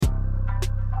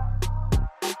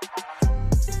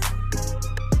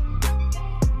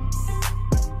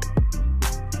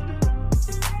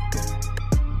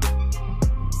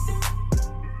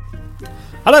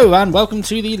Hello and welcome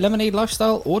to the Lemonade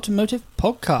Lifestyle Automotive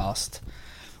Podcast.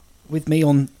 With me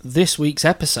on this week's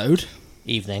episode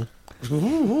Evening.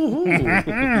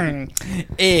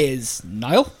 is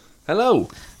Niall Hello.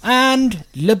 and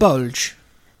Le Bulge.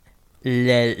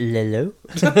 Hello.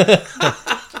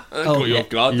 Got you off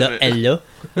guard, didn't it? Hello.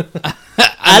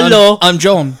 And Hello. I'm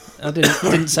John. I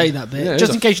didn't say that bit, Yeah,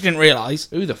 just in case you didn't realise.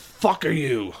 Who the fuck are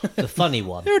you? The funny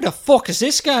one. Who the fuck is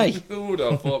this guy? Who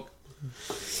the fuck?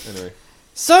 Anyway,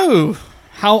 So,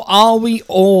 how are we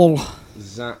all?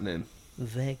 Zatnin.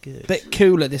 Very good. Bit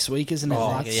cooler this week, isn't it, Oh,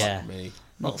 lads? yeah. Me.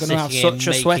 Not Not going to have sitting in such a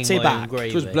making sweaty my own back. gravy.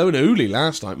 It was blowing early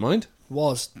last night, mind.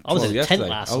 Was. I was in a tent yesterday,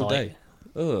 last all night. day.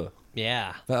 Ugh,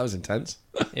 Yeah, that was intense.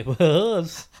 it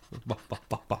was.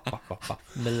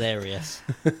 Hilarious.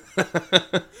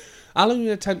 How long were you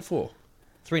in a tent for?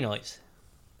 3 nights.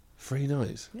 3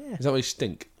 nights. Yeah. Is that why you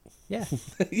stink? Yeah.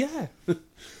 Yeah.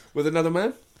 With another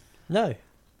man? No.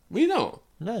 Were you not?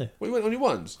 No. Well, you went on your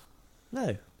ones?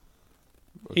 No.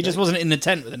 He just wasn't in the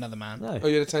tent with another man. No. Oh,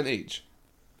 you had a tent each?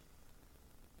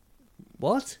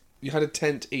 What? You had a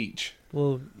tent each?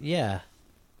 Well, yeah.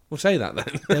 Well, say that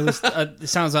then. There was. It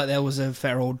sounds like there was a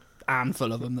fair old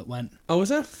handful of them that went, Oh, was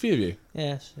there a few of you?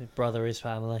 Yes. His brother, his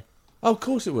family. Oh, of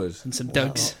course it was. and some All that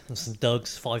dogs. lot. And some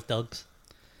dogs. 5 dogs.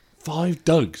 5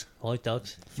 dogs. 5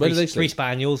 dogs. Where do Three- they 3 sleep?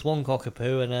 spaniels, 1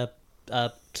 cockapoo, and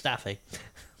a staffy.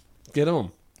 Get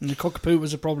on. And the cockapoo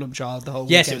was a problem child the whole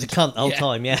Yes, weekend. it was a cunt the whole Yeah.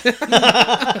 time,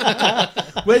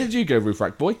 yeah. Where did you go, roof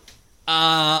rack boy?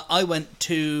 I went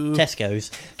to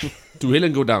Tesco's. To hill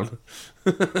and go down.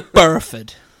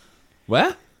 Burford.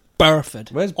 Where? Burford.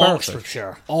 Where's Burford?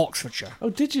 Oxfordshire. Oxfordshire. Oh,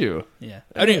 did you? Yeah.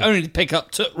 Only to pick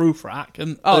up took roof rack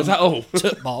and Oh, is that all?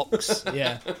 took box.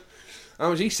 Yeah. How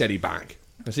much he said he back?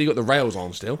 So you got the rails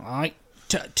on still. Right.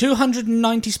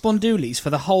 290 spondoolies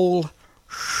for the whole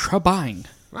shebang.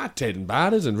 That isn't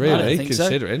bad, isn't I really, don't think so.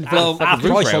 considering. Well, half the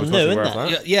roof price rails on must new, be worth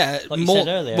isn't that. Yeah, Like you more. said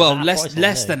earlier, well, half less price on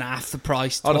less new. than half the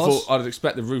price. I'd have was. thought I'd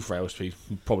expect the roof rails to be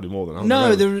probably more than 100.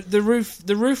 No,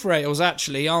 the roof rails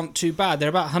actually aren't too bad. They're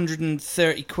about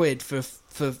 130 quid for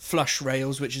flush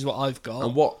rails, which is what I've got.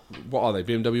 And what are they?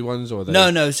 BMW ones or are they?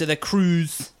 No, so they're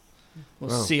Cruise. Or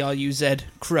Oh. C-R-U-Z,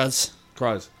 Cruz.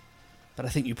 Cries. But I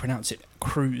think you pronounce it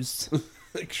Cruise.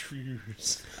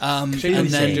 Cruise. And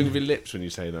Change then with your lips when you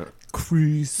say that.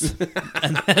 Cruise.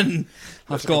 And then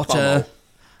I've got bumhole.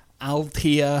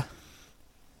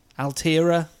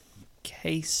 Altera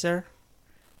Caesar.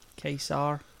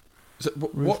 So,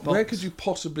 Roof where box. could you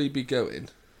possibly be going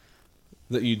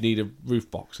that you'd need a roof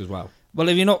box as well? Well,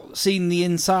 have you not seen the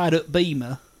inside at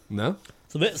Beamer? No?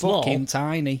 It's a bit small. Fucking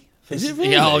tiny. Is it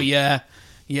really? Oh, yeah.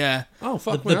 Yeah. Oh,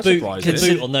 fuck The me, that's boot, surprising. the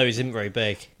boot on those isn't very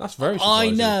big. That's very I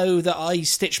surprising. know that I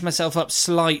stitched myself up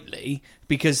slightly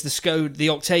because the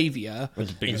Octavia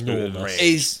It's the biggest boot in the Enormous. range.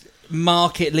 is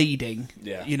market leading.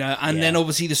 Yeah. You know, and Yeah. then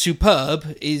obviously the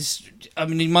Superb is. I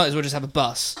mean, you might as well just have a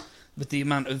bus with the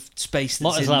amount of space that's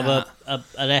Might as in well that.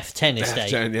 have an F10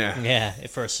 estate. F10, yeah. Yeah,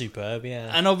 for a Superb, yeah.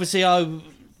 And obviously, I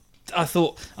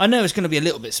thought I know it's going to be a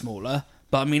little bit smaller,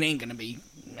 but I mean, it ain't going to be.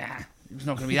 It's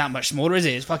not going to be that much smaller, is it?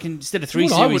 It's fucking instead of 3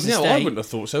 Well, series I estate. wouldn't have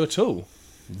thought so at all.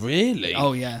 Really?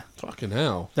 Oh yeah, Fucking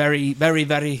hell. very, very,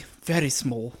 very, very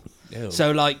small. Ew.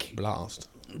 So like Blast.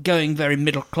 going very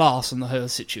middle class on the whole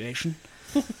situation.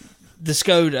 The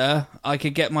Skoda, I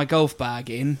could get my golf bag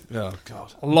in Oh,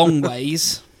 God. a long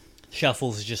ways,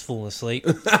 Shuffles has just fallen asleep.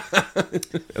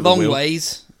 long wheel.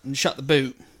 ways, and shut the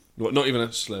boot. What, not even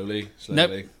a slowly.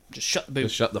 Nope, just shut the boot.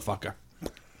 Just shut the fucker.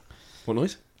 What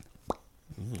noise?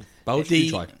 Bulge, did you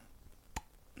try?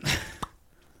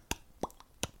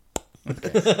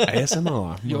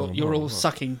 ASMR. You're all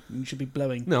sucking. You should be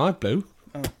blowing. No, I blew.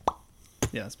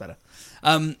 Yeah, that's better.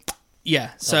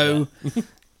 Yeah, so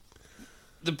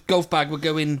the golf bag would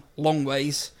go in long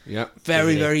ways, Yeah.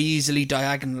 very, Giggity. very easily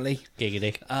diagonally.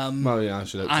 Giggity. Well, yeah, I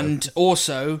should hope so. And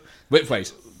also,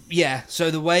 Widthways. yeah, so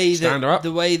the way Stand that her up?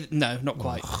 the way no, not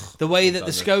quite. The way that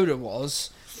the done Skoda was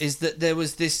is that there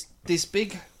was this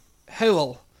big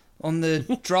hole on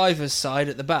the driver's side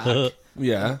at the back,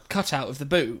 Yeah. cut out of the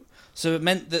boot. So it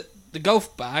meant that the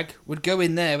golf bag would go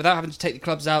in there without having to take the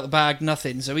clubs out of the bag,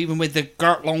 nothing. So even with the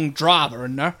long driver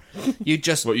in there, you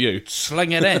just What, you?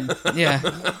 sling it in. Yeah,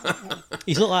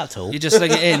 He's not that tall. you just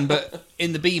sling it in. But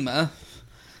in the Beamer,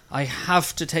 I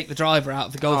have to take the driver out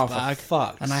of the golf Oh, for bag,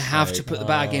 fuck's and I have to sake. put the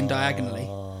bag in diagonally.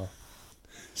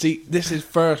 See, this is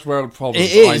first world problems.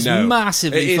 It is I know.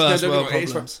 massively It is, first don't get me world wrong, it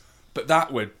is problems. but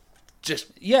that would just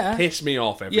Yeah. piss me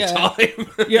off every Yeah. time.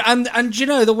 Yeah, and you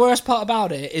know the worst part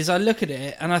about it is I look at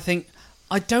it and I think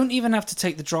I don't even have to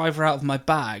take the driver out of my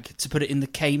bag to put it in the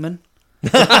Cayman.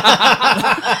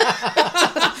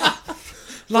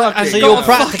 Like, Fuck I've So got your a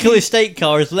practical estate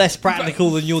car is less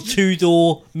practical than your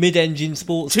two-door mid-engine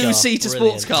sports car. two-seater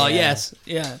sports Brilliant. car. Yeah. Yes,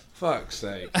 yeah. Fuck's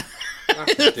sake. That's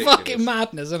ridiculous. Fucking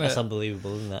madness, isn't That's it?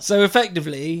 unbelievable, isn't it? So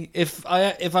effectively, if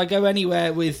I go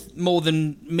anywhere with more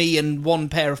than me and one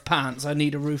pair of pants, I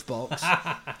need a roof box.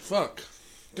 Fuck.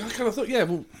 I kind of thought, yeah,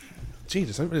 well,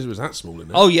 Jesus, I didn't realize it was that small in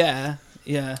there. Oh yeah,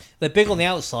 yeah. They're big on the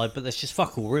outside, but there's just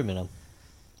fuck all room in them.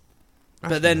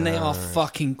 But then they are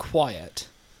fucking quiet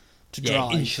to Yeah,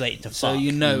 drive. insulated to fuck. So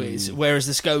you know it's whereas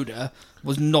the Skoda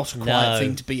was not a quiet No.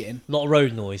 thing to be in. A lot of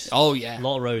road noise. Oh yeah. A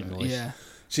lot of road noise. Yeah.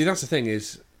 See, that's the thing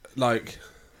is, like,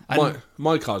 And-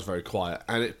 my car's very quiet,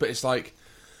 but it's like,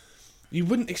 you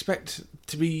wouldn't expect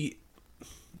to be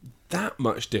that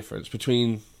much difference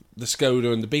between the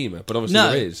Skoda and the Beamer, but obviously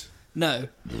No. there is. No.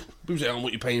 People say, oh,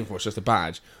 what you're paying for, it's just a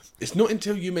badge. It's not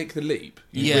until you make the leap,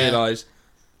 you Yeah. realise,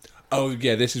 oh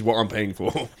yeah, this is what I'm paying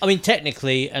for. I mean,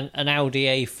 technically, an Audi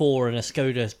A4 and a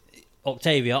Skoda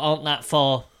Octavia aren't that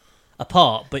far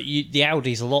apart, but the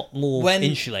Audi's a lot more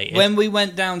insulated. When we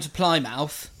went down to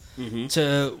Plymouth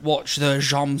to watch the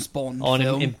James Bond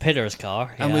film, in Pitter's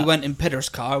car, and yeah. we went in Pitter's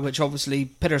car, which obviously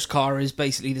Pitter's car is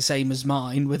basically the same as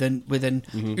mine, with an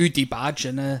Udi badge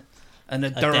and a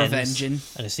Durov Denz engine,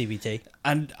 and a CVT.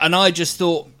 and I just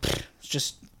thought it's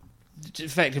just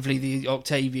effectively the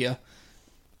Octavia.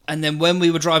 And then when we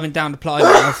were driving down to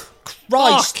Plymouth,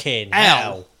 Christ, Fucking hell.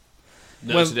 hell!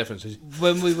 No, Well- it's the difference.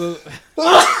 When we were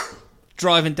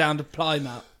driving down to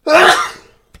Plymouth.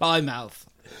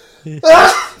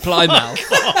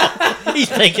 He's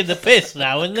taking the piss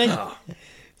now, isn't he?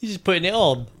 He's just putting it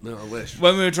on. No, I wish.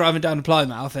 When we were driving down to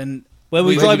Plymouth and Where were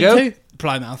we Where'd you driving go? to?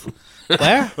 Plymouth.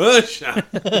 Where?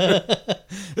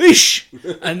 Ish!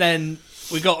 And then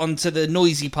we got onto the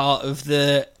noisy part of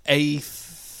the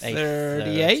A38.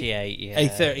 A38, yeah.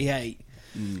 A38.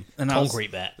 And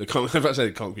Concrete bit. I was about to say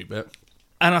the concrete bit.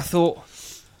 And I thought,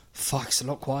 fuck, it's a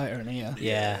lot quieter in here.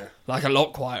 Yeah. Like a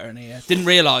lot quieter in here. Didn't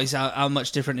realise how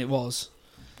much different it was.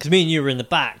 Because me and you were in the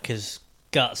back because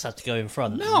Guts had to go in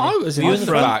front. No, didn't he? I was in Were you the in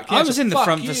front. I Yes, was in the fuck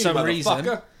front you, for some reason.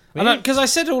 motherfucker. Because I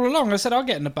said all along, I said I'll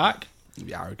get in the back.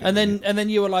 Yeah, okay. And then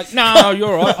you were like, no,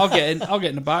 you're all right. I'll get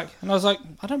in the back. And I was like,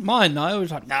 I don't mind. I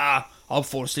was like, nah, I'll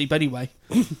fall asleep anyway.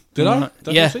 Did I? Right. Did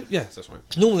I Yeah. fall asleep? Yes, that's right.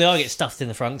 'Cause normally I get stuffed in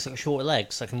the front because I've got shorter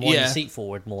legs, so I can wind Yeah. the seat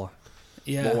forward more.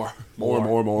 Yeah. More. More.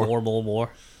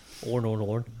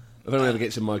 Or. If anyone ever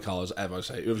gets in my cars, ever, I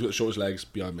say, whoever's got the shortest legs,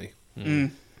 behind me.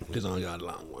 Mm. Because I got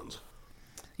long ones.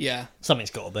 Yeah.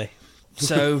 Something's got to be.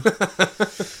 So,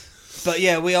 but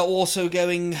yeah, we are also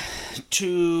going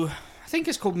to, I think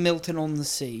it's called Milton on the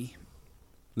Sea.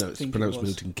 No, it's Think it pronounced was.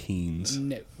 Milton Keynes.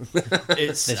 No.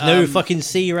 It's There's no fucking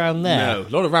sea around there. No, a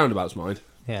lot of roundabouts, mind.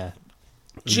 Yeah.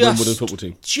 Wimbledon football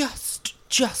team.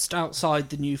 just outside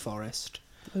the New Forest.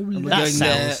 And we're That going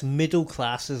there. sounds middle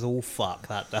class as all fuck,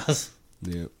 that does.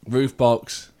 Yeah. Roof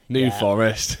box, New Yeah.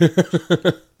 Forest.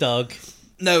 Doug.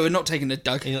 No, we're not taking the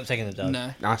Doug. You're not taking the Doug.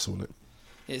 No, That's on it.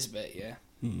 it's a bit, yeah.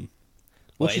 What's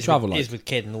Well, your it's travel with, like? It's with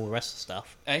kid and all the rest of the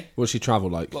stuff. Eh? What's your travel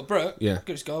like? What, Brooke? Yeah.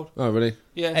 Good as gold. Oh, really?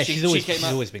 Yeah, Hey, she she's came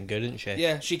up. always been good, isn't she?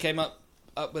 Yeah, she came up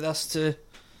with us to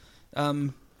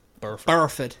Burf.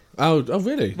 Burford. Oh,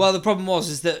 really? Well, the problem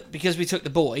is that because we took the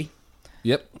boy,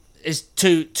 Yep. it's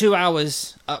two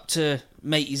hours up to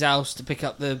matey's house to pick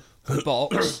up the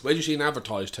box. Where did you see an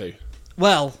advertised to?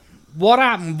 Well, what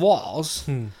happened was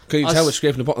Can you I tell s- we're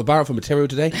scraping the bottom of the barrel for material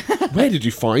today? Where did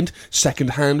you find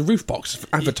second-hand roof box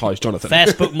advertised, Jonathan?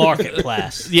 Facebook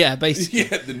Marketplace. yeah, basically.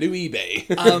 Yeah, the new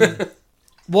eBay.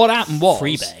 What happened was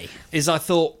Freebay. is I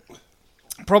thought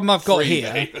problem I've got here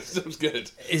Freebay. That sounds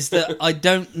good. is that I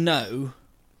don't know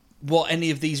what any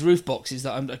of these roof boxes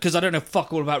that I'm because I don't know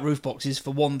fuck all about roof boxes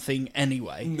for one thing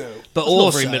anyway. No. but It's not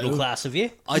also very middle class of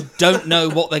you. I don't know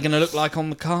what they're going to look like on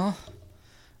the car,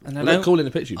 and I Well, they're don't. cool in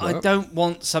the picture, I but don't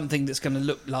want something that's going to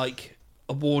look like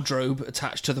a wardrobe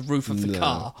attached to the roof of the No.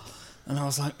 car. And I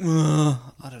was like, "Ugh,"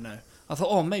 I don't know. I thought,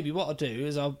 oh, maybe what I'll do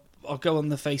is I'll go on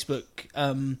the Facebook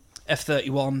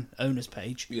F31 owners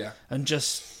page Yeah. and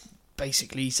just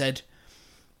basically said,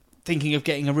 thinking of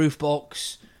getting a roof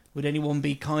box. Would anyone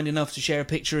be kind enough to share a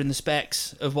picture in the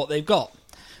specs of what they've got?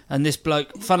 And this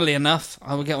bloke, funnily enough,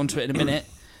 I will get onto it in a minute.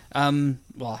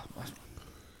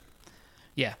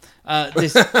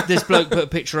 This bloke put a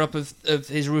picture up of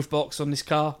his roof box on this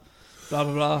car, blah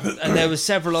blah blah, and there was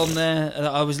several on there that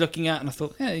I was looking at, and I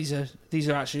thought, yeah, these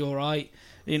are actually all right,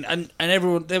 and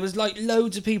everyone, there was like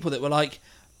loads of people that were like,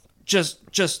 just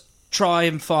try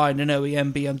and find an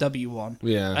OEM BMW one,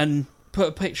 Yeah. and put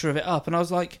a picture of it up, and I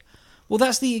was like, well,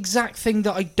 that's the exact thing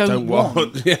that I don't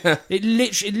want. Yeah. It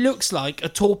looks like a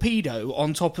torpedo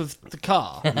on top of the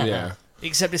car. Yeah.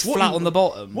 Except it's flat on the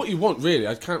bottom. What you want, really,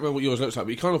 I can't remember what yours looks like,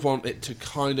 but you kind of want it to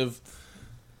kind of,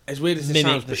 as weird as it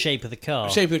mimic sounds, the shape of the car.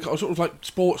 Shape of the car, sort of like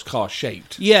sports car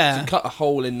shaped. Yeah. So cut a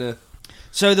hole in the...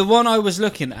 So the one I was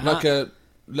looking at... Like a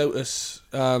Lotus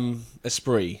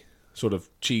Esprit, sort of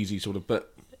cheesy, sort of, but...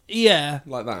 Yeah.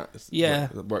 Like that. Yeah.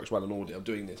 It works well on audio. I'm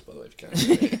doing this, by the way, if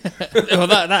you can. Well,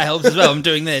 that helps as well. I'm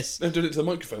doing this. I'm doing it to the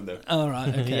microphone, though. Oh, right.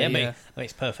 Okay. That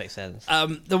makes perfect sense.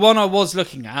 The one I was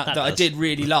looking at that I does. did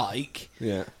really like,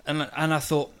 Yeah. and I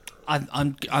thought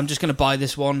I'm just going to buy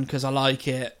this one because I like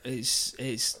it.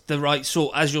 It's the right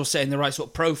sort, as you're saying, the right sort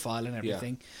of profile and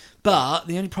everything. Yeah. But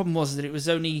the only problem was that it was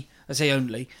only, I say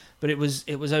only, but it was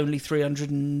only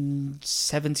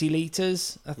 370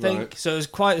 litres, I think. Right. So it was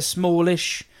quite a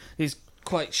smallish. It was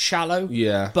quite shallow.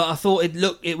 Yeah. But I thought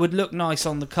it would look nice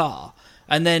on the car.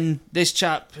 And then this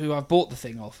chap who I've bought the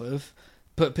thing off of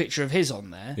put a picture of his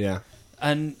on there. Yeah.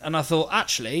 And I thought,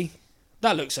 actually,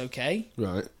 that looks okay.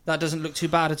 Right. That doesn't look too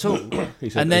bad at all. He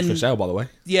said, and then for sale, by the way.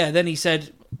 Yeah, then he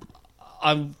said,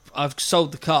 I've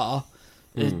sold the car.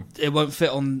 It won't fit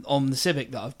on the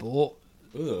Civic that I've bought.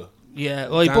 Ugh. Yeah,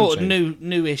 well, he Damn bought shame. a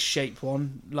newish shaped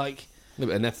one. Like, No,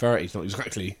 but an F30 is not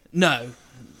exactly... no,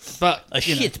 but A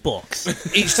shit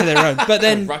box. each to their own. But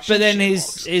then Russian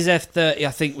his F30,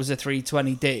 I think, was a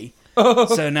 320D.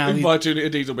 So now My 2-litre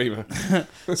diesel Beamer.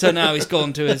 so now he's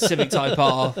gone to a Civic Type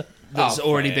R that's Oh,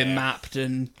 already fair. been mapped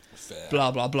and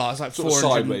blah blah blah. It's like Sort of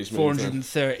 400, sideways movement.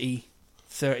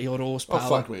 430 odd horsepower. Oh,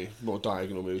 fuck me. More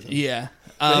diagonal movement. Yeah.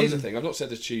 But here's the thing. I've not said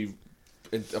this to you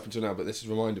up until now, but this has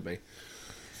reminded me.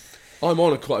 I'm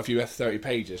on quite a few F30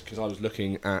 pages because I was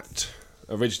looking at,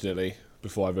 originally,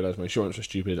 before I realised my insurance was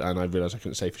stupid and I realised I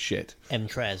couldn't say for shit.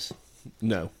 M-Trez.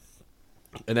 No.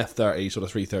 An F30, sort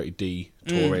of 330D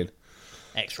touring.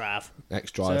 X-Rav.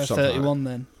 X-Drive, So something 31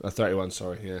 like then. that. A 31,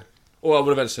 sorry, yeah. Or I would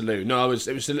have had a Saloon. No, it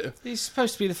was Saloon. He's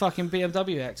supposed to be the fucking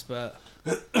BMW expert.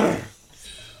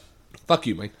 Fuck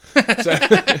you, mate. So,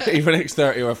 either an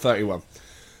X30 or a 31.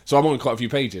 So I'm on quite a few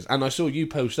pages, and I saw you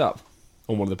post up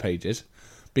on one of the pages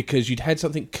because you'd had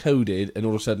something coded and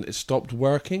all of a sudden it stopped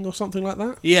working or something like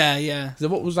that. Yeah, yeah. So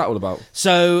what was that all about?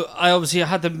 So I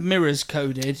had the mirrors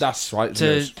coded That's right.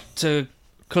 to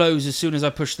close as soon as I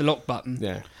pushed the lock button.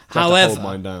 Yeah. However, hold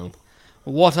mine down.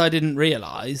 What I didn't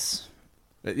realise,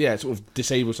 Yeah, it sort of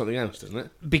disables something else, doesn't it?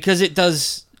 because it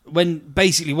does, when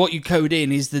basically what you code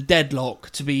in is the deadlock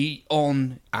to be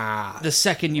on the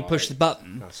second you push the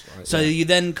button. That's right. So you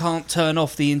then can't turn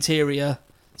off the interior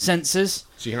sensors.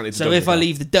 So you can't leave the So dog in if the I car.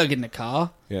 leave the Doug in the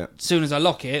car, Yeah. as soon as I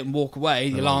lock it and walk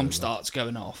away, the alarm starts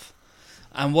going off.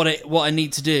 And what I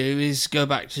need to do is go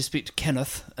back to speak to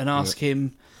Kenneth and ask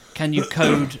him, can you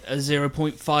code a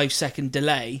 0.5 second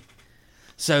delay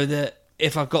so that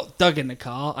if I've got Doug in the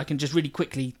car, I can just really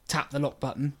quickly tap the lock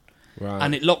button Right.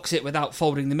 and it locks it without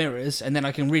folding the mirrors, and then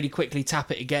I can really quickly tap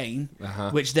it again,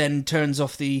 which then turns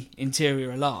off the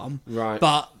interior alarm. Right.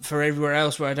 But for everywhere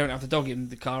else where I don't have the dog in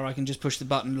the car, I can just push the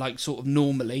button like sort of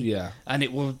normally, Yeah. and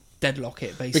it will deadlock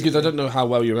it basically. Because I don't know how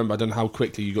well you remember. I don't know how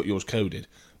quickly you got yours coded.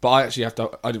 But I actually have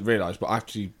to... I didn't realise, but I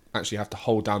actually have to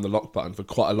hold down the lock button for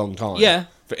quite a long time. Yeah.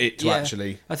 For it to Yeah.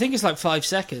 actually... I think it's like 5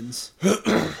 seconds.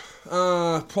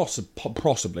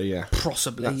 Possibly, yeah.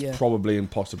 Possibly, That's yeah. probably and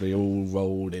possibly all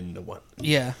rolled into one.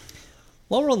 Yeah.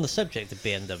 While we're on the subject of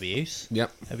BMWs,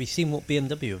 Yep. have you seen what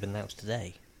BMW have announced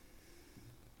today?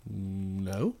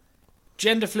 No.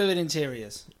 Gender fluid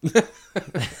interiors.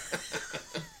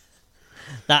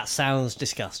 That sounds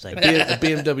disgusting. A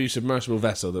BMW submersible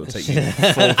vessel that will take you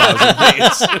 4,000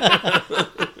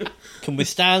 meters. Can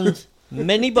withstand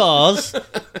many bars,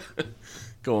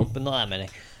 Go on. but not that many.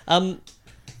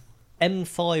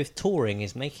 M5 Touring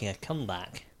is making a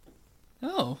comeback.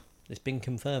 Oh. It's been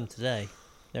confirmed today.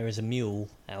 There is a mule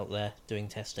out there doing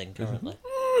testing currently.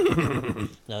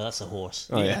 No, that's a horse.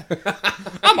 Oh, yeah.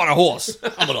 I'm on a horse.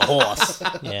 I'm on a horse.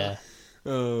 Yeah.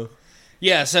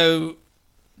 Yeah, so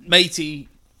matey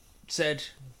said,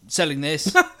 selling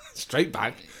this. Straight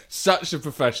back. Such a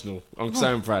professional. I'm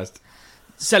so impressed.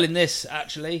 Selling this,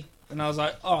 actually. And I was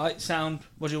like, all right, sound,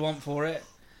 what do you want for it?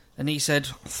 And he said,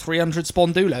 300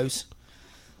 Spondulos.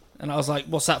 And I was like,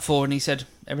 what's that for? And he said,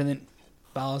 everything,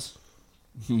 bars.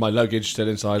 My luggage still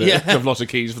inside it. Yeah. I've lost the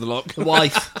keys for the lock. The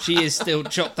wife, she is still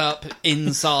chopped up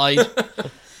inside.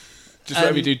 Just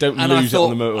whatever you do, don't and lose it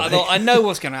on the motorway. I thought, I know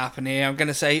what's going to happen here. I'm going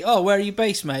to say, oh, where are you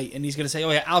based, mate? And he's going to say, oh,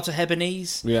 yeah, Outer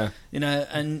Hebrides. Yeah. You know,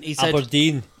 and he said,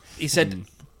 Aberdeen.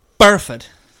 Burford.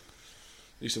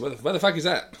 You said, where the fuck is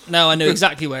that? No, I knew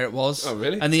exactly where it was. Oh,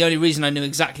 really? And the only reason I knew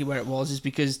exactly where it was is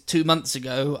because 2 months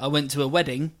ago I went to a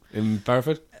wedding, In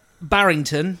Barrowford?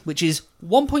 Barrington, which is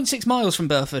 1.6 miles from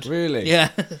Burford. Really? Yeah.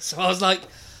 So I was like,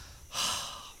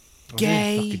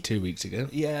 Gay. Fucking 2 weeks ago.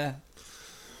 Yeah.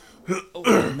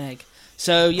 Oh, Meg.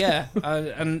 So yeah,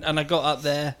 and I got up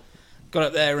there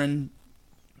and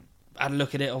had a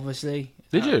look at it. Obviously,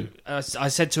 Did you? I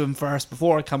said to him first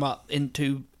before I come up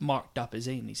into marked up, is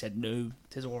he? And he said no,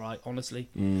 it's all right, honestly.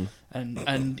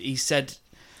 And he said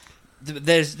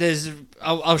there's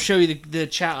I'll show you the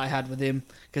chat I had with him,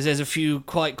 because there's a few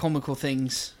quite comical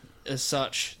things as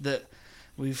such that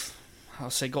we've, I'll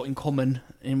say, got in common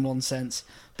in one sense.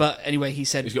 But anyway, he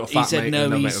said He's got a fat mate no,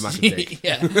 and a mate with a massive dick.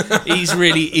 yeah, he's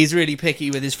really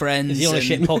picky with his friends. Is he on a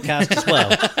shit podcast as well?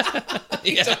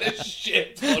 He's on a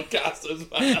shit podcast as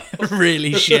well.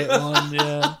 Really shit one,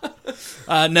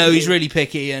 yeah. No, he's really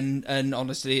picky, and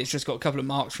honestly, it's just got a couple of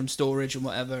marks from storage and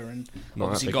whatever, and Not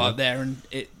obviously that got big, up there, and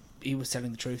he was telling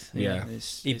the truth. Yeah.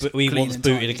 He once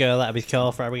booted a girl out of his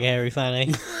car for having a hairy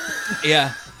fanny.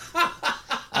 Yeah.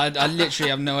 I literally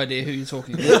have no idea who you're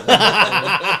talking about.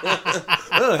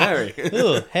 Oh, Harry.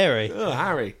 Oh, hairy. Oh,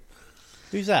 Harry.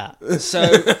 Who's that? So,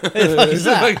 Who the fuck is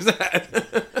that? Who's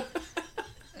that?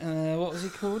 what was he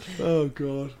called? Oh,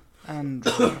 God.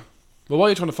 Andrew. Well, while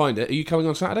you're trying to find it, are you coming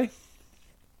on Saturday?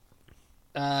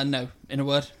 No, in a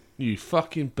word. You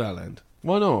fucking bellend.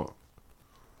 Why not?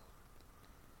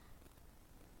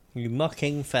 You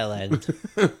mucking fellend.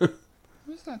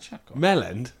 Where's that chat gone?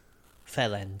 Mellend?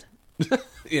 Fellend.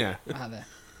 Yeah. There.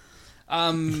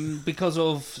 Because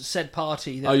of said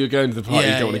party. That, Oh, you're going to the party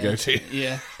Yeah, you don't want to yeah. go to?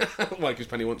 Yeah. Why, because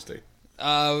Penny wants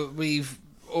to? We've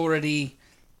already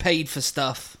paid for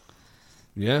stuff.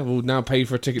 Yeah, we'll now pay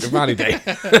for a ticket to Rally Day.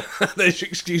 There's your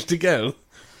excuse to go.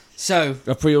 So,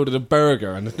 I pre-ordered a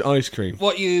burger and an ice cream.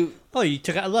 what you... Oh, you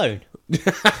took out a loan?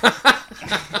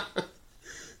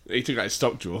 He took out his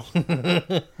stock drawer.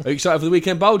 Are you excited for the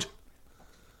weekend, Bulge?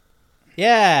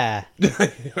 Yeah.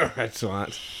 Alright, so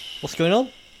that. What's going on?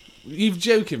 You're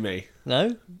joking me.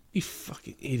 No? You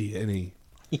fucking idiot, innit?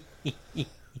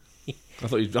 I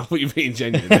thought you were being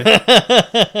genuine.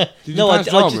 Did you No, pass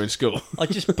I drama just- in school? I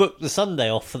just booked the Sunday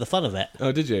off for the fun of it.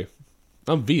 Oh, did you?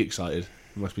 I'm excited,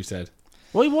 it must be said.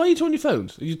 Why are you on your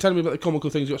phones? Are you telling me about the comical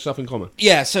things you got stuff in common?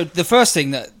 Yeah, so the first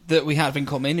thing that we have in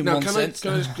common, in No, one can sense...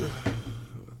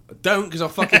 Don't, because I'll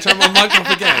fucking turn my mic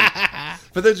off again.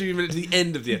 For those of you who made it to the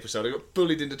end of the episode, I got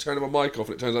bullied into turning my mic off,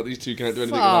 and it turns out these two can't do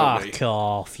anything without me. Fuck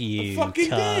off, you I fucking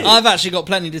cunt. did. I've actually got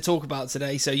plenty to talk about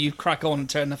today, so you crack on and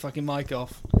turn the fucking mic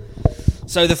off.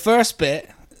 So the first bit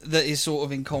that is sort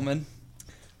of in common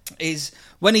is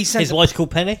when he sent... His wife's called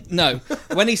Penny? No,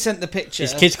 when he sent the picture...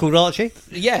 His kid's called Archie?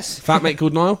 Yes, Fat mate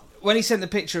called Niall? when he sent the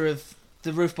picture of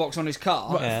the roof box on his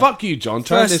car... Yeah. Fuck you, John.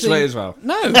 Turn First this thing- way as well.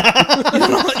 No, you're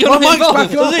not mic's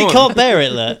involved. back on. He can't bear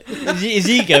it, look. His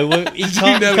ego, he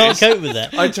can't notice? cope with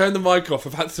it. I turned the mic off for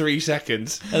about 3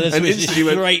 seconds. And then switched it instantly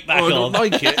went, straight back I don't on.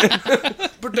 like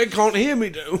it. But they can't hear me,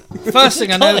 though. First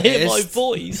thing I Can't hear my noticed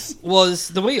voice. was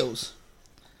the wheels,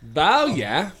 Oh,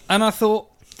 yeah. and I thought,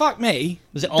 "Fuck me."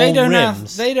 Was it They on don't rims?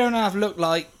 have. They don't have look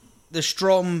like the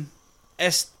Strom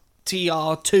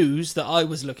STR2s that I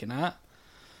was looking at.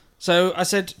 So I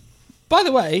said, "By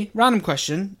the way, random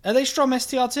question: are they Strom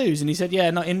STR2s?" And he said,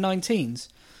 "Yeah, not in 19s."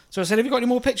 So I said, "Have you got any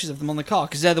more pictures of them on the car?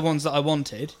 Because they're the ones that I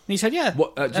wanted." And he said, "Yeah."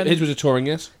 What? His was a touring,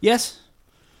 yes? Yes.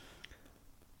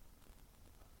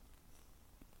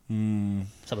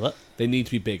 Let's have a look. They need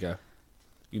to be bigger.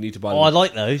 You need to buy them. Oh, I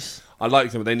like those. I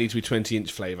like them, but they need to be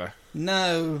 20-inch flavour.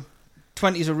 No.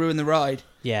 20s will ruin the ride.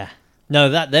 Yeah. No,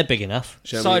 they're big enough.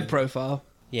 Shall Side we? profile.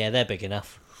 Yeah, they're big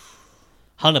enough.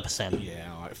 100%.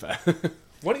 Yeah, alright, fair.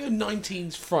 Why don't you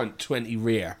 19's front, 20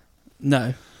 rear?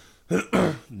 No.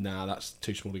 Nah, that's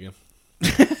too small again.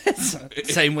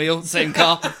 Same wheel, same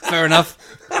car. Fair enough.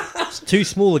 It's too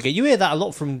small again. You hear that a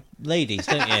lot from ladies,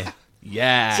 don't you?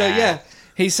 Yeah. So yeah,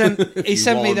 he sent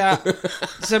me won.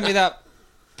 that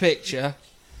picture.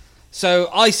 So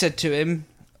I said to him,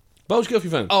 Bulge, get off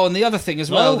your phone. oh, and the other thing as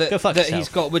well Well, go fuck that he's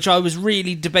yourself. got, which I was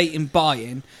really debating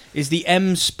buying, is the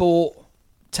M Sport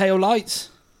tail lights.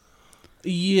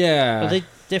 Yeah. Are they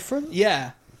different?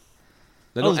 Yeah.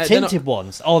 They're Oh, not- the they're not- tinted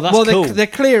ones. Oh, that's well, cool. they're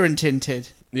clear and tinted.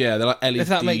 yeah, they're like LED. If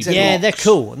that makes any Yeah, blocks.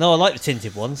 they're cool. No, I like the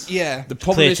tinted ones. Yeah. The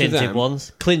problem Clear is with tinted them,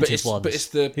 ones. but Clinted it's, ones. but it's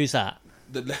the, Who's that?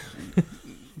 the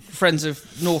Friends of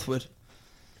Northwood.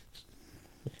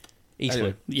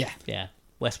 Eastwood. Yeah. Yeah.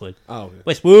 Westwood. oh, yeah.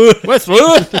 Westwood.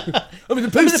 Westwood. I'm in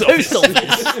the post office.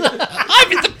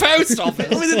 I'm in the post office.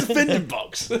 I'm in the defending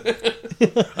box.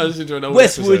 I listened to an old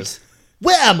Westwood. episode.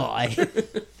 Where am I?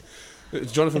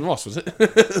 It's Jonathan Ross, was it?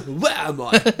 Where am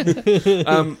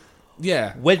I?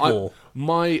 Yeah. Wedwall.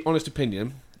 My honest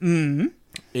opinion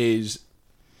is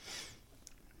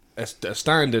a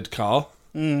standard car.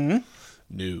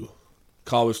 No.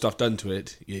 Car with stuff done to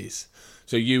it, yes.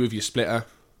 So you with your splitter,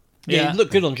 Yeah, it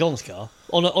looked good on John's car.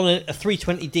 On a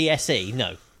 320 DSE,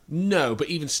 no. No, but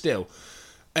even still,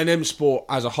 an M Sport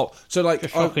as a whole. So like,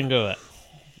 Just fucking do it.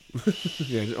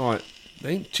 yeah, all right.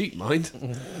 They ain't cheap, mind.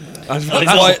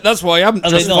 That's why I haven't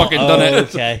just fucking done it.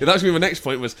 Okay. Yeah, that's my next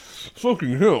point was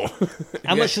fucking hell.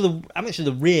 How much are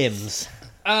the rims?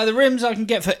 The rims I can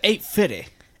get for $850.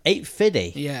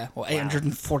 $850. Yeah, or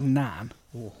 $849.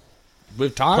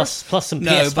 With tires? Plus some PS5s.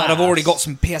 No, but I've already got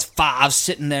some PS5s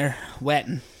sitting there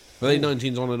wetting. Are they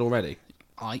 19s on it already?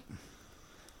 Right.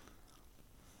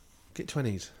 Get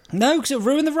 20s. No, because it'll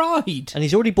ruin the ride. And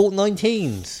he's already bought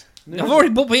 19s. I've already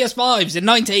bought PS5s in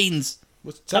 19s.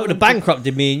 That would have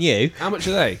bankrupted me and you. How much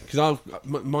are they? Because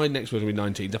my next one's going to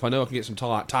be 19s. If I know I can get some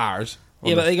tires.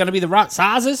 Yeah, but they're going to be the right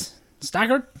sizes?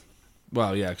 Staggered?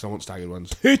 Well, yeah, because I want staggered ones.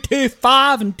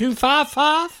 225 and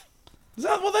 255? Is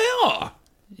that what they are?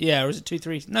 Yeah, or is it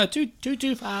 23? No,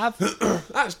 225.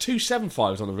 That's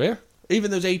 275s on the rear.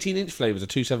 Even those 18-inch flavours are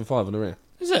 275 on the rear.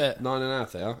 Is it?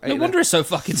 9.5 they are. No wonder it's so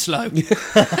fucking slow.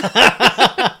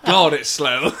 God, it's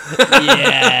slow.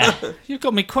 Yeah. You've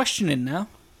got me questioning now.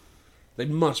 They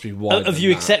must be wider. Have than you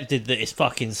that. accepted that it's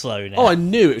fucking slow now? Oh, I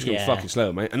knew it was going to Yeah. be fucking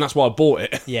slow, mate. And that's why I bought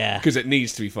it. Yeah. Because it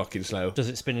needs to be fucking slow. Does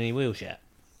it spin any wheels yet?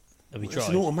 Have we It's tried?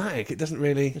 an automatic. It doesn't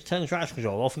really... Just turn the traction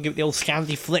control off and give it the old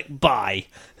Scandi flick by.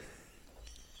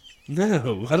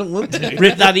 No, I don't want to.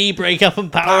 Rip that e-brake up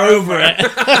and power over it.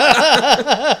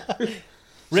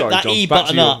 Rip that John,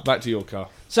 e-button up. Back to your car.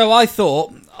 So I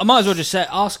thought, I might as well just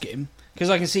ask him, because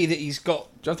I can see that he's got,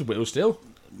 Do you have the wheel still?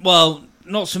 well,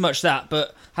 not so much that,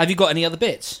 but have you got any other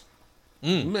bits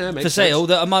Yeah, makes for sale sense.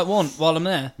 that I might want while I'm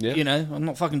there? Yeah. You know, I'm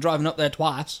not fucking driving up there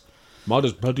twice. Might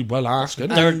as bloody well ask.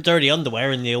 Isn't Dirty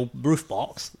underwear in the old roof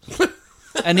box.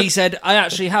 And he said, I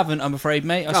actually haven't, I'm afraid,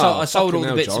 mate. I sold all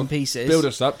the bits and pieces. Build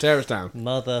us up, tear us down.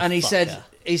 Mother. And he said,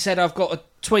 I've got a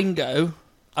Twingo.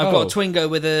 I've got a Twingo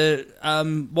with a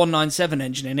 197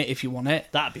 engine in it, if you want it.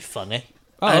 That'd be funny.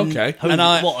 Oh, And- okay. And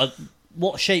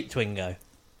what shape Twingo?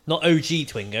 Not OG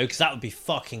Twingo, because that would be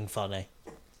fucking funny.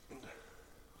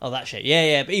 Oh, that shape. Yeah,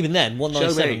 yeah. But even then,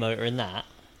 197 motor in that.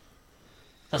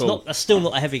 That's Cool. That's still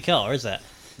not a heavy car, is it?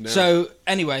 No. So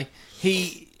anyway,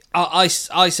 I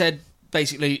said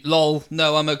basically, lol,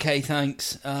 no, I'm okay,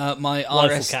 thanks. My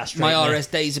RS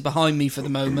days are behind me for the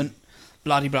moment.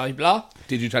 Blah blah blah.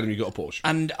 Did you tell him you got a Porsche?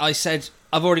 And I said,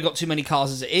 I've already got too many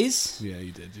cars as it is. Yeah,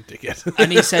 you did. You dickhead.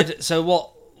 And he said, so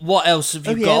what else have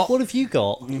you got? What have you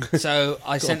got? So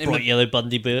I Got sent a him bright yellow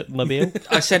Bundy mobile.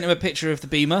 I sent him a picture of the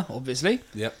Beamer, obviously,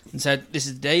 Yep. and said, this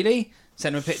is the Daily.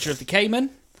 Sent him a picture of the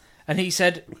Cayman, and he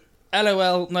said,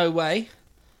 LOL, no way.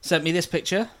 Sent me this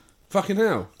picture Fucking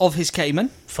hell. of his Cayman.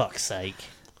 Fuck's sake.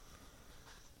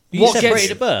 You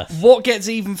separated at birth? What gets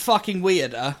even fucking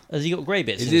weirder? Has he got grey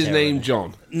bits Is in his his name hair?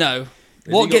 John? No.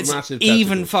 he What got gets massive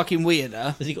even testicles? fucking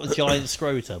weirder Has he got a giant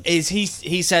scrotum? is he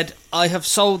said, I've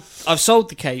sold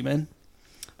the Cayman,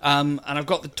 and I've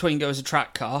got the Twingo as a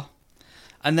track car,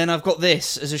 and then I've got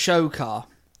this as a show car,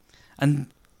 and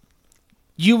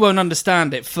you won't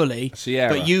understand it fully, Sierra.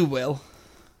 but you will.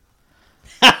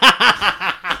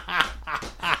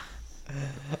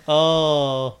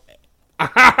 Oh.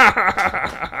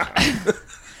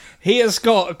 He has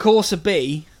got a Corsa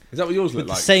B Is that what yours look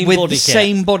like? Same with body the kit.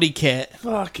 same body kit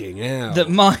Fucking hell. that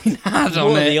mine had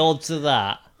on What are the it. odds of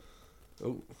that?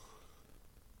 Oh.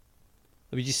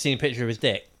 Have you just seen a picture of his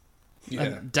dick? I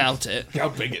Yeah. doubt it. How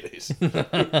big it is.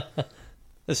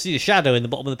 Let's see the shadow in the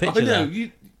bottom of the I picture know.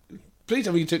 there. Please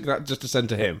tell me you took that just to send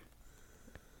to him.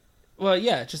 Well,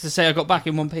 yeah, just to say I got back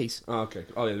in one piece. Oh, okay.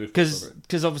 Oh, yeah.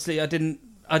 Because obviously I didn't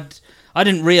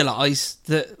realise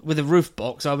that with a roof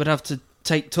box I would have to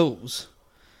take tools.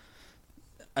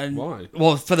 And Why?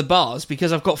 Well, for the bars,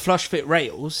 because I've got flush fit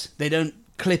rails, they don't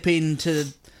clip into.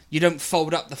 You don't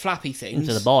fold up the flappy things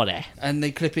Into the body. and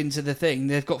they clip into the thing.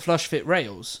 They've got flush fit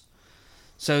rails,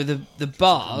 so the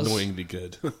bars, Annoyingly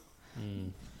good.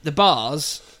 the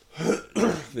bars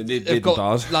they did have the got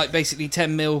bars. like basically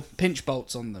 10mm pinch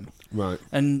bolts on them. Right.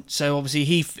 And so obviously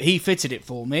he fitted it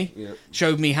for me, Yeah.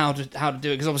 showed me how to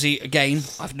do it because obviously again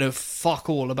I've know fuck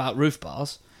all about roof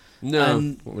bars, No.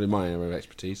 And- What really my area of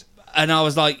expertise? and I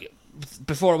was like,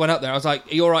 before I went up there, I was like,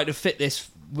 "Are you all right to fit this?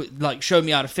 Like, show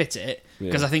me how to fit it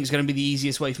because Yeah. I think it's going to be the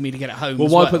easiest way for me to get it home." Well,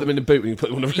 as why put them in the boot when you put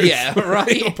them on the roof? Yeah, right.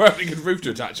 You've got a perfectly good roof to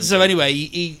attach them So to. anyway,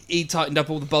 he tightened up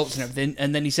all the bolts and everything,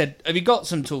 and then he said, "Have you got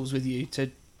some tools with you to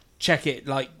check it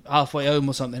like halfway home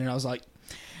or something?" And I was like,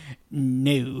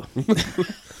 "No,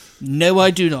 no,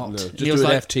 I do not." No, And just he do was an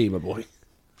like, FT, my boy.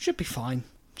 "Should be fine.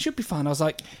 Should be fine." I was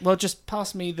like, "Well, just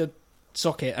pass me the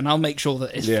socket, and I'll make sure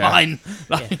that it's Yeah. fine."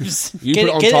 Like, You put it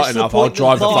on tight enough, I'll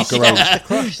drive the fucker Yeah. around. The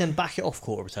clutch, then back it off,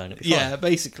 quarter return. It'll be yeah, fine.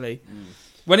 basically.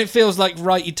 When it feels like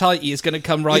righty tighty is going to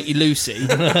come righty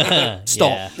loosey,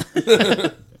 stop. Yeah.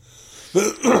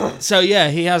 So yeah,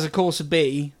 he has a Corsa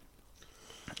B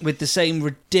with the same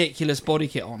ridiculous body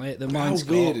kit on it that mine's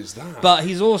got. How weird is that? But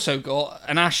he's also got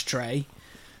an ashtray,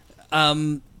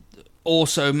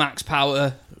 also max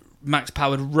powered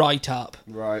right up,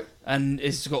 Right. and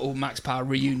it's got all max power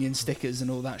reunion stickers and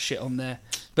all that shit on there.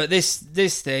 But this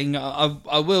thing,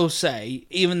 I will say,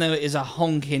 even though it is a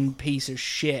honking piece of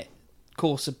shit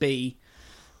Corsa B,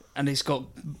 and it's got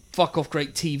fuck off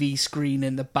great TV screen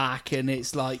in the back, and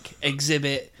it's like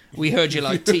exhibit. We heard you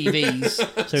like TVs,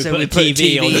 so we put a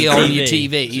TV on your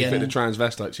TV. You fit the And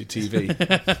transvestites your TV.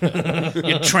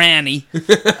 your tranny.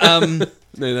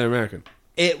 No, they're American.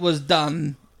 It was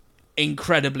done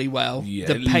incredibly well. Yeah,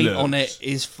 The it paint looks- on it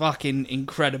is fucking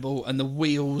incredible, and the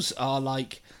wheels are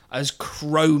like as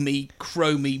chromy,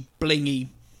 blingy,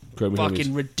 Chrome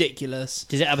fucking ridiculous.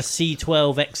 Does it have a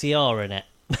C12 XER in it?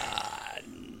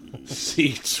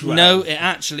 C12. No, it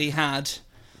actually had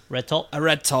Red top? a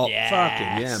red top. Yeah.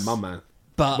 Fucking yeah, my man.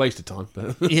 But Waste of time,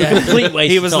 but yeah, Complete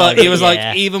waste he of was time, like,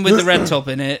 yeah. even with the red top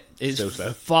in it, it's Still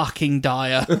so. fucking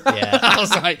dire. Yeah. I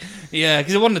was like, yeah,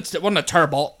 because it wasn't a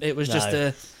turbot. It was just No.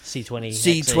 a C20.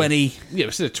 C20. yeah,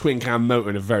 it's still a twin cam motor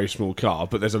in a very small car,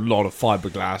 but there's a lot of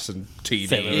fiberglass and TV.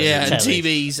 Filler. Yeah, and Telly.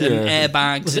 TVs and Yeah.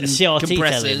 airbags Was it a and CRT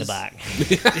compressors. telly in the back?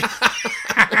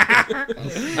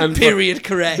 And Period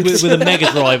correct. with a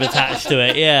Mega Drive attached to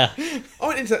it, yeah. I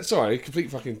went into that. Sorry,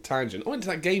 complete fucking tangent. I went to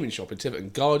that gaming shop in Tiverton,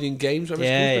 Guardian Games. Whatever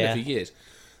Yeah, it's called, been yeah. there for years.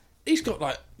 He's got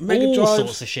like Mega All Drives,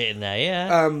 sorts of shit in there,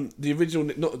 yeah. the original,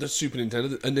 not the Super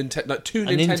Nintendo, a Nintendo, like two a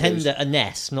Nintendos, Nintendo, a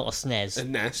NES, not a SNES. a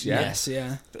NES, yeah, Yes,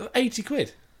 yeah. 80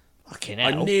 quid. Fucking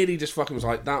I hell. nearly just fucking was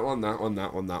like that one, that one,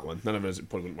 that one, that one. None of us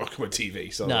probably wouldn't work on my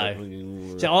TV. So No. I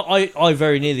was like, So I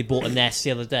very nearly bought a NES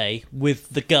the other day with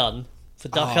the gun for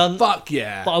Duck oh, Hunt, fuck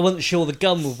yeah. but I wasn't sure the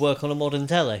gun would work on a modern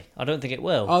telly. I don't think it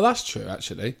will. Oh, that's true,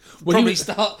 actually. Well, Probably he-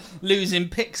 start losing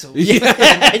pixels.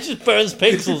 It just burns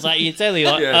pixels at your telly,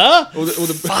 like, huh? All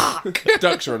the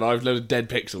ducks are alive, load of dead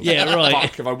pixels. Yeah, right.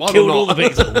 Fuck, have I won Killed or all not? the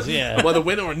pixels, yeah. Am I the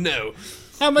winner or no?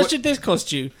 How much did this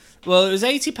cost you? Well, it was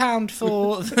 £80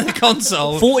 for the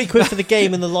console. 40 quid for the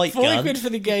game and the light 40 gun quid for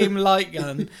the game light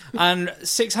gun and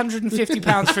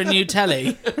 £650 for a new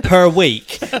telly. per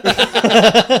week.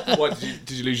 What,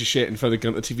 did you lose your shit and throw the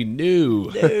gun at the TV?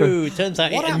 No. Ooh, turns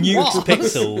out What it a nukes was.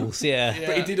 pixels, yeah.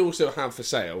 But he did also have for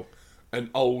sale an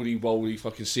oldie woldy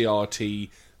fucking CRT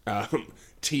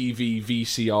TV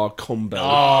VCR combo.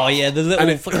 Oh, yeah, the little And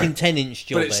it- fucking 10-inch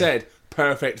job. but it said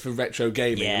perfect for retro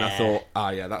gaming, and I Yeah.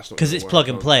 thought, yeah, that's not Because gonna it's work. plug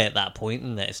and play at that point,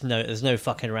 isn't it? There's no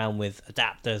fucking around with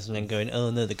adapters and then going,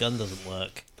 oh no, the gun doesn't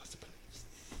work.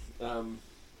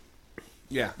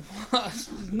 Yeah,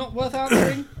 Not worth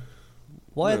answering.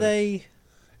 Why are they...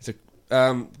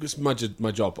 it's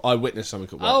my job. I witnessed something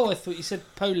at work. Oh, I thought you said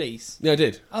police. Yeah, I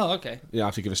did. Oh, okay. Yeah, I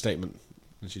have to give a statement,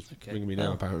 and she's Okay. ringing me now.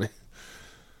 Oh. Apparently,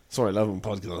 sorry, I love on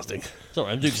podcasting.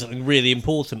 Sorry, I'm doing something really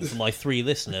important for my 3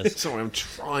 listeners. Sorry, I'm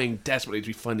trying desperately to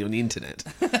be funny on the internet.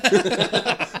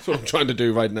 That's what I'm trying to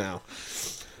do right now.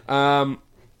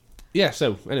 Yeah.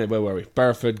 So anyway, where were we?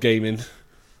 Barrowford Gaming,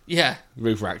 Yeah.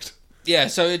 roof racked. Yeah,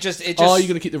 so it just Oh, you're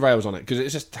going to keep the rails on it because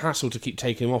it's just hassle to keep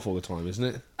taking them off all the time, isn't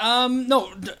it?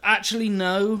 no, actually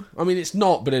no. I mean, it's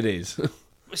not, but it is.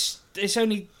 It's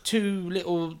only two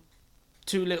little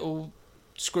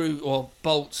screw or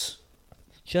bolts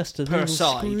Just a per little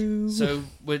side. screw. So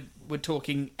we're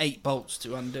talking 8 bolts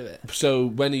to undo it. So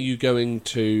when are you going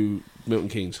to Milton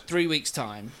Keynes? 3 weeks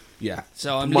time. Yeah.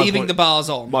 So I'm My leaving point- the bars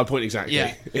on. My point exactly.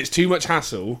 Yeah. It's too much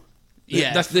hassle.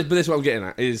 Yeah. But this is what I'm getting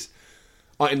at is,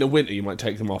 in the winter you might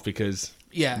take them off because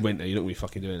Yeah. winter you don't be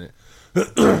fucking doing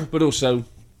it. But also,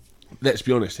 let's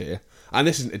be honest here, and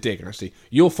this isn't a dig actually.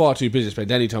 You're far too busy to spend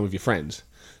any time with your friends.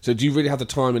 So do you really have the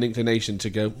time and inclination to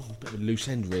go, a bit of a loose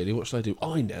end really? What should I do?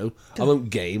 I know. I won't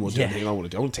game or do Yeah. anything I want to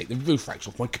do. I want to take the roof racks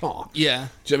off my car. Yeah. Do you know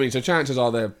what I mean? So chances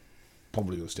are they're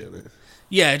probably going to steal it.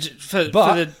 Yeah, for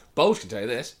But the Bowles can tell you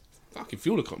this. Fucking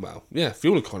fuel economy. Well, yeah,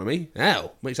 fuel economy.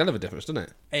 Hell, makes a hell of a difference, doesn't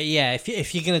it? Yeah, if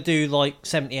you're going to do like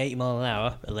 70, 80 mile an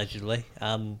hour, allegedly,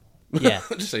 yeah.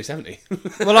 Just say 70.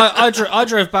 well, I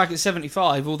drove back at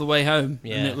 75 all the way home,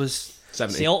 Yeah. and it was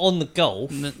 70. See, on the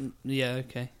Golf, yeah,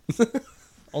 okay,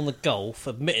 on the Golf,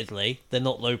 admittedly, they're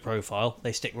not low profile.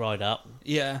 They stick right up.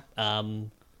 yeah,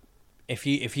 If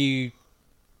you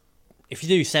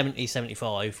do 70,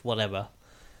 75, whatever,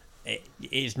 it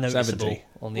is noticeable 70.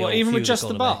 on the well, old even with fuel just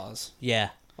the economy. bars. Yeah.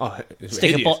 Oh, it's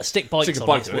Stick idiots. bikes Stick a on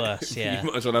bike it's to it. worse, yeah. You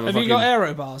might as well have a Have fucking... you got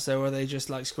aero bars there, or are they just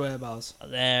like square bars?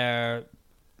 They're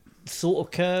sort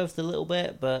of curved a little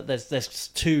bit, but there's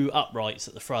 2 uprights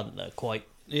at the front that are quite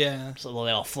Yeah, well,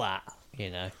 they are flat.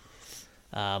 you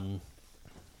know.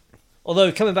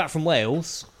 Although coming back from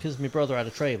Wales, because my brother had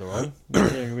a trailer on, we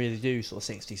only really do sort of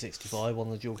 60, 65 on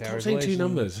the dual Don't carriageways. say two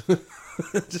numbers.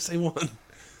 Just say one.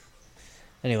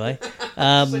 Anyway,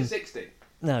 Say 60.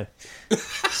 no,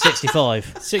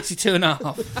 65. 62 and a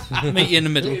half. Meet you in the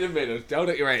middle. In the middle. Don't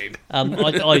at your aim.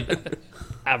 I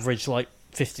averaged like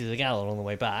 50 to the gallon on the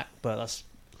way back, but that's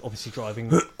obviously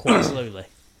driving quite slowly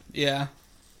Yeah.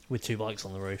 with 2 bikes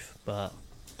on the roof. But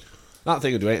That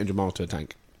thing will do 800 miles to a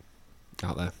tank.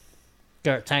 Out there.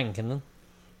 Gert tank and then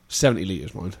 70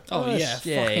 litres, mind. Oh, yeah.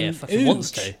 yeah, Fucking fucking wants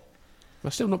ooch. to.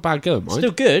 That's still not bad going, mind. Still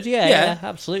good, yeah, Yeah.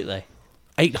 absolutely,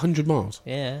 800 miles.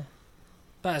 yeah,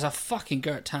 That is a fucking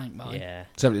Gert tank, mine. yeah.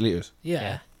 70 litres.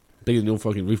 Yeah. Bigger than your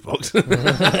fucking roof box.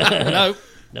 No.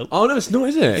 Oh, no, it's not,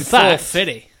 is it? In fact,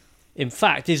 450. in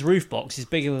fact, his roof box is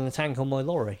bigger than the tank on my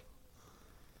lorry.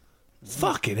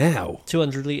 Fucking hell.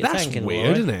 200 litre That's tank in the weird,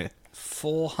 lorry. isn't it?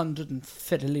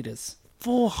 450 litres.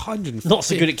 450. Not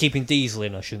so good at keeping diesel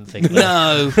in, I shouldn't think. but-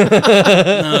 No.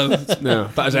 No. No,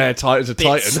 about as airtight as a Bit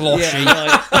Titan. sloshy.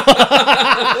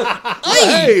 Yeah,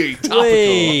 Hey, topical.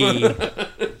 Whey!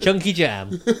 Chunky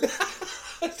jam.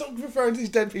 Stop referring to these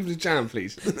dead people as jam,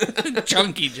 please.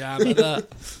 Chunky jam. Like that.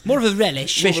 More of a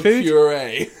relish. Fish More of a food?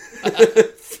 Puree.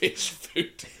 Fish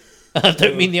food. I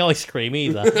don't mean the ice cream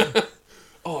either.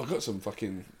 Oh, I've got some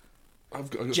fucking... I've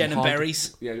got Jen some and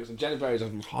berries. Yeah, I've got some Jen and berries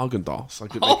and some Haagen-Dazs. I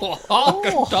could make Oh,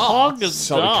 Haagen-Dazs.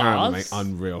 salted caramel, mate.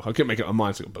 Unreal. I couldn't make it on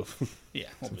mine, so I got both. Yeah,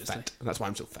 obviously. Fat. That's why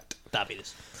I'm so fat.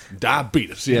 Diabetes.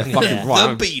 Diabetes. Yeah, fucking Yeah. right.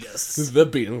 The beaters. The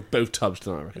beat. Both tubs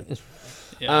tonight, I reckon.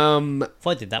 Yeah. If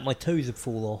I did that, my toes would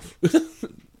fall off.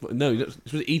 No, you're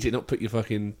supposed to eat it, not put your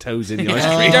fucking toes in the ice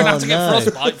You cream. don't have to get no.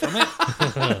 frostbite from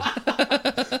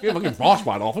it. Get fucking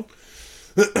frostbite off it.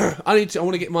 I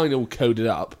want to get mine all coded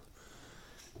up.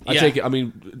 I Yeah. take it. I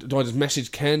mean, do I just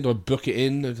message Ken? Do I book it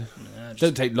in?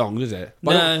 Don't take long, does it?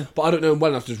 But No. but I don't know him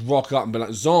well enough to just rock up and be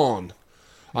like, Zon.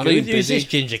 I know Who's you're busy. this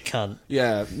ginger cunt?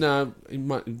 Yeah, no, he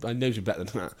might. I know you better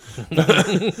than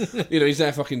that. You know, he's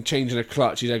there fucking changing a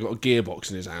clutch. He's there got a gearbox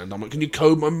in his hand. I'm like, can you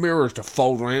code my mirrors to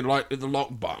fold around like the lock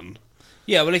button?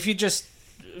 Yeah, well, if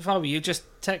I were you, just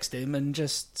text him and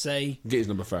just say, Get his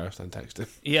number first, then text him.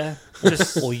 yeah,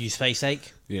 just Or use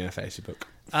FaceAche? Yeah, Facebook.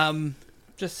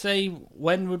 just say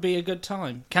when would be a good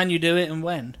time. Can you do it and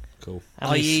when? Cool. How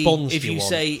many I.e., spawns if do you you want?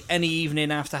 say any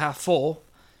evening after 4:30,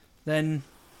 then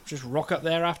just rock up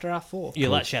there after 4:30.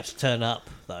 You'll actually have to turn up,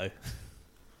 though.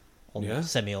 Yeah.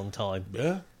 Semi on time.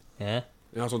 Yeah. Yeah?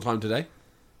 I was on time today.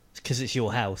 Because it's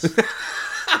your house.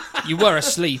 You were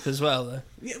asleep as well, though.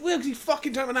 Yeah, well, 'cause he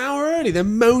fucking turned up an hour early.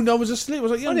 Then moaned I was asleep. I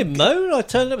was like, yeah. I didn't moan. I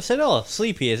turned up and said, oh,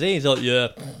 sleepy is he? He's like, yeah.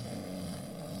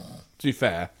 To be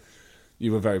fair,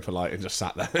 you were very polite and just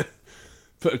sat there.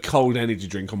 Put a cold energy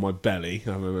drink on my belly,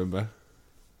 I remember.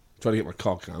 Trying to get my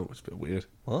cock out. It's a bit weird.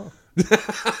 What?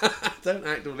 Don't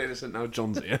act all innocent now,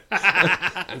 John's here.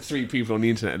 And 3 people on the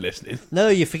internet are listening. No,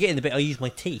 you're forgetting the bit I use my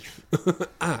teeth.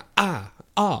 Had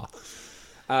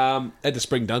the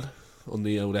spring done on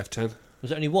the old F10. Was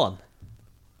there only one?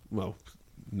 Well,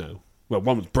 no. Well,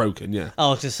 one was broken, yeah. Oh,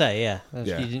 I was going to say, yeah.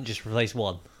 Yeah. You didn't just replace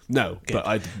one. No, Good.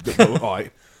 but all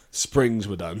right. Springs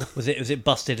were done. Was it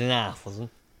busted in half, wasn't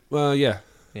it? Well, yeah.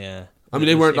 Yeah. I mean,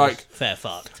 they weren't It was like- fair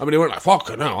fuck. I mean, they weren't like,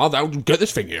 fuck, no, I'll get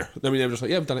this thing here. I mean, they were just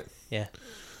like, yeah, I've done it. Yeah.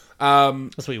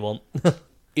 That's what you want.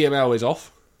 EML is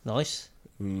off. Nice.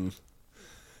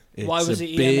 It's Why was a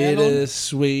it EML on?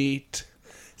 bittersweet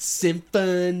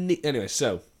symphony. Anyway,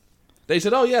 so they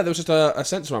said, oh yeah, there was just a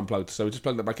sensor unplugged, so we just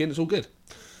plugged it back in. It's all good.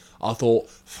 I thought,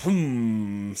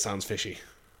 sounds fishy.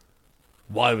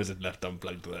 Why was it left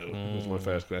unplugged though? Was my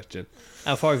first question.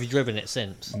 How far have you driven it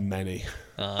since? Many.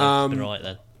 It's been right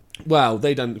then. Well,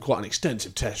 they done quite an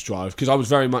extensive test drive because I was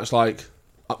very much like,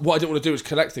 what I didn't want to do is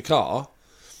collect the car,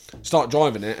 start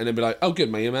driving it, and then be like, oh,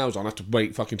 good, my email's on. I have to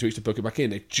wait fucking 2 weeks to book it back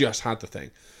in. They just had the thing.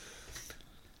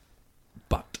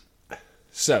 But,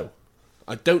 so,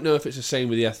 I don't know if it's the same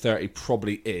with the F30.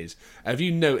 Probably is. Have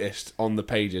you noticed on the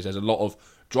pages there's a lot of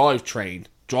drivetrain,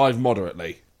 drive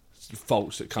moderately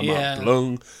faults that come Yeah. up?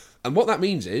 Blung. And what that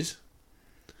means is,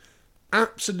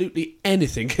 absolutely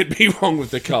anything could be wrong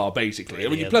with the car, basically.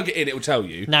 When you plug it in, it will tell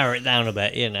you. Narrow it down a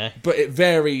bit, you know. But it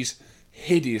varies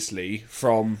hideously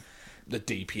from the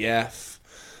DPF.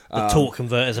 The torque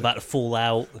converter's about to fall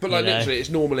out. But like you know. literally, it's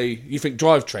normally, you think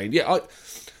drivetrain. Yeah,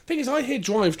 thing is, I hear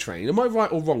drivetrain. Am I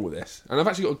right or wrong with this? And I've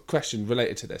actually got a question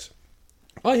related to this.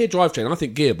 I hear drivetrain, I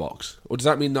think gearbox. Or does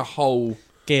that mean the whole...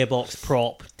 Gearbox,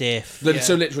 prop, diff.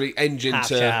 So literally engine Half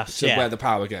to shafts, yeah. where the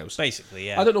power goes? Basically,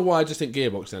 yeah. I don't know why I just think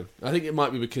gearbox then. I think it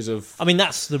might be because of... I mean,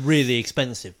 that's the really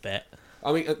expensive bit.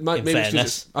 I mean, In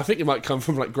fairness. I think it might come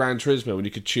from like Gran Turismo when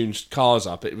you could tune cars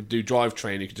up. It would do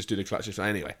drivetrain. You could just do the clutch shift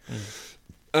anyway.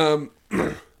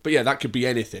 But yeah, that could be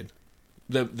anything.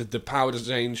 The power doesn't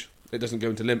change. It doesn't go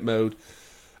into limp mode,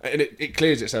 and it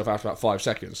clears itself after about 5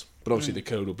 seconds. But obviously the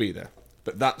code will be there.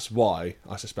 But that's why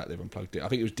I suspect they've unplugged it. I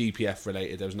think it was DPF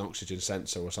related. There was an oxygen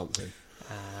sensor or something.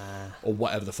 Or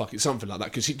whatever the fuck, it's something like that.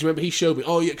 Because do you remember he showed me?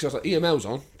 Oh yeah, because I was like EML's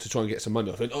on to try and get some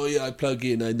money off. And oh yeah, I plug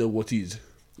in, I know what it is.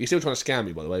 You're still trying to scam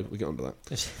me, by the way. We'll get onto that.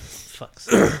 Fuck's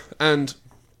And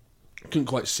couldn't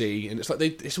quite see, and it's like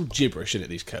it's all gibberish, isn't it?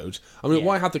 These codes. I mean,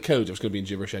 why have the codes if it's going to be in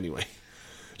gibberish anyway?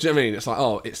 Do you know what I mean? It's like,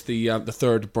 oh, it's the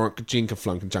third Jinka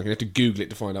flunk and junk. You have to Google it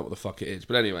to find out what the fuck it is.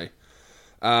 But anyway,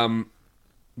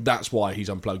 that's why he's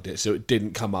unplugged it, so it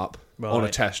didn't come up on a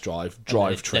test drive,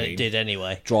 drivetrain. It did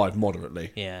anyway. Drive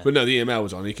moderately. Yeah. But no, the EML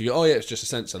was on. You could go, oh yeah, it's just a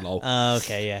sensor, lol.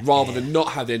 Okay, yeah. Rather than not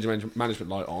have the engine management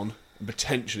light on and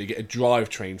potentially get a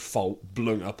drivetrain fault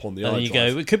blown up on the and then you go,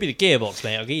 it could be the gearbox,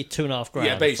 mate. I'll give you $2,500.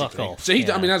 Yeah, basically. Fuck off. So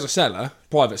I mean, as a seller,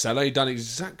 private seller, he'd done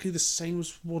exactly the same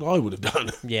as what I would have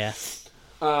done. Yeah.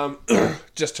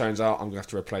 Just turns out I'm going to have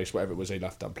to replace whatever it was he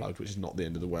left unplugged, which is not the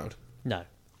end of the world. No.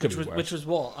 Which was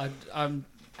what? I'm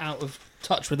out of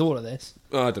touch with all of this.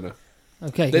 I don't know.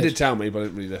 Okay, They did tell me, but I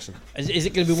didn't really listen. Is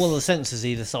it going to be one of the sensors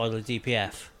either side of the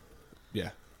DPF?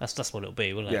 Yeah. That's what it'll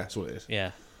be, won't it? Yeah, that's what it is.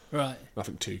 Yeah. Right.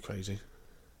 Nothing too crazy.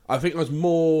 I think I was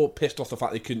more pissed off the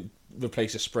fact they couldn't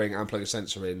replace a spring and plug a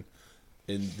sensor in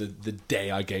the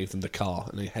day I gave them the car,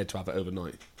 and they had to have it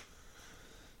overnight.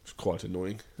 It's quite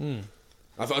annoying.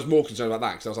 I thought I was more concerned about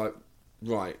that, because I was like,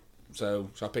 right, so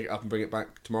shall I pick it up and bring it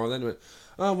back tomorrow then? They went,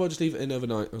 oh, we'll just leave it in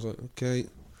overnight. I was like, okay.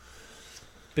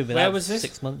 Been with Where that was this?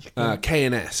 6 months.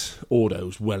 K&S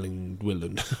Autos,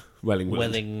 Wellington.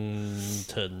 Wellington,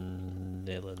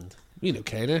 Ireland. You know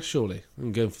K&S, surely. I've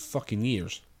been going for fucking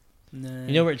years. No.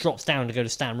 You know where it drops down to go to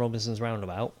Stan Robinson's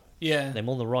roundabout? Yeah. Them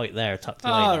on the right there, tucked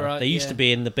away. Oh, now. right, They used to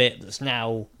be in the bit that's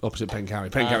now Opposite Pencarry.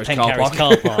 Pencarry's Pencarry's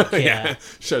car park. car park, yeah.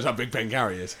 Shows how big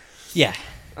Pencarry is. Yeah.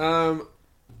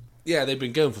 Yeah, they've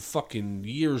been going for fucking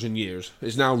years and years.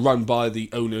 It's now run by the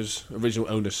original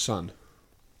owner's son,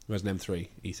 who has an M3,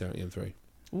 E30 M3.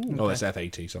 Oh, it's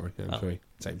F80, sorry. M3.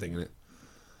 Same thing, isn't it?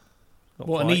 Not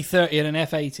What, quite. an E30 and an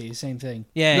F80, same thing.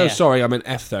 Yeah, No, yeah. sorry, I meant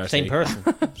F30. Same person.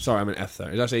 Sorry, I meant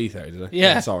F30. Did I say E30, did I?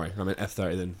 Yeah. Sorry, I meant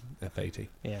F30 then F80.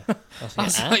 Yeah. I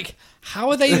was like, how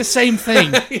are they the same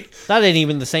thing? That ain't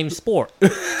even the same sport.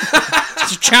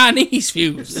 It's Chinese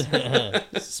views.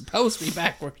 It's supposed to be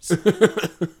backwards.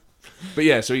 But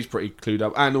yeah, so he's pretty clued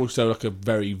up. And also like a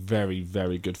very, very,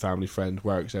 very good family friend,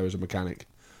 works there as a mechanic.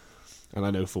 And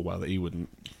I know full well that he wouldn't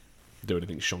do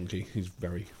anything shonky. He's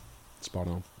very spot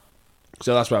on.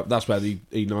 So that's where the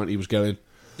E90 was going.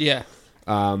 Yeah.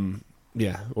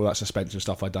 Yeah, all that suspension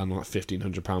stuff I'd done, like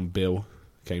 £1,500 bill,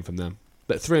 came from them.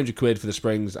 But £300 for the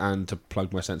springs and to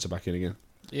plug my sensor back in again.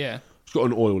 Yeah. It's got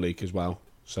an oil leak as well,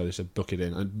 so they said book it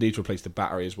in. I need to replace the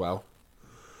battery as well.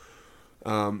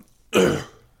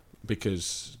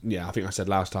 Because, yeah, I think I said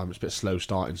last time it's a bit slow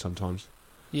starting sometimes.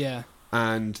 Yeah.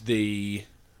 And the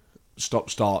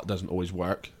stop-start doesn't always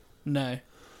work. No.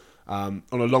 On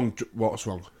a long... What's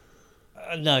wrong?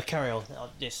 No, carry on.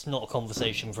 It's not a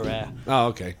conversation for air. Oh,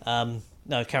 okay.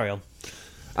 No, carry on.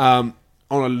 On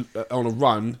a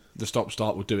run, the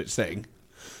stop-start will do its thing.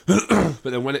 But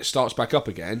then when it starts back up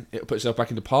again, it'll put itself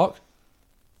back into park,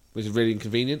 which is really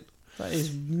inconvenient. That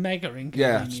is mega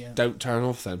Yeah, inconvenient. don't turn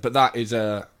off then. But that is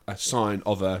a sign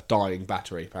of a dying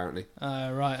battery, apparently.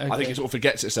 Right, okay. I think it sort of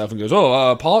forgets itself and goes,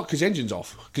 oh, park, because the engine's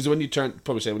off. Because when you turn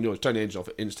the engine off,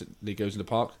 it instantly goes into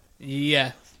park.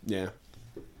 Yeah. Yeah.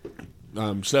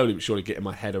 Slowly but surely getting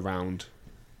my head around,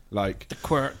 like... The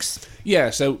quirks. Yeah,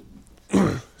 so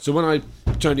when I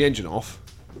turned the engine off...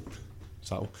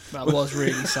 Subtle. That was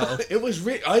really subtle. It was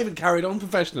I even carried on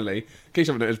professionally. In case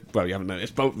you haven't noticed, well, you haven't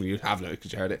noticed, both of you have noticed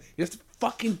because you heard it. He left the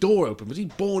fucking door open. Was he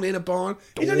born in a barn?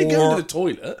 He's only going to the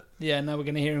toilet. Yeah, now we're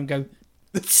going to hear him go...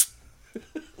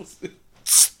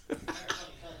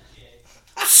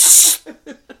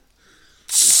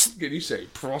 Can you say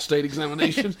prostate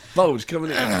examination? Bulge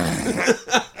coming in.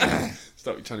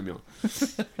 Stop you turning me on.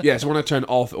 Yeah, so when I turn it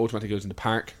off, it automatically goes into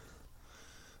park.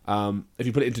 If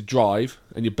you put it into drive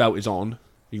and your belt is on,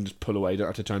 you can just pull away. You don't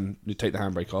have to take the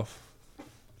handbrake off.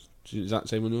 Is that the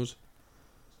same on yours?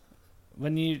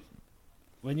 When you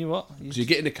what? So you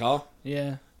get in the car,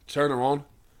 Yeah. turn her on,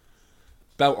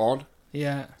 belt on,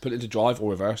 Yeah. put it into drive or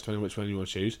reverse, depending on which one you want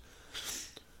to choose.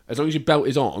 As long as your belt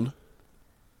is on,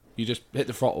 you just hit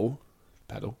the throttle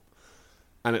pedal,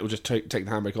 and it will just take the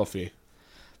handbrake off for you.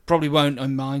 Probably won't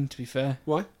on mine, to be fair.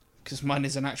 Why? Because mine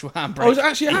is an actual handbrake. Oh, is it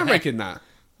actually a handbrake in that?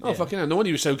 Oh, fucking hell. No wonder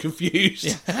you were so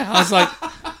confused. I was like,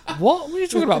 what? What are you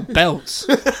talking about? Belts?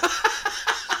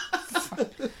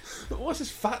 What's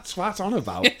this fat swat on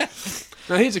about?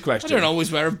 Now, here's a I question. don't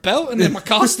always wear a belt and then my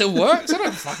car still works. I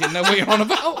don't fucking know what you're on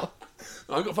about.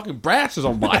 I've got fucking brasses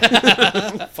on mine.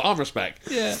 Farm respect.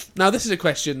 Yeah. Now, this is a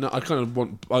question that I kind of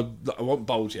want. I want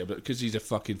Bulge here, but because he's a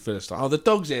fucking Philistine. Oh, the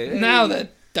dog's here. Now the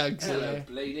Doug's Hello, here.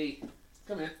 lady.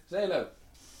 Come here. Say hello.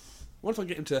 What if I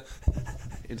get into...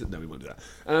 No, we won't do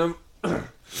that.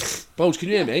 Bulge, can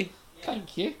you hear me?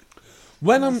 Thank you.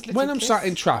 When Nice little I'm kiss. sat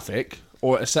in traffic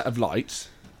or at a set of lights...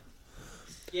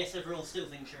 Yes, everyone still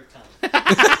thinks you're a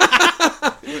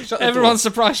cunt. Shut the Everyone's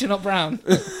surprised you're not brown.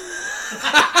 door.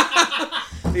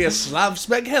 He has slab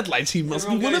spec headlights. He must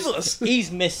be one of us. He's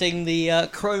missing the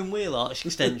chrome wheel arch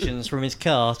extensions from his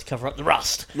car to cover up the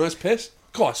rust. Nice piss.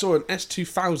 God, I saw an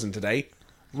S2000 today.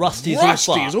 Rusty's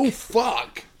Rusty all fuck. is all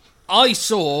fuck. I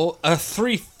saw a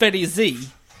 350Z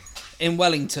in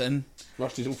Wellington.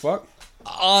 Rusty's all fuck.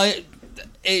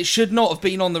 It should not have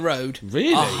been on the road.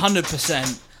 Really?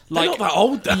 100%. They're not that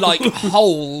old, though. Like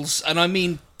holes, and I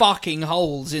mean fucking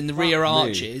holes in the rear me.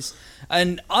 arches.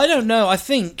 And I don't know, I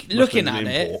think, looking been at an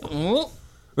it... import.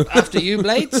 Oh, after you,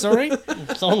 Blade, sorry.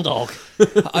 It's on dog.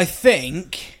 I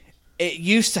think it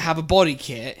used to have a body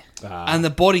kit, and the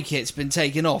body kit's been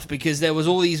taken off because there was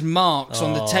all these marks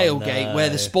on the tailgate where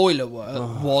the spoiler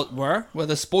where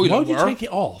the spoiler Why would you were. take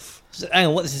it off? So, hang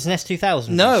on, what is this, an S2000?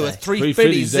 No, did a you say?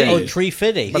 350Z. Oh, tree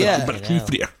fiddy. Yeah. But a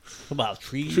 350. What about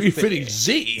tree 350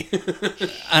 Z.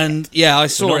 And yeah, I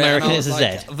saw Not it. American, and I it's was a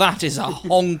like, Z. that is a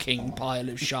honking pile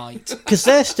of shite. Because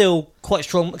they're still quite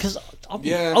strong. Because I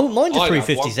wouldn't mind a I'd have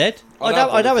 350Z. one.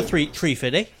 I'd have a tree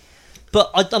fiddy.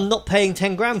 But I'm not paying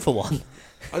 10 grand for one.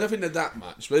 I don't think they're that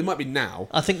much, but they might be now.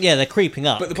 I think, yeah, they're creeping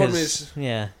up. But the problem 'cause- is-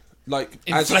 yeah, Like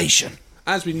Inflation.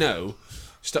 as we know,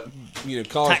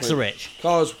 cars tax the rich.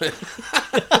 Cars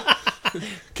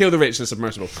kill the rich and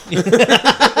submersible.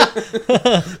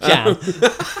 Jam.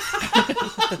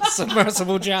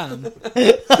 Submersible jam.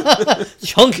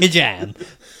 Chunky jam.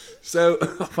 So,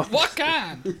 What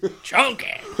can? Chunky.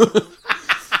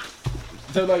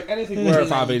 so like anything worth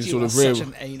having sort of such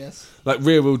an anus.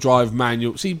 rear wheel drive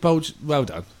manual. See, Bulge, well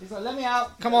done. He's like, let me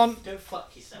out. Come on. Go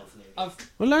fuck yourself, Louis. I've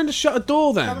Well, learn to shut a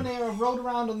door come in then. here and rolled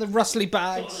around on the rustly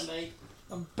bags. mate.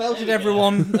 I've belted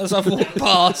everyone as I've walked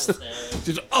past.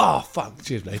 Just, oh fuck,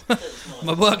 cheers, mate.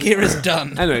 My work here is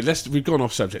done. Anyway, we've gone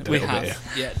off subject a We little bit here.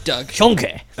 have. Yeah, Doug.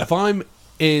 Chunky. If I'm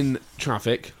in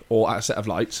traffic or at a set of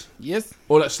lights Yes.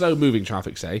 or like slow moving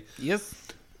traffic, say, Yes.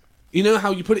 you know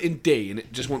how you put it in D and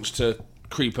it just wants to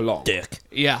creep along. Dick.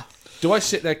 Yeah. Do I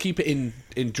sit there, keep it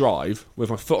in drive with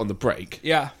my foot on the brake,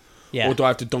 Yeah. Yeah. or do I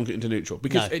have to donk it into neutral?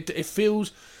 Because No. it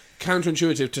feels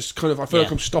counterintuitive to kind of. I feel like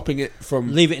Yeah. I'm stopping it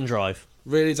from. Leave it in drive.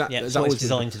 Really, is that Yeah, is it's that what what it's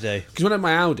designed to do. Because when I had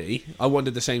my Audi, I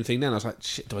wondered the same thing. Then I was like,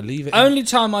 shit, do I leave it? Only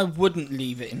time I wouldn't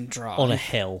leave it in drive On a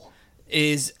hill.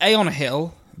 is A, on a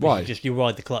hill. Why? You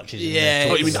ride the clutches. in Yeah.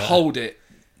 there. Oh, you mean hold it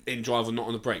in drive and not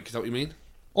on the brake? Is that what you mean?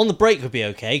 On the brake would be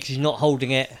okay because you're not holding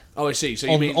it Oh, I see. So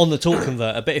you on, mean on the torque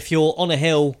converter. But if you're on a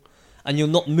hill and you're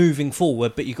not moving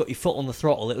forward, but you've got your foot on the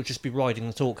throttle, it'll just be riding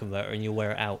the torque converter and you'll wear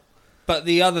it out. But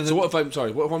the other... So what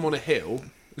if I'm on a hill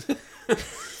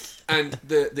and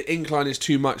the incline is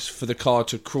too much for the car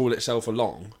to crawl itself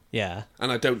along, Yeah.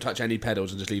 and I don't touch any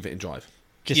pedals and just leave it in drive?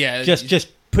 Just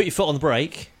put your foot on the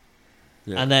brake,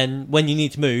 Yeah. and then when you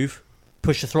need to move,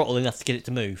 push the throttle enough to get it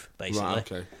to move, basically.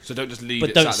 Right. Okay. So don't just leave But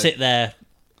it. don't sat sit there.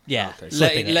 Yeah. Okay.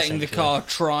 flipping it, letting the essentially. car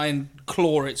try and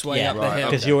claw its way Yeah, up the right, hill.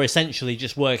 because okay. you're essentially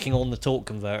just working on the torque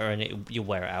converter, and you'll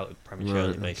wear it out prematurely, Right,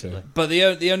 okay. basically. But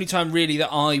the only time really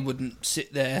that I wouldn't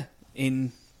sit there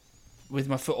with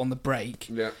my foot on the brake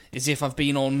Yeah. is if I've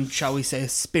been on, shall we say, a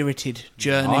spirited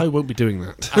journey I won't be doing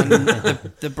that. and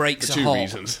the brakes For are two hot.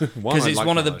 reasons. Because it's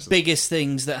one of the biggest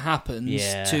things that happens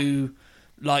Yeah. to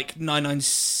like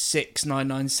 996,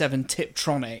 997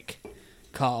 Tiptronic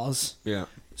cars. Yeah.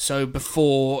 So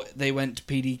before they went to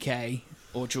PDK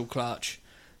or dual clutch,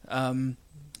 one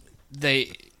of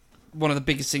the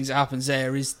biggest things that happens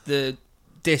there is the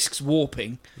discs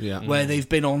warping, Yeah. where they've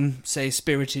been on, say, a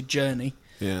spirited journey,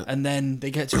 Yeah. and then they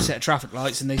get to a set of traffic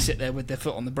lights and they sit there with their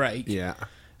foot on the brake, Yeah.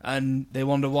 and they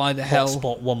wonder why the Hot hell,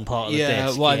 spot one part of the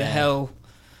disc. why yeah. the hell.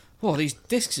 Well, these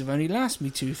discs have only lasted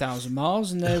me 2,000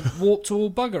 miles and they're warped to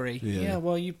all buggery. Yeah. Yeah,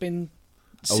 well, you've been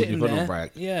Oh, sitting you've been on there.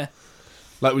 brake. Yeah,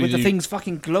 Like when with you the do, things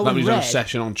fucking like glowing when you do a red.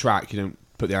 session on track, you don't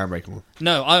put the handbrake on.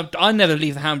 No, I never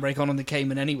leave the handbrake on the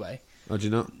Cayman anyway. Oh, do you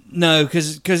not? No,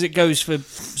 because it goes for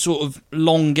sort of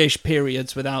longish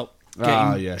periods without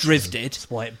getting yes. drifted. That's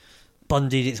why it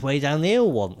bundied its way down the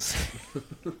hill once.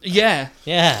 Yeah,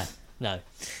 Yeah. No,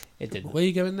 it didn't. Where are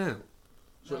you going now?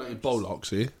 So like your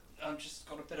bollocks, are you? I've just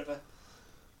got a bit of a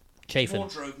Chafing.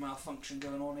 wardrobe malfunction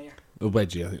going on here. A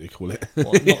wedgie, I think they call it.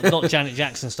 What, not Janet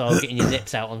Jackson style, getting your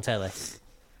nips out on telly.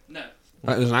 No.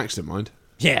 That was an accident, mind.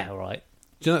 Yeah, all right.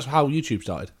 Do you know that's how YouTube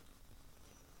started?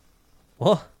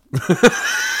 What?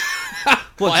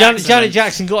 By Janet accident.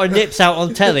 Jackson got her nips out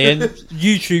on telly and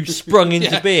YouTube sprung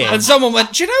into being. And someone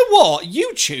went, do you know what?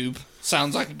 YouTube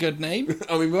sounds like a good name.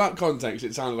 I mean, without context,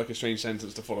 it sounded like a strange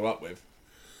sentence to follow up with.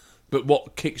 But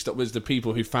what kicked up was the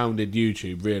people who founded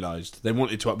YouTube realised they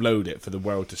wanted to upload it for the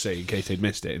world to see in case they'd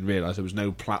missed it, and realised there was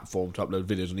no platform to upload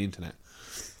videos on the internet.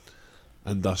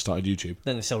 And thus started YouTube.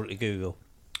 Then they sold it to Google.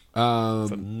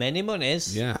 For many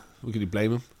monies. Yeah, we could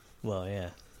blame them. Well,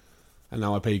 yeah. And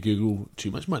now I pay Google too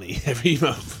much money every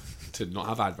month to not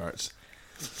have adverts.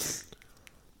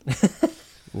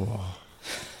 Whoa.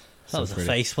 That was pretty.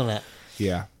 a face, wasn't it?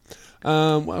 Yeah.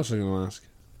 What else was I going to ask?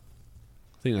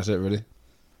 I think that's it, really.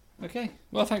 Okay.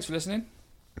 Well, thanks for listening.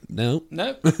 No.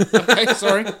 No? Okay,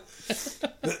 sorry.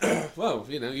 Well,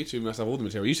 you know, you two must have all the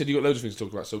material. You said you got loads of things to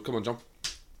talk about, so come on, John.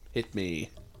 Hit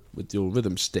me with your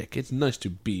rhythm stick. It's nice to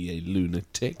be a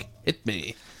lunatic. Hit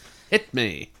me. Hit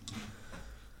me.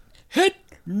 Hit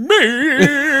me!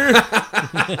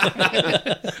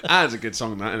 That's a good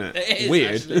song, that, isn't it? It is,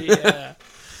 Weird. actually, yeah.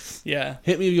 Yeah.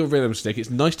 Hit me with your rhythm stick. It's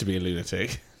nice to be a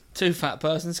lunatic. Two fat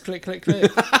persons, click, click,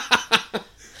 click.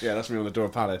 Yeah, that's me on the door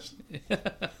of Palace.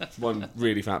 One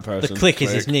really fat person. The click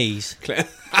is his knees. Click.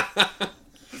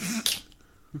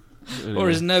 Or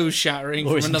his nose shattering Or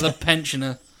from his another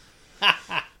pensioner.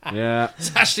 Yeah.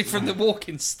 It's actually from the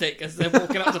walking stick as they're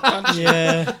walking up to punch.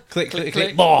 Yeah. Click, click,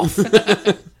 click.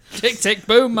 Boff. Tick, tick,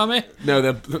 boom, mummy. No,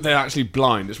 they're actually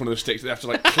blind. It's one of those sticks that they have to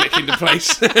like click into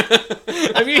place.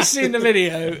 Have you seen the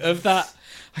video of that?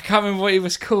 I can't remember what he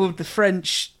was called. The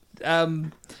French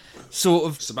sort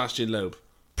of Sebastian Loeb.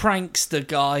 prankster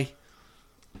guy.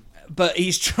 But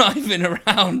he's driving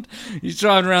around. He's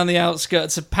driving around the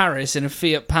outskirts of Paris in a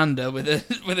Fiat Panda with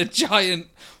a giant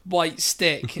white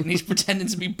stick, and he's pretending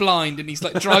to be blind, and he's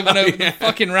like driving over the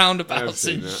fucking roundabouts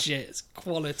seen and that. shit. It's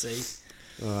quality.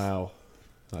 Wow.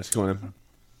 Nice. Go on then.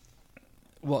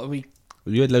 What are we?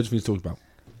 You had loads of things to talk about.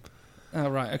 Oh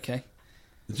right, okay.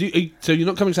 So you're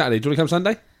not coming Saturday. Do you want to come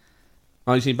Sunday?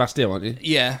 Oh, you've seen Bastille, aren't you?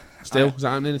 Yeah. Still? Is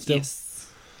that happening still?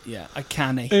 Yes. Yeah, I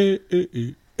can.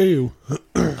 Ew.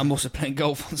 I'm also playing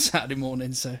golf on Saturday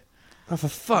morning, so Oh, for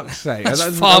fuck's sake.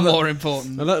 that's far more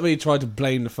important. I like the way you tried to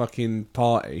blame the fucking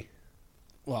party.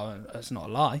 Well, that's not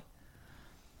a lie.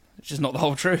 It's just not the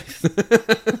whole truth.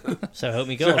 So help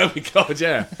me God. Oh my god,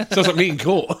 yeah. Sounds like meeting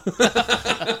court.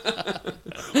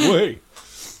 Wait.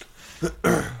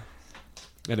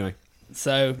 Anyway.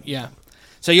 So, yeah.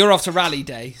 So you're off to Rally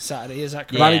Day Saturday, is that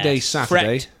correct? Yeah. Rally Day Saturday.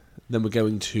 Correct. Then we're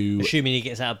going to Assuming he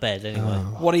gets out of bed anyway.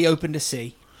 What are you open to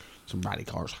see? some rally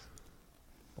cars.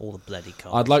 All the bloody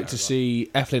cars. I'd like to see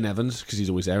Eflin Evans, because he's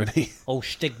always there, isn't he? Oh,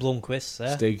 Stig Blomqvist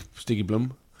there. Stiggy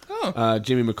Blum. Oh.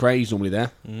 Jimmy McRae's normally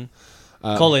there.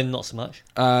 Colin, not so much.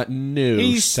 No,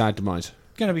 He's- sad demise.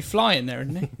 Going to be flying there,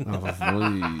 isn't he? Oh,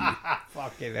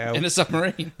 Fucking hell. In a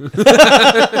submarine.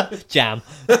 Jam.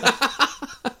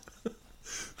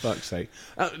 fuck's sake.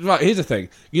 Right, here's the thing.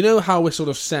 You know how we're sort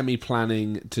of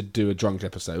semi-planning to do a drunk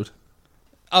episode?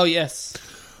 Oh, yes.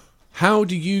 How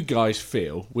do you guys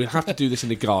feel? We'll have to do this in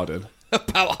the garden.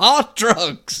 About hard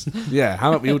drugs. Yeah, how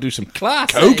about we all do some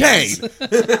Class. cocaine?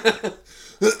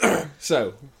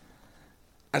 So,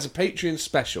 as a Patreon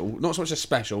special, not so much a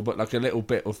special, but like a little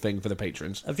bit of thing for the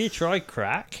patrons. Have you tried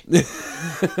crack? Yeah,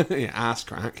 ass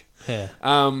crack. Yeah.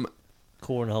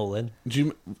 Cornhole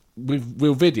in.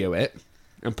 We'll video it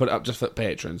and put it up just for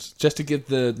patrons, just to give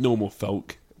the normal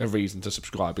folk a reason to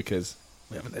subscribe, because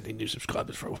we haven't had any new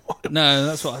subscribers for a while. No,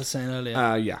 that's what I was saying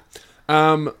earlier. Yeah.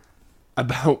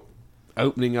 About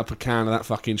opening up a can of that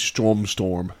fucking Storm,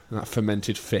 that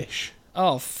fermented fish.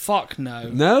 Oh, fuck no.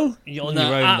 No? You're on No,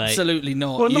 your own, mate. absolutely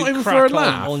not. Well, You not even for crack a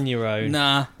laugh. on. On your own.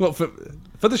 Nah. What, for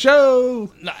the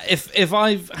show? Nah, if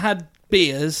I've had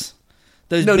beers,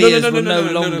 those No, beers will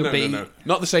no, no longer be... no.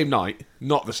 Not the same night.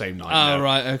 Not the same night. Oh, no.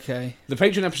 right, okay. The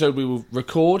Patreon episode we will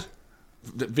record,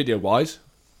 video-wise,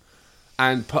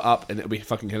 and put up, and it'll be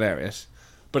fucking hilarious.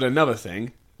 But another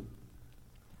thing,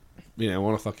 you know,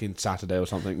 on a fucking Saturday or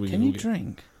something... Can you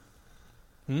drink?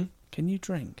 Hmm? Can you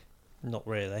drink? Not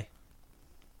really.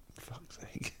 Fuck's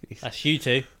sake. That's you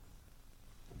two.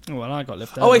 Oh, well, I got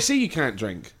left Oh, I see you can't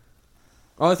drink.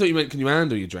 Oh, I thought you meant can you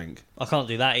handle your drink? I can't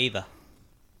do that either.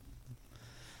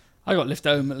 I got left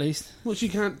home, at least. Well, you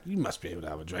can't... You must be able to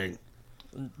have a drink.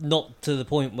 Not to the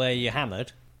point where you're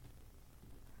hammered.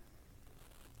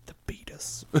 The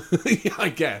beaters. Yeah, I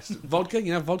guess. Vodka?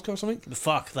 You have vodka or something?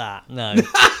 Fuck that. No.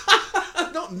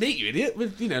 Not Not neat, you idiot.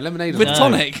 With lemonade. With No.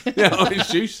 tonic, yeah, orange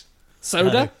juice.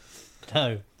 soda.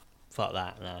 No. Fuck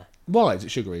that, no. Why is it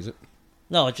sugary? Is it?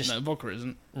 No, I just... No, vodka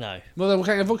isn't. No. Well, then we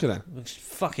can't have vodka then. It's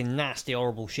fucking nasty,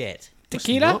 horrible shit.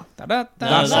 Tequila. That's no,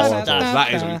 horrible. that's-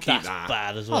 That is. We keep That's that.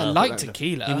 bad as Oh, I well. like that-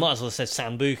 tequila. You might as well have said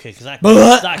Sambuca, because that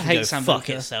Blech! can Hate go fuck Sambuca.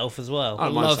 itself as well. I I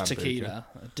like love Sambuca. tequila.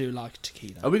 I do like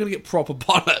tequila. Are we going to get proper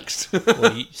bollocks?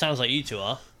 Well, sounds like you two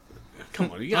are.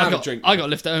 Come on, you can I have a got, drink. I got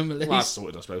left at home at Well, that's least.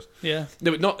 sorted, I suppose. Yeah.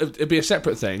 No, but not. It'd be a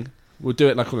separate thing. We'll do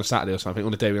it like on a Saturday or something.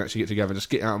 On a day we actually get together, just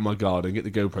get out in my garden, get the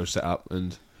GoPro set up,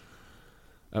 and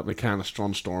open a can of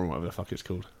Strong Storm, whatever the fuck it's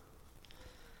called.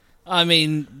 I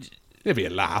mean, It'd be a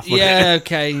laugh. Wouldn't yeah, It?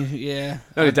 okay, yeah.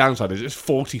 The only downside is it's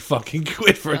 40 fucking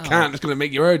quid for a Oh. can. It's going to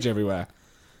make you urge everywhere.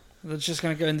 It's just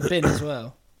going to go in the bin as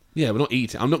well. Yeah, we're not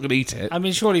eating. I'm not going to eat it. I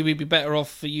mean, surely we'd be better off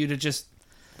for you to just.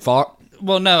 Fart.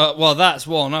 Well, no, well, that's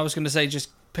one. I was going to say just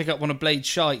pick up one of Blade's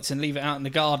shites and leave it out in the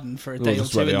garden for a day or that's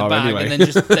two where in they the are bag, anyway. and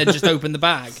then just open the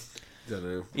bag. Don't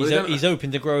know. He's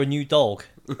hoping to grow a new dog.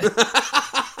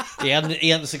 He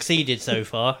hasn't succeeded so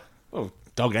far. Oh,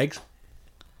 dog eggs.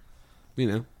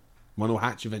 One will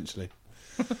hatch eventually.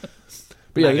 But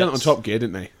yeah, they got it on Maggots. Top Gear,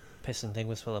 didn't they? Pissing thing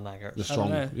was full of The maggots. strong,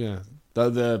 know. yeah.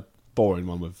 The boring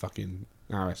one with fucking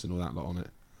Harris and all that lot on it.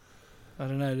 I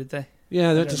don't know, did they?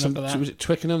 Yeah, they went don't to some. remember that. Was it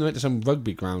Twickenham? They went to some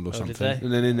rugby ground or Oh, did something, they?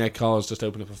 and then in their cars just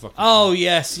opened up a fucking. Oh,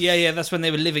 yes, yeah, that's when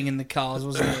they were living in the cars,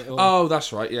 wasn't it? Or- Oh,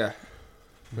 that's right. Yeah,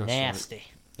 that's right. Nasty.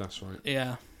 That's right.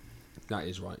 yeah, That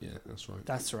is right. Yeah, that's right.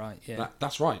 that's right, yeah.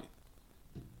 That's right.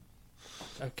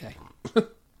 Okay.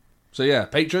 So yeah,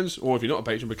 patrons, or if you're not a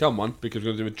patron, become one, because we're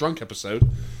going to do a drunk episode,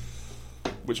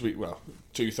 which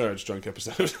 2/3 drunk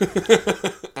episode,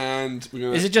 and we're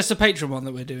going to. Is it just a patron one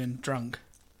that we're doing drunk?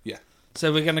 Yeah.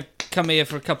 So we're going to come here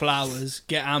for a couple hours,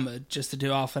 get hammered, just to do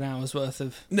half an hour's worth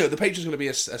of... No, the patron's going to be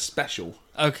a special,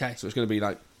 Okay. so it's going to be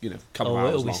like a couple Oh, of hours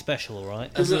it'll be long. special, all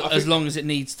right? As, I think- as long as it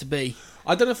needs to be.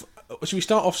 I don't know if should we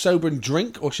start off sober and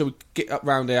drink, or should we get up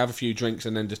round there, have a few drinks,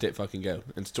 and then just hit fucking go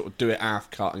and sort of do it half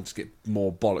cut and just get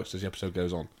more bollocks as the episode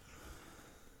goes on.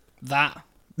 That,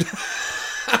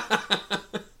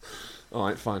 All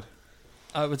right, fine.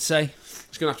 I would say.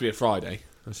 It's going to have to be a Friday.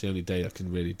 That's the only day I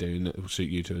can really do, and it will suit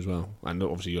you two as well. And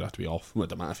obviously you'll have to be off. Well, it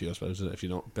doesn't matter for you, I suppose, does it, if you're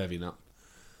not bevying up.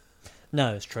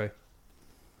 No, it's true.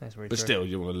 That's very But true. still,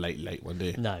 you want a late one, do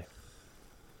you? No.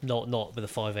 Not with a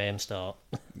 5 a.m. start.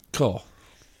 Cool.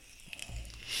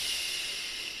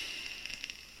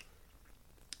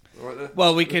 All right there.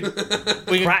 Well, we could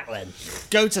Crackling.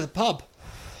 go to the pub.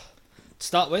 To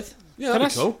start with. Yeah, Can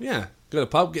that'd be I- cool. Yeah. Go to the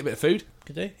pub, get a bit of food.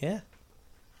 Could do, yeah.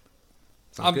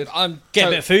 Sounds good. I'm Get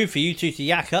a bit of food for you two to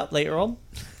yak up later on.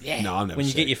 yeah. No, I'm never When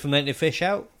you sick. get your fermented fish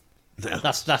out. No.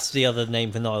 That's the other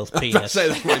name for Niall's I penis. say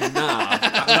that right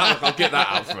now. I'll get that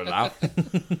out for a laugh.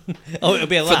 Oh, it'll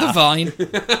be a For the laugh. vine.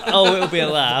 Oh, it'll be a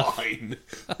laugh. Fine.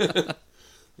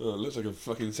 Oh, it looks like a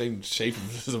fucking same shape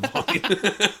as a vine.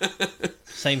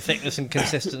 Same thickness and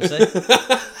consistency.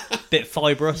 Bit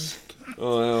fibrous.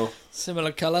 Oh, well.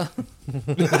 Similar colour.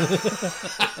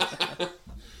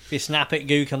 If you snap it,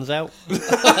 goo comes out.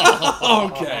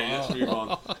 Okay, let's move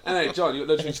on. Anyway, John, you've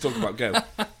got loads of things to talk about. Go.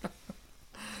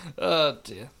 Oh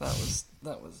dear, that was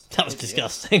That was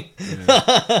disgusting.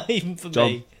 Even for John.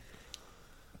 me.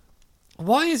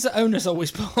 Why is the onus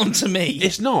always put on to me?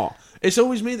 It's not. It's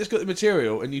always me that's got the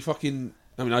material, and you fucking.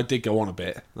 I mean, I did go on a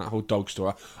bit, that whole dog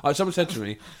story. Someone said to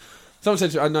me,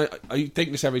 I know, I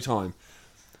think this every time.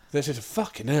 They said,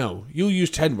 fucking hell, you'll use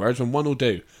 10 words when one will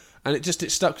do. And it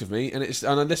stuck with me, and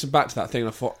I listened back to that thing, and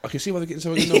I thought, I can see why they're getting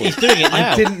so annoyed. He's doing it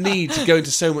now. I didn't need to go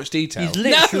into so much detail. He's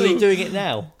literally No. doing it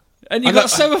now. And you I got know-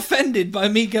 so offended by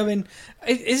me going,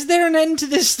 is there an end to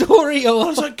this story? I Or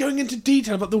was like going into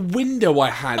detail about the window I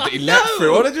had that he leapt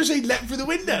through. Why did I just say leapt through the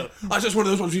window? I was just one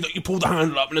of those ones where you pull the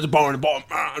handle up and there's a bar in the bottom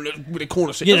and with a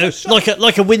corner seat. You know,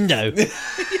 like a window.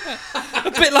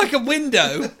 a bit like a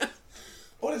window.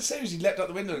 All I'd say was he leapt out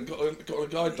the window and got on a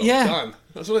guide dog. Yeah. Done.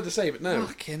 That's all I had to say, but no.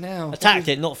 Fucking hell. Attacked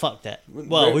it, not fucked it.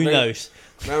 Well, who knows?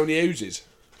 Round the oozes.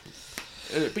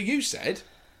 But you said,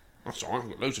 that's alright, I've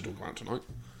got loads to talk about tonight.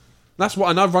 That's what,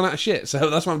 and I've run out of shit, so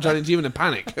that's why I'm challenging you in a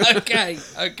panic. Okay,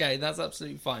 that's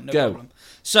absolutely fine. No Go. problem.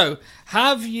 So,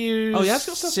 have you Oh, yeah, it's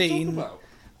got stuff to talk seen? about.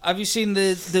 Have you seen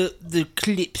the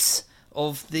clips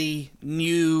of the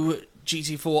new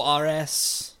GT4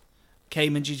 RS,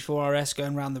 Cayman GT4 RS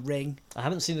going around the ring? I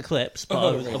haven't seen the clips, but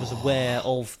I was aware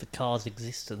of the car's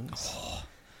existence.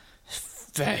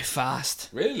 Very fast.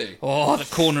 Really? Oh, the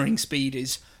cornering speed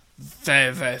is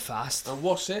very, very fast. And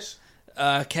what's this?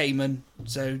 Cayman,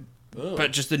 so, Oh.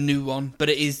 but just the new one. But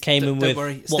it is Cayman don't with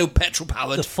worry, what? still petrol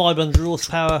powered. The 500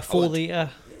 horsepower 4 litre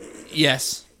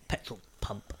Yes. petrol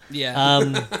pump.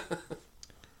 Yeah.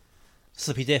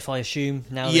 Slippy Diff, I assume,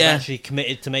 now Yeah. they've actually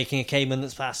committed to making a Cayman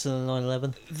that's faster than the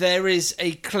 911. There is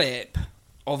a clip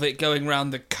of it going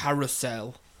round the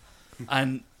carousel,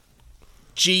 and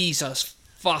Jesus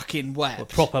fucking wept. But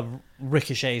proper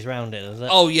ricochets round it, is it?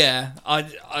 Oh yeah,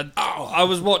 I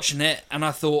was watching it and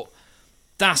I thought,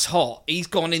 that's hot. He's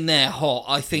gone in there hot.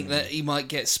 I think that he might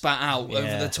get spat out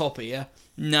over the top here.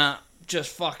 Nah,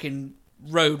 just fucking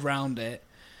rode round it,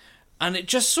 and it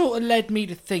just sort of led me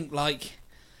to think, like,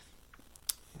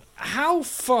 how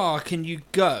far can you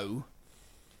go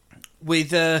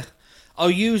with I'll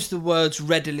use the words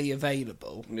readily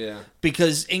available. Yeah.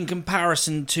 Because in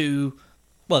comparison to...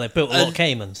 Well, they built a lot of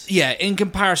Caymans. Yeah, in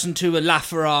comparison to a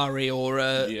LaFerrari or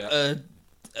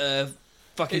a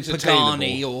fucking It's Pagani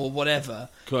attainable. or whatever.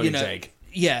 Koenigsegg.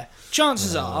 Yeah,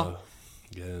 chances are...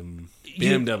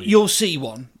 BMW. You'll see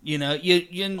one, you know.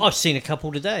 You I've seen a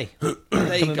couple today. there you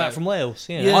Coming go. back from Wales.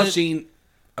 Yeah. Yeah. I've seen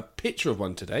a picture of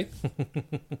one today.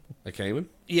 A Cayman.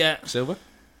 Yeah, Silver.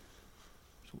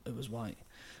 it was white.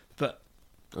 But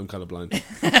I'm colourblind.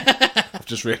 I've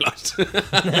just realised.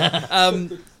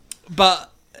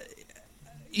 But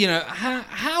you know,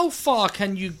 how far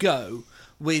can you go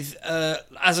with,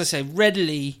 as I say,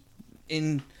 readily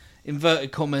in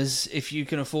inverted commas, if you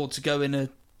can afford to go in a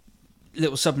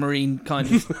little submarine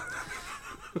kind of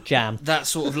Jam. that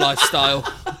sort of lifestyle.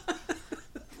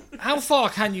 How far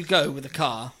can you go with a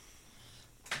car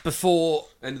before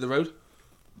End of the road.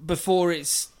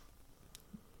 it's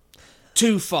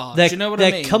too far? There, Do you know what there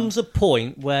I mean? comes a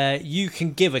point where you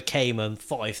can give a Cayman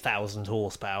 5,000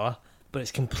 horsepower, but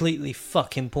it's completely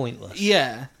fucking pointless.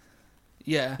 Yeah.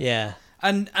 Yeah.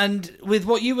 And with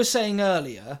what you were saying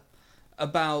earlier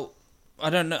about, I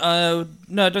don't know,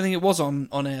 no, I don't think it was on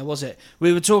air, was it?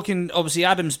 We were talking, obviously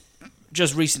Adam's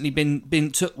just recently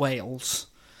been to Wales,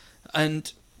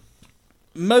 and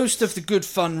most of the good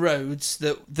fun roads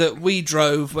that we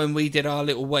drove when we did our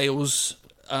little Wales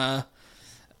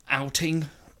outing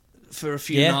for a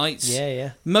few nights,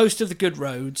 Yeah. most of the good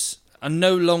roads are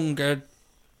no longer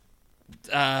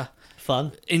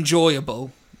Fun.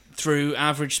 enjoyable through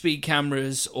average speed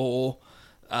cameras or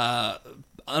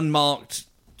unmarked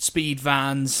speed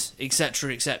vans,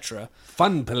 etc., etc.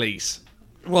 Fun police.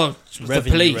 Well, the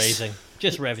Revenue police, raising.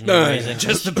 Just revenue No, raising.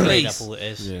 just the Straight police. up all it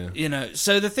is. Yeah. you know.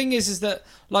 So the thing is that,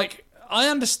 like, I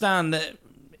understand that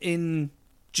in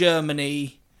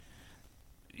Germany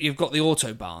you've got the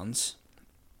autobahns.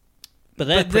 But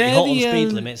they're But pretty they're hot on the, speed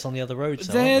um, limits on the other roads,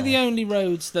 though, They're aren't the they? only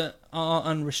roads that are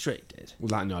unrestricted. Well,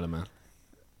 Latin Island, man.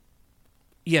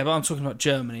 Yeah, but I'm talking about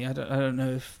Germany. I don't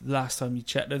know if last time you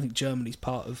checked, I don't think Germany's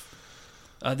part of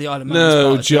the Isle of Man. is No,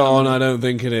 part of John, Germany. I don't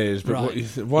think it is. But Right.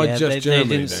 what why Yeah, just they Germany?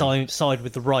 didn't then? side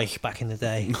with the Reich back in the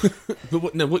day. But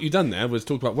what you've done there was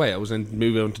talk about Wales and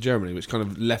move on to Germany, which kind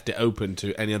of left it open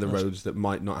to any other roads that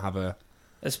might not have a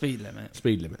A speed limit.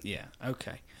 speed limit. Yeah.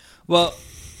 Okay. Well,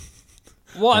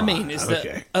 what I mean is that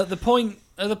okay. at the point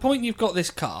you've got this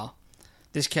car,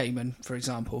 this Cayman, for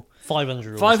example,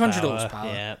 500 horsepower.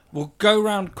 Yeah. will go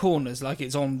round corners like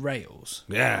it's on rails.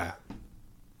 Yeah.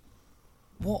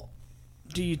 What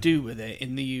do you do with it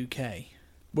in the UK?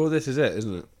 Well, this is it,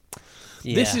 isn't it?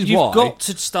 Yeah. This is You've why. got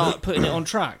to start putting it on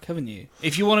track, haven't you?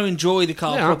 If you want to enjoy the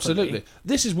car Yeah, properly. absolutely.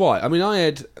 This is why. I mean,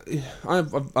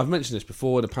 I've mentioned this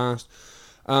before in the past.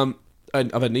 And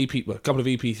I've had an EP, well, a couple of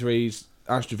EP3s,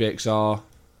 Astra VXR.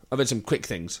 I've had some quick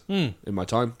things in my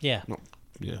time. Yeah. Not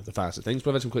the fastest things,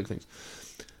 but I've had some quick things.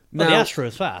 Well, the Astra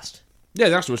is fast. Yeah,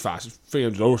 the Astra was fast. It's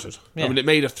 300 horses. Yeah. I mean, it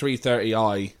made a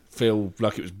 330i feel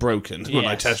like it was broken when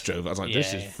I Yes. test drove. I was like,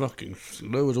 this Yeah, is yeah. fucking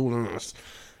slow as all ass.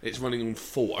 It's running on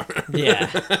 4. Yeah.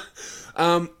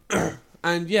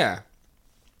 And yeah,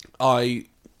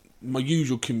 my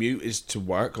usual commute is to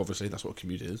work. Obviously, that's what a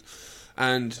commute is,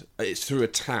 and it's through a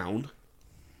town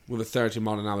with a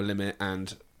 30-mile-an-hour limit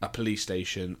and a police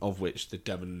station, of which the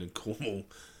Devon and Cornwall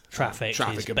Traffic is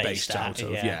are based based out at,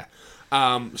 of. yeah.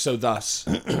 So thus,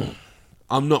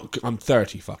 I'm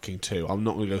 30 fucking two. I'm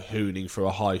not going to go hooning through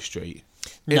a high street.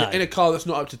 No. In a car that's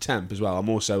not up to temp as well. I'm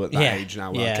also at that Yeah, age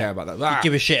now where I yeah. care about that. You Ah.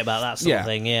 give a shit about that sort of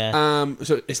thing, yeah.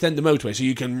 So it's then the motorway, so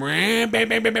you can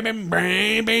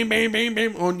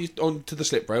onto the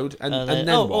slip road, and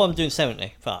then what? I'm doing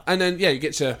 70. Fuck. And then, you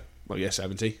get to,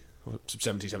 70, or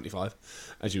 70, 75,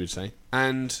 as you would say.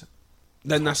 And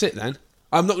then that's it then.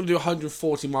 I'm not going to do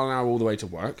 140 mile an hour all the way to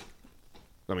work.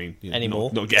 I mean, Anymore.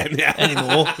 Not again, yeah.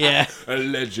 Anymore, yeah.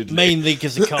 Allegedly. Mainly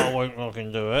because the car won't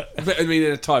fucking do it. But I mean,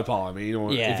 in a Type R, or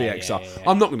Yeah, a VXR. yeah.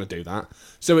 I'm not going to do that.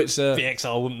 So it's...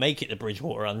 VXR wouldn't make it to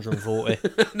Bridgewater 140.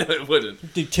 no, it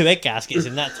wouldn't. Do 2 egg gaskets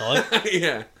in that time.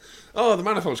 Yeah. Oh, the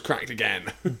manifold's cracked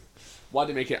again. Why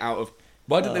did they make it out of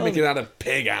Why didn't they make it out of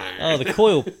pig iron? Oh,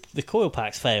 the coil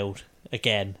packs failed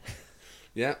again.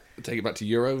 Yeah, take it back to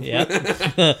Euro. Yeah,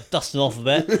 dusting off a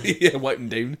bit. Yeah, wiping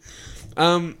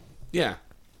down. Yeah.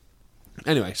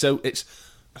 Anyway, so it's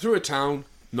through a town,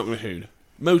 not Mahoon.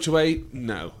 Motorway,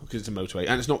 no, because it's a motorway,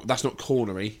 and that's not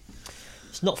cornery.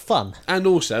 It's not fun. And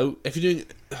also, if you're doing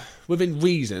within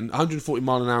reason, 140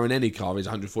 mile an hour in any car is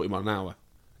 140 mile an hour.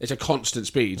 It's a constant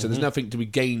speed, so there's nothing to be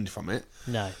gained from it.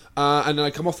 No. And then I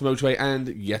come off the motorway, and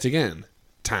yet again,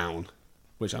 town,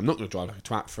 which I'm not going to drive like a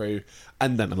twat through,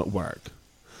 and then I'm at work.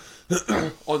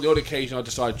 On the odd occasion, I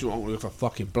decide, I want to go for a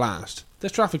fucking blast.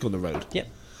 There's traffic on the road. Yep.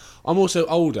 I'm also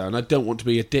older, and I don't want to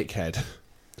be a dickhead.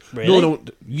 Really?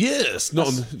 Yes, not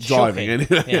That's on driving.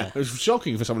 Anyway. Yeah. It's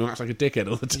shocking for someone who acts like a dickhead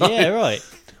all the time. Yeah, right.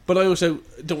 But I also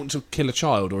don't want to kill a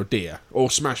child or a deer or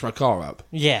smash my car up.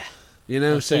 Yeah. You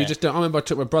know, That's so you it. just don't. I remember I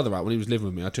took my brother out when he was living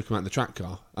with me. I took him out in the track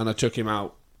car, and I took him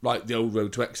out like the old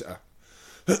road to Exeter.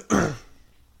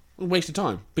 A waste of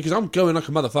time because I'm going like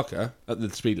a motherfucker at the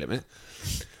speed limit,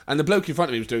 and the bloke in front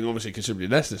of me was doing obviously considerably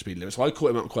less than the speed limit. So I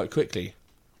caught him up quite quickly.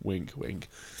 Wink, wink.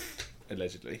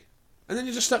 Allegedly. And then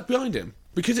you're just stuck behind him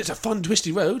because it's a fun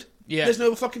twisty road. Yeah. There's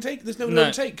no fucking take. There's no No.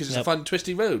 overtake because it's Nope. a fun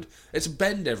twisty road. It's a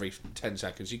bend every 10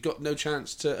 seconds. You've got no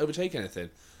chance to overtake anything.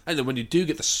 And then when you do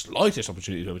get the slightest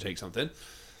opportunity to overtake something,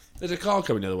 there's a car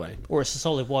coming the other way. Or it's a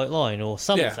solid white line or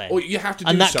something. Yeah. Or you have to do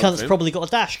and that something. cunt's probably got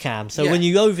a dash cam, so Yeah. when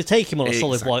you overtake him on a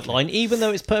solid white Exactly. line, even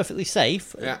though it's perfectly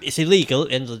safe, Yeah. it's illegal at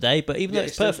the end of the day, but even Yeah, though it's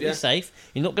it's still- perfectly yeah. safe,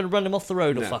 you're not going to run him off the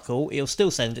road or No. fuck all, he'll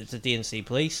still send it to DNC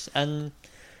police, and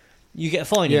you get a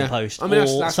fine in Yeah. the post, I mean, or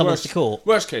summons worst, to court.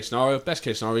 Worst case scenario, best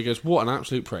case scenario, he goes, what an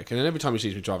absolute prick. And then every time he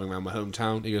sees me driving around my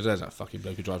hometown, he goes, there's that fucking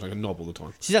bloke who drives like a knob all the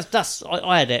time. See,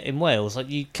 I had it in Wales, like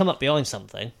you come up behind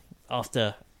something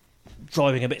after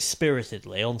driving a bit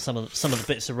spiritedly on some of the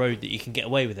bits of road that you can get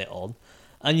away with it on,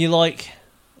 and you're like,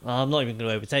 I'm not even going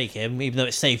to overtake him, even though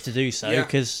it's safe to do so, Yeah.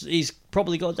 because he's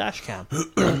probably got a dash cam.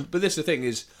 But this, the thing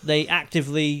is, They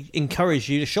actively encourage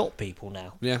you to shot people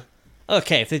now. yeah.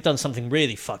 Okay, if they've done something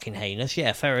really fucking heinous,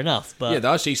 yeah, fair enough. But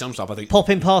Yeah, I see some stuff, I think,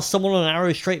 popping past someone on an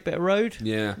arrow straight bit of road,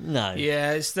 yeah. no.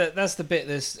 Yeah, that's the bit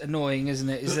that's annoying, isn't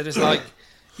it? Is that it's like,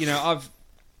 you know, I've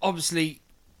obviously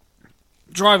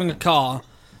driving a car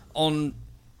on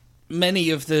many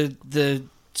of the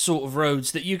sort of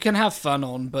roads that you can have fun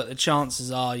on, but the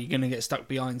chances are you're going to get stuck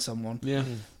behind someone. Yeah.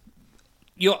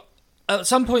 You're at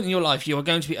some point in your life you are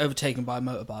going to be overtaken by a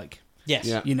motorbike. Yes.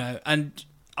 Yeah. You know, and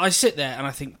I sit there and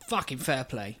I think, fucking fair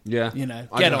play. Yeah. You know,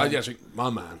 I get just- on. I just think, my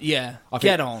man. Yeah, I think-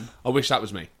 get on. I wish that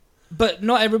was me. But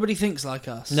not everybody thinks like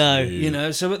us. No. You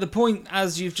know, so at the point,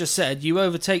 as you've just said, you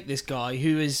overtake this guy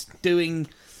who is doing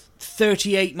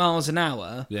 38 miles an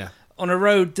hour Yeah. on a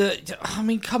road that, I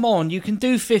mean, come on, you can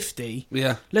do 50.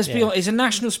 Yeah. Let's be Yeah. honest, it's a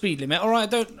national speed limit. All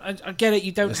right, I get it.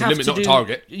 You don't It's a have limit, to not a do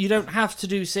target. You don't have to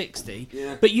do 60,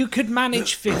 Yeah. but you could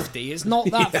manage 50. It's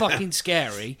not that fucking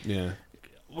scary. Yeah.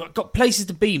 We've got places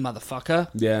to be, motherfucker.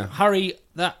 Yeah. Hurry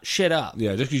that shit up.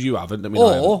 Yeah, just because you haven't, I mean, I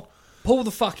haven't. Or pull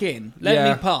the fuck in. Let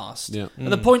Yeah. me past. Yeah. At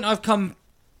the point I've come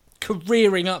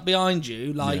careering up behind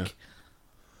you, like,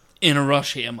 in a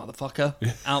rush here, motherfucker,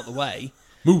 out the way.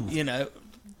 Move. You know,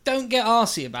 don't get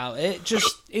arsey about it.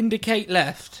 Just indicate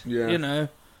left. Yeah. You know,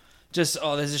 just,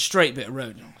 there's a straight bit of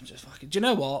road. Just fucking. Do you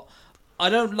know what? I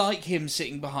don't like him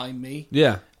sitting behind me.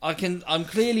 Yeah. I'm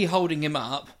clearly holding him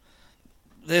up.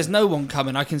 There's no one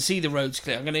coming. I can see the road's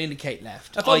clear. I'm going to indicate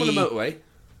left. If I'm on the i.e., motorway,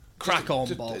 crack on,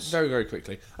 just boss. very, very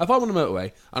quickly. If I'm on the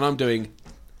motorway and I'm doing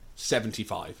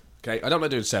 75, okay? I don't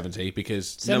like doing 70 because...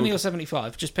 70 or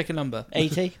 75? Just pick a number.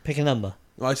 80, pick a number.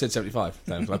 Well, I said 75.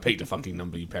 No, I picked a fucking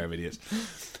number, you pair of idiots.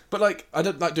 But, like, I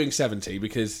don't like doing 70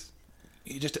 because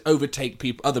you just overtake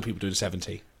other people doing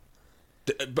 70.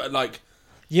 But, like...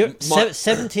 My-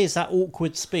 70 is that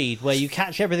awkward speed where you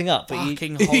catch everything up, but you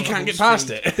Fucking You horrible can't get past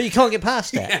speed. it. but you can't get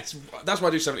past it. Yes, that's why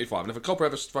I do 75. And if a copper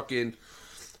ever fucking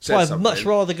says Well, I'd something... much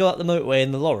rather go up the motorway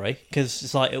in the lorry because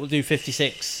it's like it will do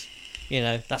 56. You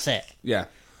know, that's it. Yeah.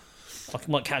 I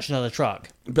might catch another truck.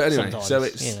 But anyway, sometimes, so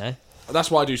it's... you know.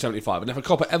 That's why I do 75. And if a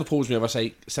copper ever pulls me over, I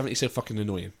say 70 is so fucking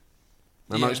annoying.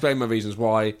 And Yeah. I'll explain my reasons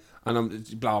why, and I'm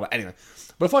blah, blah. Anyway.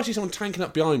 But if I see someone tanking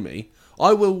up behind me,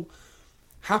 I will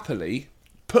happily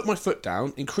put my foot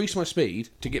down, increase my speed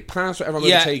to get past whatever I'm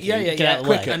overtaking. Get out of the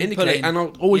way. Quicker, And indicate, pull in. and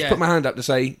I'll always Yeah. put my hand up to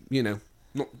say, you know,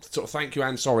 not sort of thank you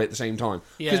and sorry at the same time.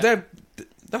 Yeah. Because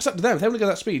that's up to them. If they want to go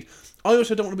that speed. I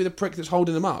also don't want to be the prick that's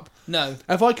holding them up. No.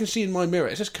 If I can see in my mirror,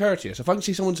 it's just courteous. If I can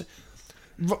see someone's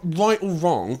right or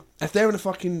wrong, if they're in a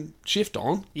fucking shift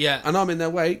on, Yeah. and I'm in their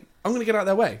way, I'm going to get out of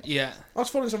their way. Yeah. I was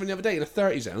following someone the other day in a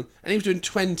 30 zone, and he was doing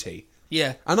 20,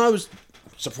 Yeah. and I was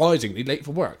surprisingly late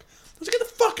for work. I was like, get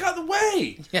the fuck out of the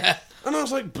way! Yeah. And I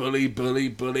was like, bully, bully,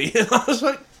 bully. And I was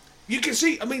like, you can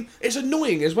see, I mean, it's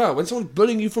annoying as well when someone's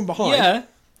bullying you from behind. Yeah.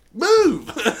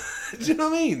 Move! Do you know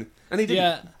what I mean? And he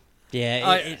didn't. Yeah.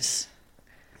 Yeah, it's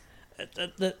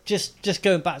just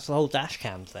going back to the whole dash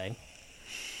cam thing.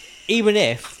 Even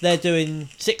if they're doing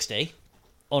 60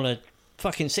 on a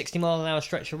fucking 60-mile-an-hour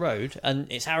stretch of road and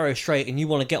it's arrow straight and you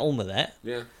want to get on with it,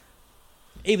 Yeah.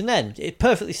 even then, it's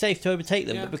perfectly safe to overtake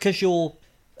them. Yeah. But because you're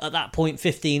at that point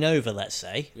 15 over, let's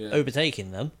say, Yeah.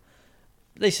 overtaking them,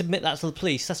 they submit that to the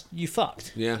police. That's you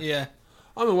fucked. Yeah. Yeah.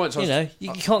 I mean, once I You was, know,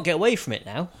 you can't get away from it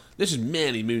now. this is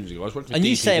many moons ago. I was working for And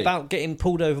you DPD. say about getting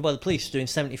pulled over by the police doing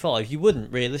 75, you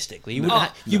wouldn't realistically. You wouldn't, No.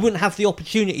 you wouldn't have the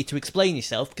opportunity to explain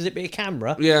yourself because it'd be a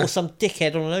camera Yeah. or some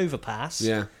dickhead on an overpass.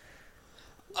 Yeah.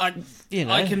 You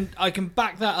know. I can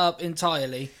back that up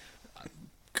entirely.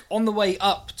 On the way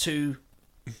up to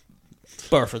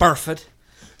Burford. Burford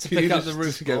to Can pick you up the just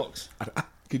roof go- box.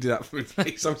 Can you do that for me,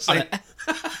 please? I'm saying,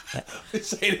 been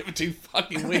saying it for 2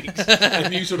 fucking weeks,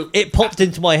 and you sort of. It popped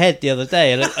into my head the other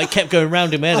day and I kept going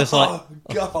round in my head. It's like, Oh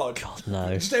God! God,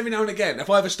 no. Just every now and again, if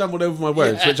I ever stumbled over my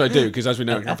words, which I do, because as we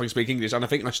know, I can't fucking speak English, and I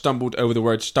think I stumbled over the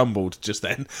word "stumbled" just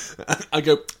then. I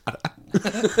go,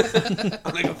 and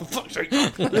I go, for fuck's sake!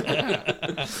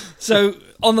 So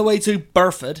on the way to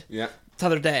Burford Yeah, the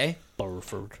other day,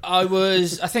 Burford. I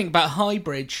was I think about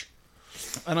Highbridge,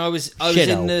 and I was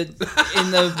Shithole.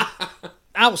 in the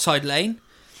outside lane,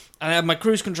 and I had my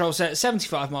cruise control set at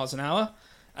 75 miles an hour,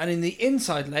 and in the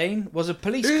inside lane was a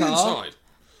police car inside.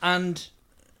 and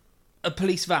a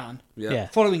police van Yeah.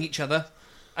 following each other,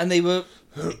 and they were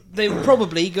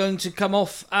probably going to come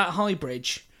off at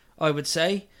Highbridge, I would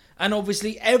say, and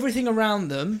obviously everything around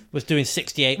them Was doing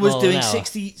 68 was miles doing an hour.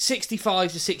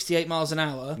 65 to 68 miles an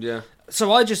hour. Yeah,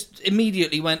 So I just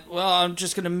immediately went, well, I'm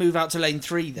just going to move out to lane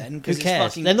 3 then, Who because it's cares?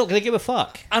 fucking. They're not going to give a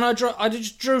fuck. And I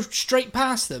just drove straight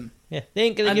past them. Yeah, they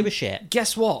ain't going to And give a shit.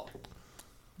 Guess what?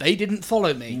 They didn't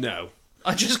follow me. no.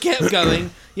 I just kept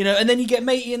going, and then you get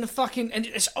matey in the fucking, and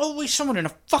it's always someone in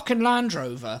a fucking Land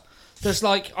Rover that's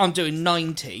like, I'm doing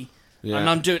 90, Yeah. and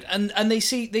I'm doing, and they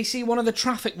see one of the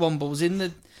traffic wombles in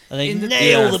the. And they in the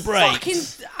nail the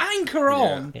brakes. Fucking anchor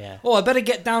on. Yeah. Oh, I better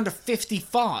get down to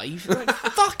 55. Like,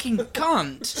 fucking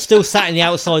cunt. Still sat in the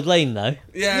outside lane, though.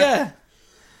 Yeah.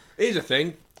 Here's the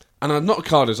thing, and I'm not a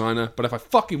car designer, but if I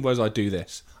fucking was, I'd do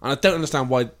this. And I don't understand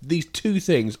why these two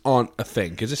things aren't a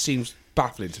thing, because this seems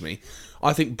baffling to me.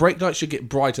 I think brake lights should get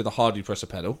brighter the harder you press a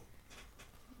pedal.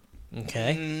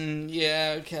 Okay.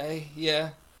 Yeah, okay, yeah.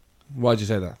 Why'd you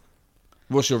say that?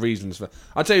 What's your reasons for?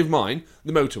 I'd say with mine,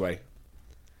 the motorway.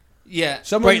 Yeah.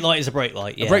 Someone, Brake light is a brake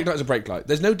light, yeah. A brake light is a brake light.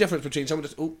 There's no difference between someone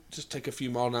just take a few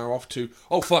mile an hour off to,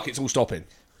 oh fuck, it's all stopping.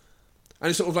 And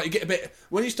it's sort of like you get a bit,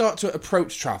 when you start to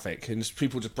approach traffic and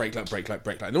people just brake light,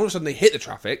 and all of a sudden they hit the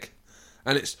traffic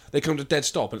and they come to a dead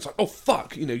stop and it's like, oh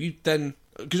fuck, you then,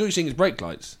 because all you're seeing is brake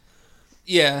lights.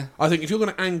 Yeah. I think if you're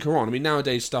going to anchor on, I mean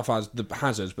nowadays stuff has the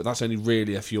hazards, but that's only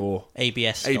really if your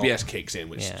ABS stop. ABS kicks in,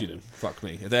 which, Yeah. fuck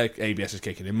me. If their ABS is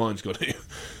kicking in, mine's got to. Do you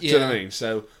Yeah. know what I mean?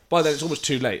 So by then it's almost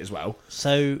too late as well.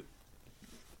 So,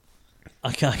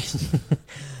 okay.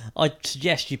 I'd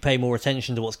suggest you pay more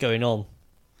attention to what's going on.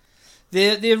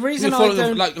 The reason You're I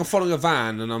following don't I'm following a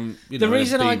van and I'm the in a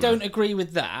reason I Beamer. don't agree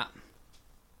with that,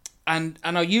 and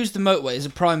I use the motorway as a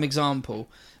prime example,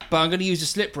 but I'm going to use a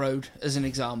slip road as an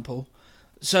example.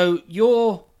 So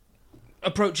you're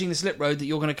approaching the slip road that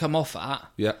you're going to come off at,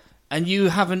 Yeah. and you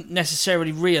haven't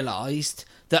necessarily realised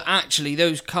that actually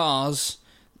those cars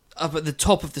up at the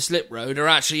top of the slip road are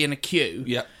actually in a queue.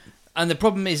 Yeah. And the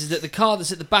problem is that the car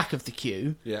that's at the back of the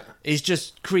queue Yeah. is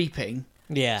just creeping.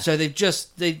 Yeah. So they've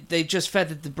just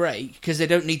feathered the brake because they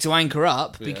don't need to anchor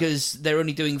up because they're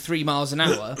only doing 3 miles an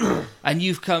hour, and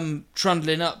you've come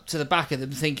trundling up to the back of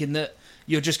them thinking that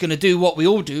you're just going to do what we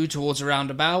all do towards a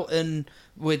roundabout, and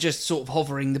we're just sort of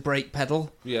hovering the brake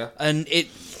pedal. Yeah. And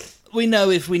we know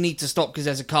if we need to stop because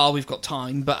there's a car, we've got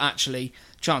time, but actually,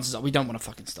 chances are we don't want to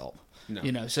fucking stop.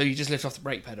 No. So you just lift off the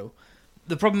brake pedal.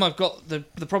 The problem I've got, the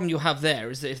problem you'll have there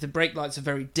is that if the brake lights are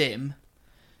very dim,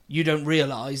 you don't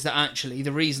realise that actually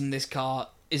the reason this car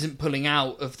isn't pulling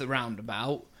out of the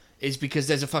roundabout is because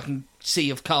there's a fucking sea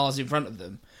of cars in front of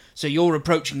them. So you're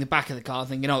approaching the back of the car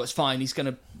thinking, oh, it's fine, he's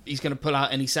gonna pull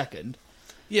out any second.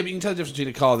 Yeah, but you can tell the difference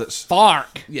between a car that's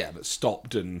Fark! but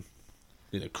stopped and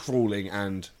crawling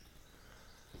and.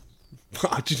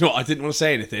 Do you know what? I didn't want to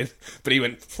say anything, but he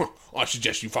went, I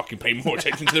suggest you fucking pay more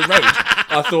attention to the road.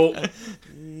 I thought,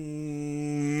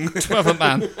 12th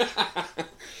man.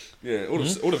 yeah, all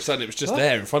of a sudden it was just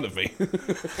there in front of me.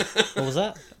 What was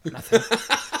that? Nothing.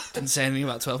 Didn't say anything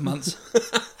about 12 months.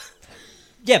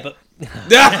 Yeah, but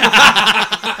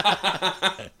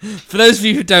For those of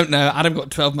you who don't know, Adam got a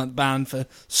 12-month ban for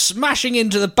smashing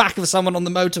into the back of someone on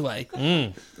the motorway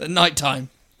at night time.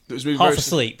 It was moving half very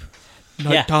asleep.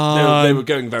 Night Yeah. time. They were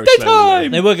going very Daytime! slowly.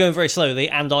 They were going very slowly,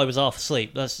 and I was half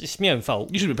asleep. It's my own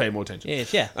fault. You should be paying more attention. It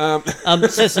is, yeah.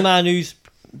 Says the man who's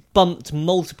bumped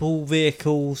multiple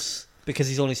vehicles because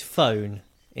he's on his phone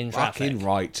in traffic. Fucking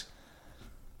right.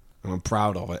 And I'm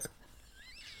proud of it.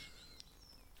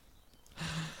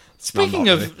 Speaking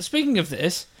not of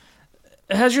this,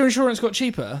 has your insurance got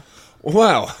cheaper?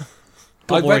 Well,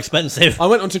 Got more expensive I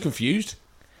went on to Confused.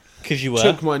 because you were.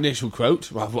 Took my initial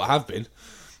quote. Well, what I have been.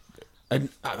 And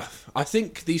I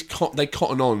think they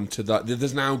cotton on to that.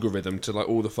 There's an algorithm to like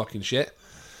all the fucking shit.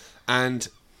 And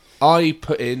I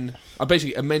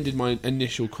basically amended my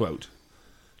initial quote.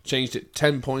 Changed it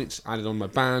 10 points, added on my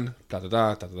ban, da da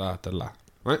da da da da da.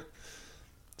 Right?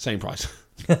 Same price.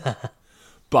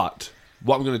 But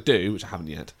what I'm going to do, which I haven't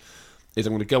yet, is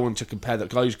I'm going to go on to compare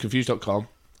that. I use confused.com.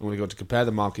 I'm going to go to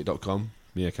comparethemarket.com,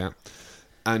 Meerkat,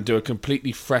 and do a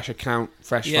completely fresh account,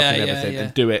 fucking everything,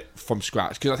 and do it from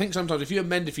scratch. Because I think sometimes if you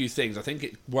amend a few things, I think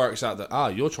it works out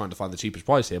that, you're trying to find the cheapest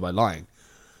price here by lying.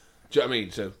 Do you know what I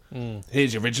mean? So,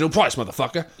 here's your original price,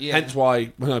 motherfucker. Yeah. Hence why,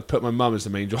 when I put my mum as the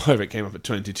main driver, it came up at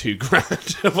 22 grand,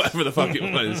 whatever the fuck it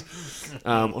was,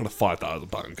 on a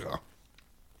 £5,000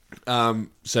 car.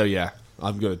 So, yeah,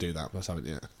 I'm going to do that, but I haven't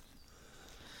yet.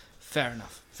 Fair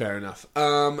enough. Fair enough.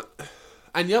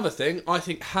 And the other thing, I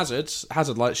think hazard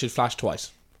lights should flash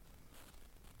twice.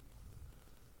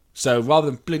 So rather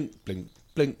than blink, blink,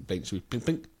 blink, blink, should we blink,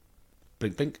 blink,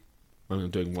 blink, blink? I'm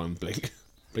doing one blink.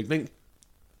 Blink, blink,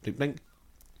 blink, blink,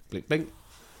 blink, blink.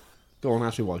 Go on,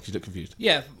 ask me why, because you look confused.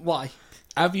 Yeah, why?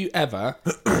 Have you ever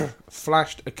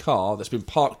flashed a car that's been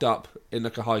parked up in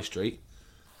like a high street,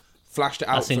 flashed it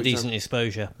out, That's for indecent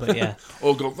exposure, but yeah.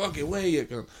 or gone, fucking where you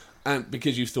going? And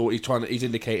because you thought he's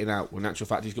indicating out, when in actual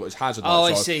fact he's got his hazard Oh,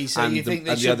 lights I on, see. So and you think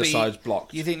they and should the other be? side's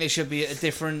blocked. You think they should be at a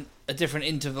different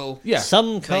interval? Yeah,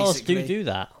 Some cars Basically. do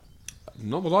that.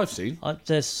 not what I've seen.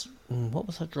 There's what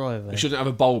was I driving? You shouldn't have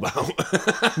a bulb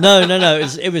out. No.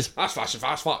 It was That's flashing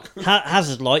fast, fuck.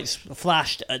 hazard lights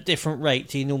flashed at a different rate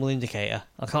to your normal indicator.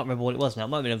 I can't remember what it was now. It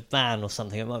might have been a van or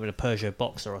something. It might have been a Peugeot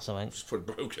Boxer or something. It's pretty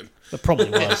broken. It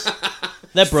probably was.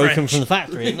 They're broken French. from the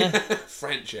factory, aren't they?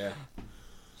 French, yeah.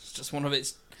 It's just one of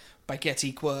its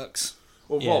baguette quirks.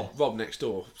 Well, Yeah. Rob next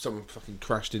door, someone fucking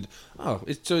crashed in.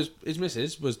 So his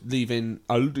missus was leaving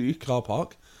Aldi car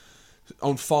park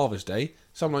on Father's Day.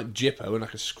 Some like Jippo and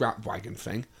like a scrap wagon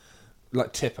thing,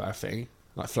 like tipper thing,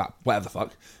 like flat, whatever the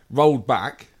fuck. Rolled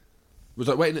back, was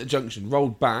like waiting at the junction.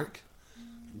 Rolled back,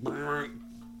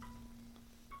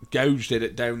 gouged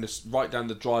it down right down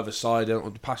the driver's side,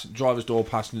 on the driver's door,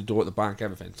 passenger door at the back,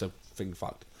 everything. So thing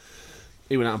fucked.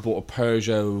 He went out and bought a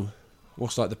Peugeot.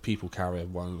 What's like the people carrier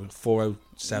one? Like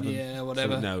 407? Yeah,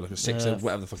 whatever. No, like a 60,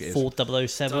 whatever the fuck it is.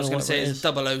 4007 I was or going to whatever say it it's is.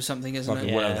 00 something, isn't Fucking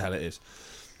it? whatever Yeah. the hell it is.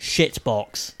 Shit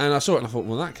box. And I saw it and I thought,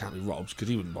 well, that can't be Rob's because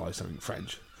he wouldn't buy something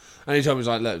French. And he told me, he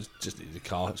was like, look, it's just need a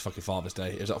car. It's fucking Father's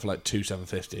Day. It was up for like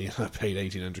 2,750 and I paid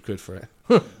 1,800 quid for it.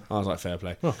 I was like, fair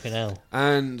play. Fucking hell.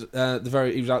 And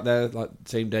he was out there like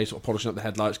same day, sort of polishing up the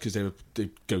headlights because they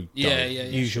go Yeah, dull. yeah.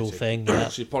 Usual thing, yeah.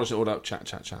 So he polished it all up,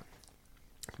 chat.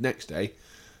 Next day,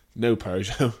 no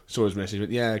Peugeot. Saw his message,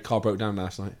 went, yeah, car broke down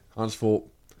last night. I just thought,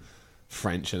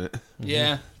 French, innit?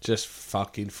 Yeah. Just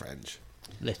fucking French.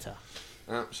 Litter.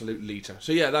 Absolute litre.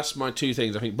 So yeah, that's my two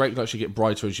things. I think brake lights should get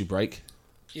brighter as you brake.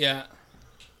 Yeah.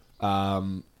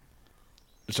 Sorry,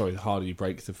 the harder you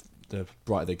brake, the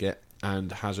brighter they get.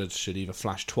 And hazards should either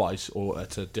flash twice or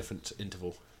at a different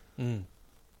interval. There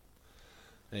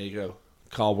you go.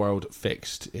 Car World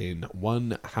fixed in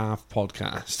 1.5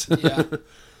 podcast. Yeah.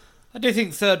 I do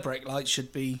think third brake lights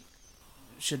should be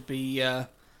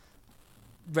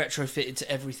retrofitted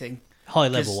to everything. High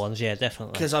level 'Cause- ones, yeah,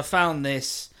 definitely. Because I found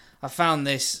this,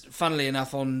 funnily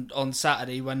enough, on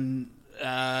Saturday when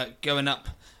going up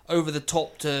over the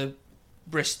top to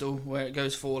Bristol, where it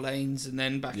goes 4 lanes and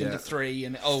then back Yeah. into 3,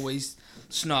 and it always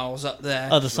snarls up there.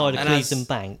 Other side of And Clevedon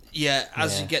Bank. Yeah,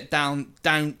 as Yeah. you get down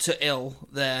to Ill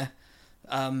there,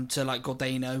 to like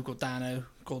Gordano,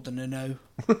 Gordon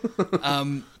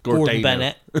Gordano.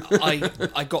 Bennett.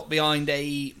 I got behind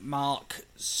a Mark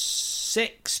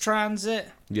 6 Transit,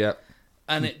 Yeah.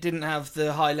 and it didn't have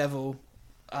the high level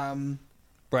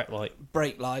Brake light.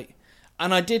 brake light,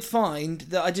 and I did find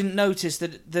that I didn't notice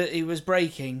that he was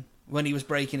braking when he was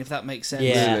braking, if that makes sense.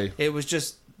 Yeah. Really? It was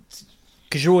just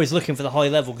Because you're always looking for the high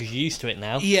level because you're used to it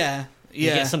now. yeah. You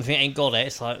get something that ain't got it,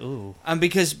 it's like, ooh. And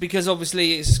because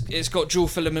obviously it's got dual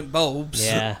filament bulbs.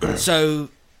 Yeah. So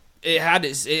it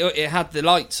had the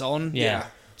lights on. Yeah.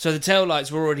 So the tail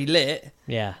lights were already lit,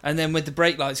 Yeah. and then with the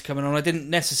brake lights coming on, I didn't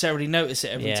necessarily notice it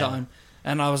every Yeah. time.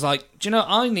 And I was like, do you know,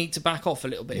 I need to back off a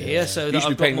little bit here, so that You should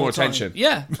be I've got paying more time. attention.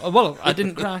 Yeah. Well, I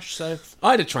didn't crash, so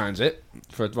I had a transit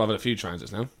I've had a few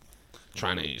transits now,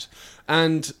 trannies,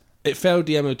 and it failed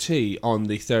the MOT on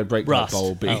the third brake light Rust.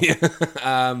 bulb.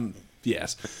 Oh.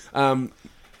 Yes,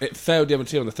 it failed the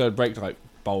MOT on the third brake light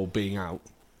bulb being out.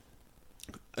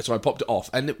 So I popped it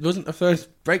off, and it wasn't a third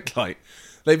brake light.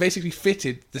 They basically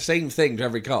fitted the same thing to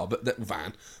every car, but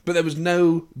van. But there was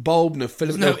no bulb, no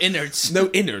filament, no innards.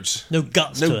 no innards, No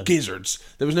guts to no it. gizzards.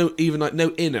 There was no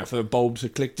no inner for the bulb to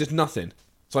click, just nothing.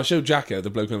 So I showed Jacko,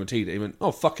 the bloke on MOT, he went,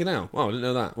 "Oh fucking hell! Oh, I didn't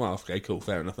know that. Well, okay, cool,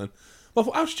 fair enough then." Well, I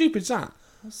thought, how stupid's that?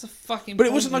 What's the fucking? But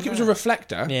it wasn't point like it of was a that?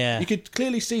 reflector. Yeah. You could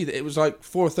clearly see that it was like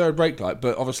for a third brake light,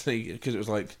 but obviously because it was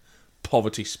like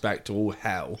poverty spec to all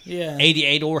hell Yeah.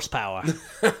 88 horsepower.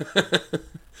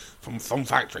 from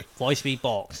factory. 5-speed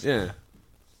box. Yeah.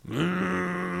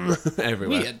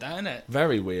 Everywhere. Weird, that, isn't it?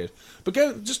 Very weird. But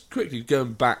just quickly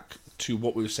going back to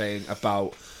what we were saying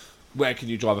about where can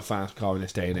you drive a fast car in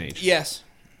this day and age. Yes.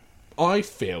 I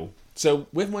feel so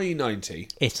with my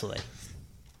E90. Italy.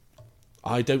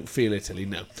 I don't feel Italy.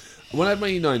 No. When I had my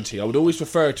E90, I would always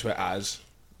refer to it as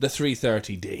the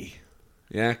 330D.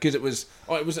 Yeah, because it was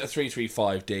a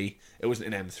 335D. It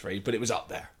wasn't an M3, but it was up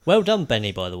there. Well done,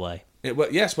 Benny, by the way.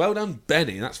 Yes, well done,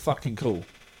 Benny. That's fucking cool.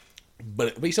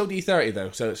 But he sold E30 though,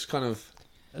 so it's kind of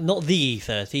Not the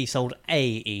E30, he sold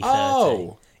a E30.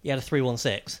 Oh. He had a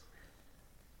 316.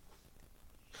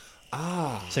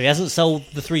 ah. So he hasn't sold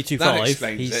the That 325,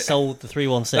 explains he's it. sold the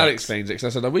 316. That explains it. Because I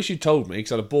said, I wish you told me,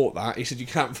 because I'd have bought that. He said, you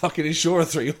can't fucking insure a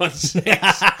 316. And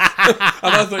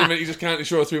I thought he meant you just can't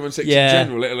insure a 316 Yeah. in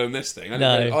general, let alone this thing. I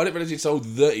didn't realise he sold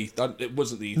the it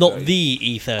wasn't the E30. Not the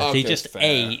E30, Okay, just fair.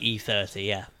 a E30,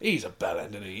 yeah. He's a bellend,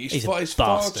 isn't he? He's a he's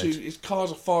far bastard. too. His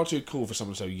cars are far too cool for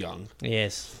someone so young. He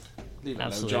is. Leave it alone,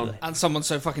 Absolutely. John. And someone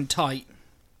so fucking tight.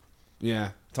 Yeah,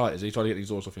 tight is he? Trying to get the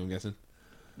exhaust off you, I'm guessing.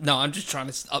 No, I'm just trying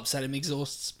to upsell him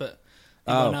exhausts, but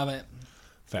he Oh. won't have it.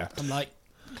 Fair. I'm like,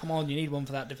 come on, you need one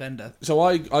for that Defender. So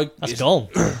That's it's- gone.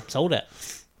 Sold it.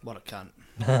 What a cunt.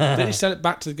 Did he sell it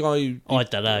back to the guy who? I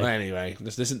don't know. Anyway,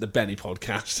 this isn't the Benny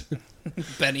podcast.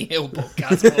 Benny Hill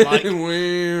podcast,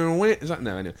 more like. Is that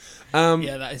no? Anyway,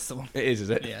 Yeah, that is the one. it is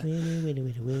it? Yeah.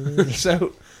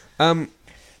 So,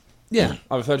 yeah,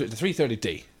 I referred to it as the 330D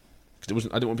because it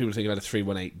wasn't. I didn't want people to think about a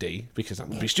 318D because that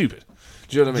would be stupid.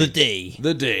 Do you know what I mean? The D.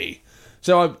 The D.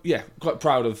 So I'm quite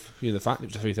proud of the fact it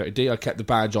was a 330D. I kept the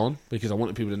badge on because I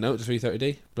wanted people to know it's a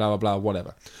 330D. Blah blah blah.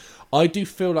 Whatever. I do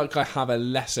feel like I have a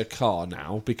lesser car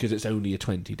now because it's only a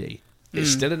 20D. It's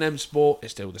still an M Sport.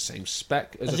 It's still the same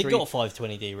spec as Has a it 3. got a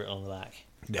 520D written on the back?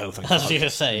 No, thank I was God. going to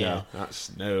say, No, yeah.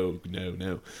 that's no.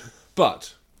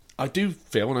 But I do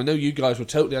feel, and I know you guys will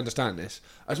totally understand this,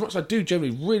 as much as I do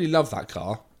generally really love that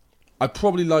car, I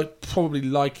probably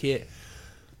like it.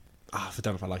 I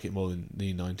don't know if I like it more than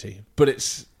the 90, but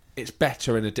it's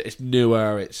better and it's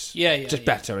newer. It's just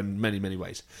better in many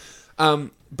ways.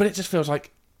 But it just feels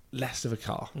like less of a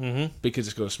car because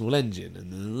it's got a small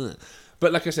engine.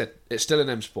 But like I said, it's still an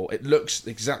M Sport. It looks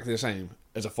exactly the same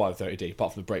as a 530D,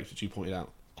 apart from the brakes, which you pointed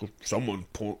out. Someone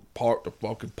parked the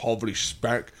fucking poverty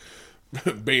spec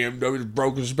BMW's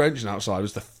broken suspension outside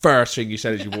was the first thing you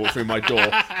said as you walked through my door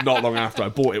not long after I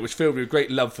bought it, which filled me with great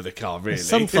love for the car, really.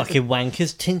 Some fucking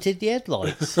wankers tinted the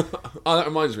headlights. Oh, that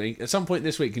reminds me, at some point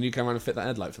this week, can you come around and fit that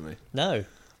headlight for me? No.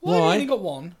 Why? You Why? only got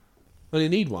one, I only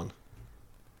need one.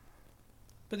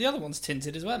 but the other one's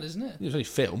tinted as well, isn't it? It's only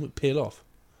film, it'll peel off.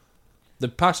 The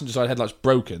passenger side headlight's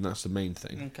broken, that's the main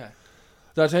thing. Okay.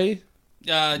 Did I tell you?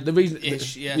 The reason,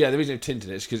 yeah. the reason they've tinted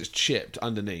it is because it's chipped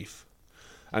underneath,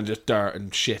 and just dirt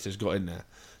and shit has got in there.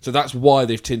 So that's why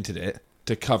they've tinted it,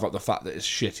 to cover up the fact that it's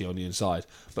shitty on the inside.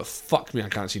 But fuck me, I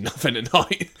can't see nothing at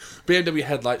night. BMW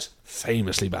headlights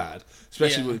famously bad,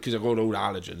 especially because they've got all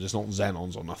halogens. It's not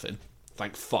xenons or nothing.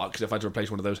 Thank fuck. Because if I had to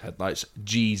replace one of those headlights,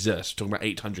 Jesus, talking about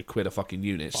 800 quid a fucking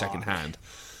unit second hand.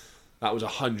 That was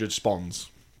 100 spons,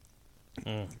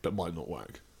 but might not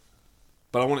work.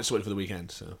 But I want it sorted for the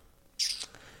weekend, so.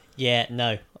 Yeah,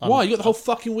 no. Why? You got the whole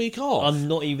fucking week off. I'm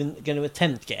not even going to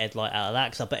attempt to get headlight out of that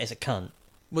because I bet it's a cunt.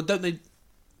 Well, don't they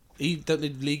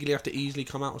legally have to easily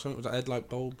come out or something with that headlight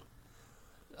bulb?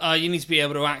 You need to be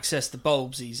able to access the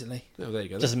bulbs easily. Oh, there you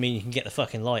go. Doesn't mean you can get the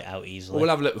fucking light out easily. Well, we'll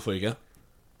have a look before you go.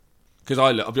 Because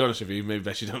I'll be honest with you, maybe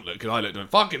best you don't look, because I looked and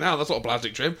went, fucking hell, that's not a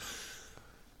plastic trim.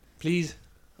 Please,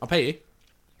 I'll pay you.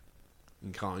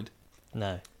 In kind.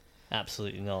 No.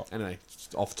 Absolutely not. Anyway,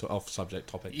 it's off subject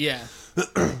topic. Yeah.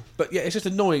 But yeah, it's just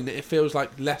annoying that it feels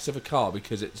like less of a car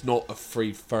because it's not a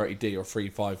 330D or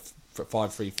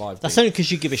 535D. That's only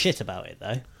because you give a shit about it,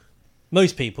 though.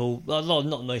 Most people, not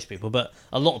most people, but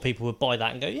a lot of people would buy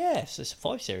that and go, yes, it's a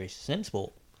 5 Series, it's an M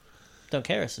Sport. Don't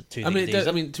care, it's a 2 I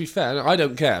mean, to be fair, I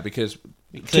don't care because...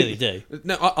 You clearly do.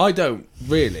 No, I don't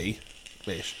really,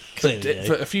 Ish. Clearly do.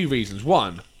 For a few reasons.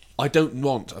 One, I don't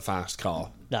want a fast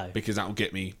car. No. Because that will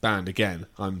get me banned again.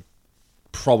 I'm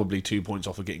probably 2 points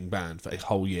off of getting banned for a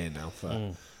whole year now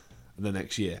for the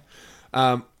next year.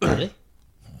 Really?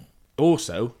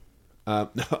 Also, no,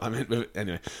 I mean,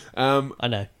 anyway. I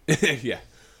know. Yeah.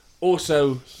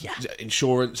 Also, Yeah.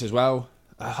 insurance as well.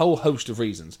 A whole host of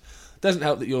reasons. Doesn't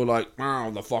help that you're like, oh,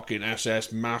 the fucking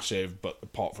SS massive, but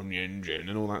apart from the engine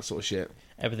and all that sort of shit,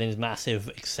 Everything's massive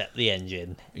except the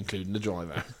engine. including the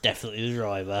driver. Definitely the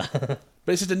driver.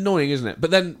 But it's just annoying, isn't it?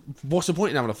 But then, what's the point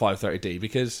in having a 530D?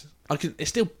 Because it's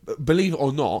still, believe it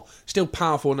or not, still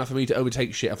powerful enough for me to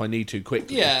overtake shit if I need to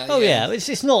quickly. Yeah. Oh yeah,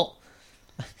 it's not.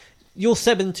 Your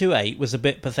 728 was a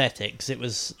bit pathetic because it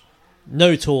was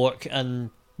no torque and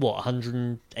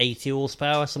 180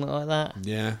 horsepower, something like that.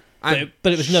 Yeah.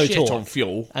 But it was no shit torque. on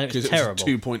fuel And it was because terrible.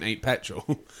 2.8 petrol.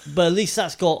 But at least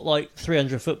that's got like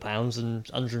 300 foot-pounds and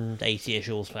 180-ish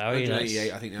horsepower. You know,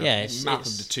 188, I think. Now. Yeah, map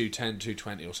them to 210,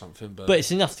 220 or something. But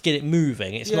it's enough to get it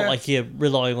moving. It's Yeah. not like you're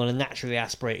relying on a naturally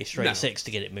aspirated straight No. 6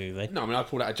 to get it moving. no, I mean, I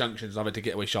pulled out of junctions. I've had to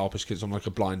get away sharpish because I'm like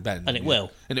a blind bend. And it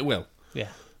will. And it will. Yeah.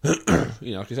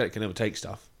 You know, like I said, it can overtake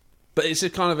stuff. But it's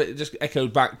a kind of, it just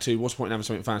echoed back to what's the point in having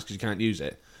something fast because you can't use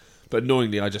it. But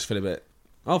annoyingly, I just feel a bit,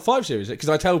 5 Series, because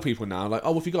I tell people now, like,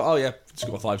 if you got, it's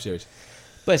got a 5 Series.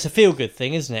 But it's a feel-good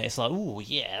thing, isn't it? It's like, oh,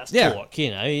 yeah, that's Yeah. torque,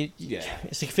 you know. Yeah.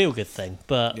 It's a feel-good thing,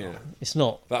 but Yeah. it's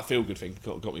not. That feel good thing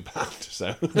got me banned,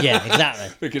 so. Yeah, exactly.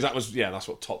 Because that's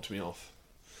what topped me off.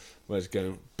 Whereas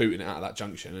booting it out of that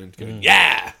junction and going, Mm.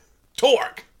 yeah,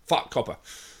 torque, fuck copper,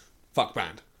 fuck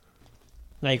band.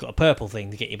 Now you've got a purple thing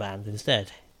to get you banned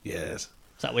instead. Yes,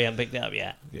 Is that we haven't picked it up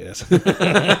yet? yes.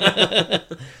 Because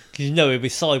you know he'll be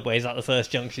sideways at the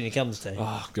first junction he comes to.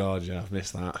 Oh god, yeah, I've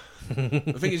missed that.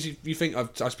 The thing is, you think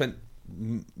I spent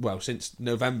since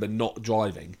November not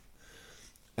driving,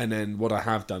 and then what I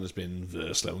have done has been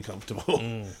very slow and comfortable.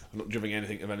 I'm not driving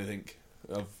anything of anything.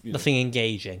 Nothing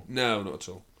engaging. No, not at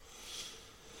all.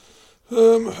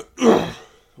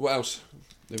 What else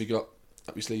have you got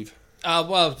up your sleeve?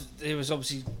 Well, it was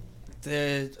obviously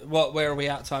where are we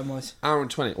at time wise? Hour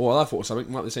and 20. Well, I thought of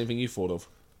something. Might be the same thing you thought of.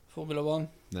 Formula One.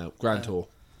 No, Grand Tour.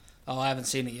 Oh, I haven't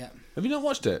seen it yet. Have you not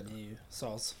watched it? You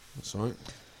soz. That's all right.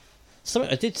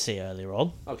 Something I did see earlier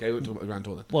on, Okay, we'll talk about the Grand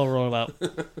Tour then. while we're on about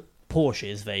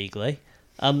Porsches vaguely.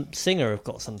 Singer have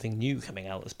got something new coming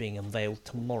out that's being unveiled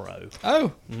tomorrow.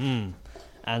 Oh,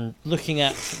 And looking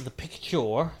at the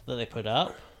picture that they put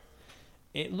up,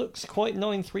 it looks quite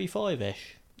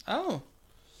 935-ish. oh,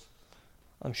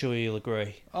 I'm sure you'll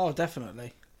agree. oh,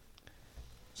 definitely.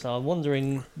 So I'm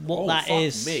wondering what Oh, that fuck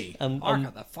is. me. I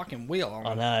got that fucking wheel on.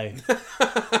 I know.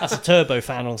 That's a turbo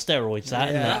fan on steroids, that,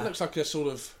 isn't That it? looks like a sort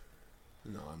of...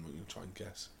 No, I'm not going to try and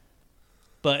guess.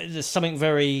 But there's something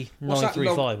very What's that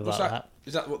 935 long- what's about that?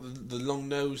 Is that what the long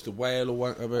nose, the whale, or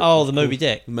whatever? Oh, it's the Moby called?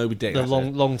 Dick. The Moby Dick. The that's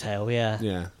long tail, yeah. it.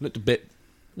 Yeah, looked a bit.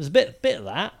 There's a bit of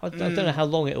that. I don't know how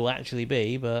long it will actually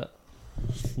be, but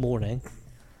morning.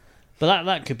 But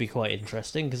that could be quite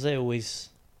interesting because they always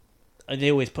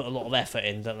put a lot of effort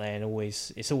in, don't they? And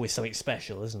it's always something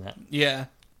special, isn't it? Yeah.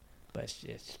 But it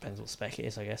just depends what spec it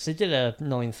is, I guess. They did a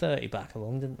 930 back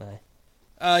along, didn't they?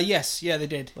 Yes, yeah, they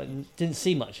did. But didn't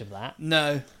see much of that.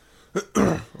 No.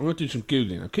 I'm going to do some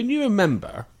googling now. Can you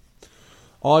remember?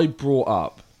 I brought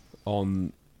up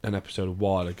on an episode a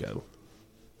while ago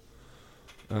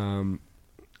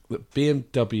that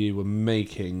BMW were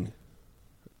making.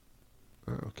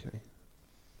 Oh, okay.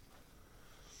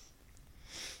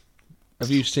 Have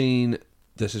you seen?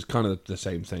 This is kind of the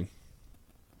same thing.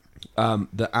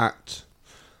 The act.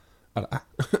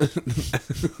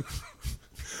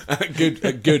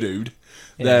 Goodood.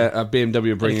 Yeah.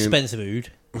 BMW An bringing. expensive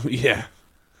ood. Yeah.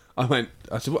 I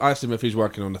asked him if he's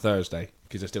working on a Thursday,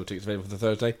 because there's still tickets available for the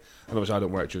Thursday, and obviously I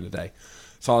don't work during the day.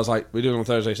 So I was like, we're doing on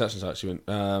Thursday such and such. He went,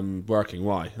 working,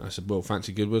 why? I said, well,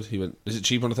 fancy Goodwood. He went, is it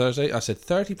cheap on a Thursday? I said,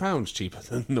 £30 cheaper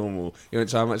than normal. He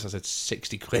went, so how much? I said,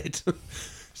 60 quid.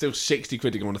 Still 60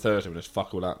 quid to go on a Thursday when there's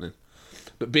fuck all happening.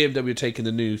 But BMW taking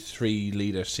the new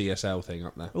 3-litre CSL thing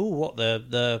up there. Oh, what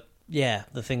the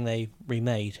thing they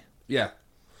remade. Yeah.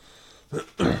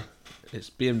 It's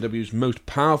BMW's most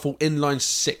powerful inline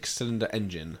 6-cylinder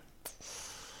engine.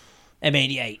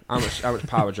 M88. How much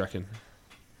power do you reckon?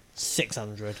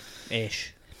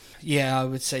 600-ish. Yeah, I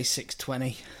would say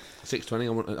 620.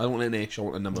 620. I don't want an ish. I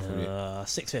want a number from you.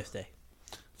 650.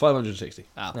 560.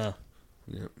 Oh, No.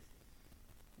 Yeah.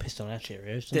 Pissed on our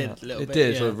Cheerios, did didn't a it? little It bit.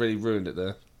 did, yeah. so it really ruined it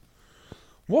there.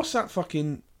 What's that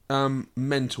fucking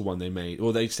mental one they made?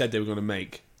 Or they said they were going to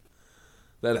make?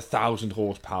 They had 1,000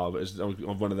 horsepower, but it's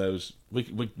on one of those. We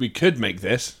could make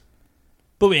this,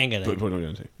 But we ain't gonna. but we're not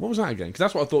going to. What was that again? Because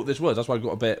that's what I thought this was. That's why I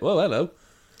got a bit. Well, hello.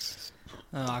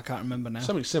 Oh, I can't remember now.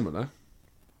 Something similar.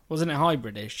 Wasn't it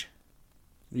hybridish?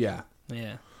 Yeah.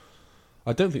 Yeah.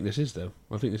 I don't think this is though.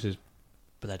 I think this is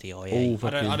Bloody all IE.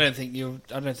 fucking. I don't think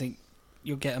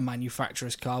you'll get a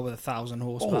manufacturer's car with 1,000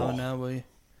 horsepower Oh. now, will you?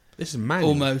 This is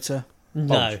manual. Or motor.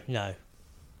 No, no.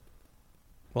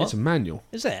 What? It's a manual.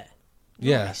 Is it?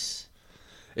 Yeah. Nice.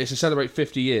 It's to celebrate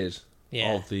 50 years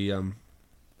Yeah. of the.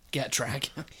 Get drag.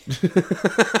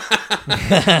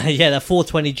 Yeah, that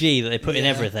 420G that they put in Yeah.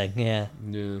 everything. Yeah.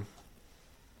 Yeah. You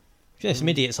know, some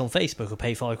idiots on Facebook will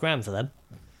pay $5,000 for them.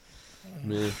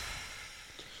 Yeah.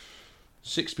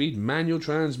 6-speed manual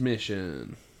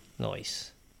transmission.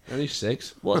 Nice. Only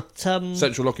 6. What?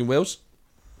 Central locking wheels.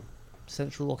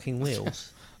 Central locking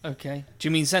wheels. Okay. Do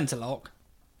you mean centre lock?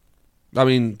 I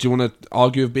mean, do you want to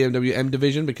argue with BMW M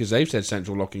Division because they've said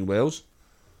central locking wheels?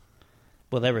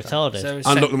 Well, they're retarded. So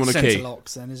Unlock them on a centre key.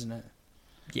 locks then, isn't it?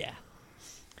 Yeah.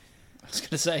 I was going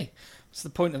to say, what's the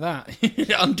point of that?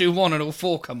 Undo one and all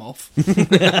 4 come off.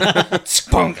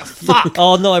 Spunk. Fuck.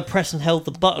 Oh no! I pressed and held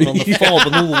the button on the fob,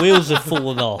 and all the wheels have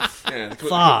fallen off. Yeah, the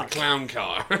Fuck. clown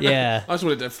car. Yeah. I just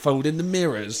wanted to fold in the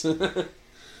mirrors.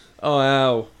 Oh,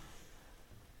 hell.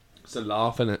 It's a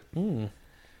laugh, isn't it? Isn't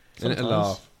it a Sometimes.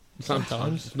 laugh?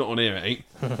 Sometimes. It's not on here, it ain't.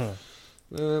 I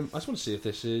just want to see if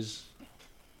this is...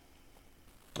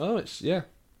 Oh, it's... Yeah.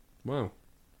 Wow.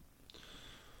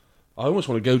 I almost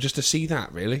want to go just to see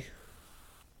that, really.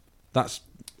 That's...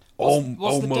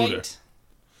 What's the motor. date?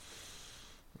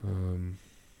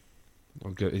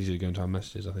 I'll go easily go into our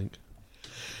messages, I think.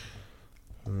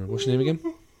 What's your name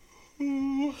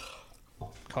again?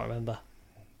 Can't remember.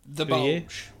 The Who are you?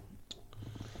 bulge.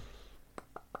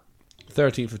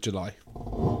 13th of July.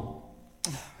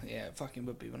 Yeah, it fucking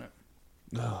would be, wouldn't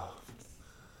it?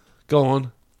 Go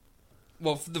on.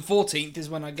 Well, the 14th is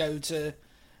when I go to...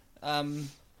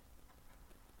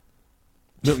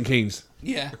 Milton Keynes.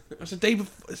 Yeah. It's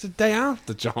the day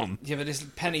after, John. Yeah, but it's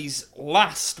Penny's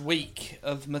last week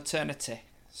of maternity.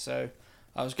 So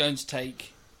I was going to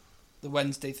take the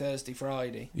Wednesday, Thursday,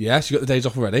 Friday. Yes, you got the days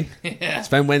off already. Yeah.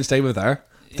 Spend Wednesday with her,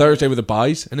 Thursday with the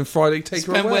buys, and then Friday take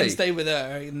her Spend away. Wednesday with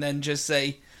her and then just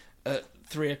say at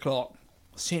 3 o'clock,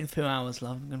 see you in a few hours,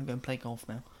 love. I'm going to go and play golf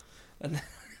now. And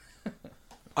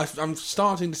I'm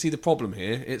starting to see the problem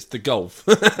here. It's the golf.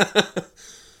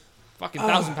 fucking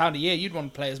 £1,000 a year, you'd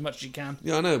want to play as much as you can,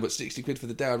 Yeah, I know, but 60 quid for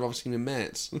the day, I'd rather see him in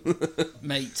Mets.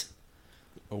 mate.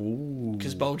 Oh.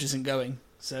 Because Bulge isn't going.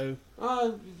 So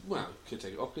Well, could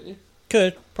take it off, couldn't you?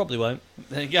 Could. Probably won't.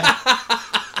 there you go.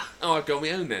 Oh, I've got my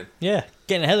own then. Yeah.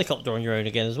 Getting a helicopter on your own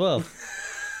again as well.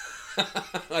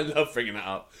 I love bringing that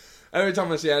up. Every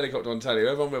time I see a helicopter on telly,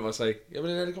 everyone with I say, you ever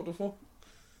been in a helicopter before?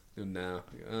 No.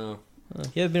 Oh.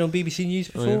 You ever been on BBC News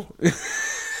before?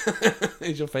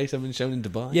 Is your face ever been shown in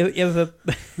Dubai? You ever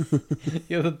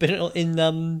you ever been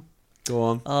in Go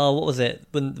on. oh, what was it?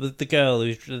 When with the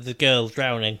girl's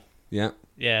drowning. Yeah.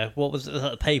 Yeah, what was it? Was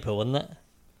that the paper, wasn't it?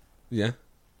 Yeah.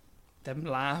 Them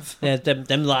laugh. Yeah, them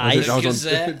I lies. was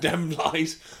Gazette. on Devon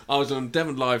Live. I was on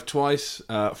Devon Live twice,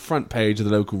 front page of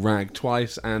the local rag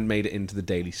twice, and made it into the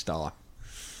Daily Star.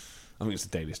 I think it's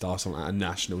the Daily Star, something like a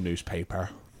national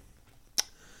newspaper.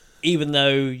 Even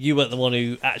though you weren't the one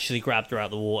who actually grabbed her out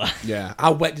of the water. Yeah.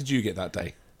 How wet did you get that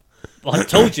day? I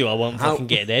told you I won't How- fucking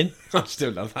get it in. I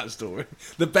still love that story.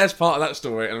 The best part of that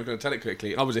story, and I'm going to tell it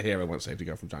quickly. I was a hero once, saved a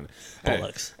girl from China.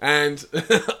 Bollocks. And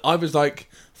I was like,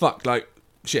 fuck, like,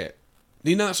 shit.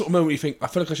 You know that sort of moment where you think, I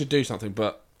feel like I should do something,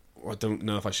 but I don't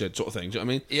know if I should, sort of thing. Do you know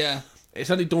what I mean? Yeah. It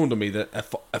suddenly dawned on me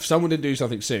that if someone didn't do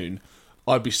something soon,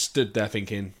 I'd be stood there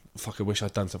thinking, fuck, I wish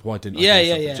I'd done something. Why didn't I Yeah, do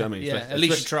yeah, something? yeah. Do you know what I mean? Yeah, Especially- at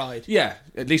least you tried. Yeah,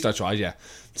 at least I tried, yeah.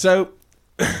 So,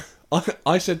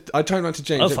 I said, I turned around to I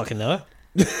James. don't fucking know her.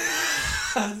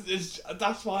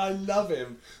 That's why I love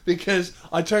him, because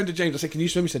I turned to James. I said, "Can you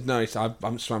swim?" He said, "No." He said, "I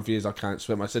haven't swam for years. I can't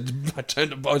swim." I said, "I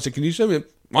turned to Bob. I said, can you swim?"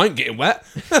 I ain't getting wet.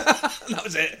 That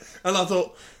was it. And I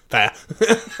thought, fair.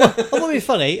 What would be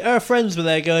funny? Her friends were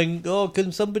there going, "Oh,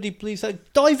 can somebody please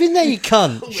dive in there, you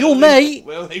cunt? It's your mate."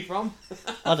 Where are they from?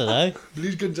 I don't know.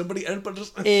 Please, can somebody help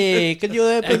us? Hey, can you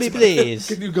help me, please?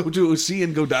 Can you go to a sea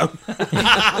and go down?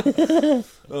 Oh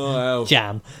hell!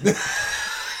 Jam.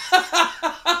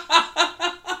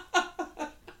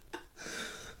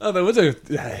 Oh, there was a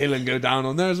hill and go down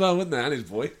on there as well, wasn't there? And his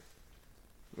boy.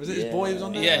 Was it his boy who was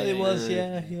on there? Yeah, it was.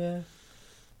 Yeah.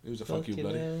 It was a fuck you Fucking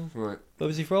bloody. hell. Right. Where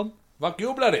was he from? Fuck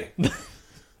you bloody.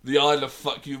 The Isle of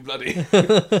fuck you bloody.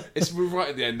 It's we're right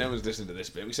at the end. No one's listening to this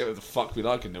bit. We say what the fuck we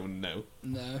like and no one know.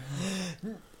 No.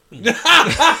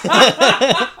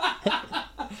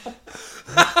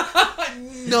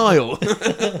 Niall.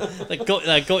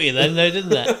 That got you then, though,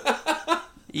 didn't it?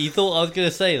 You thought I was going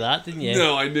to say that, didn't you?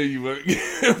 No, I knew you weren't.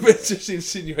 But just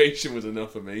insinuation was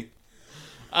enough for me.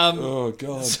 Oh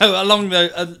god. So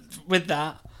with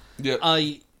that, Yeah.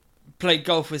 I played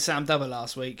golf with Sam Dubber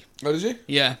last week. Oh, did you?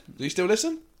 Yeah. Do you still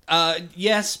listen?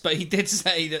 Yes, but he did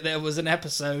say that there was an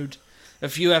episode, a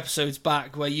few episodes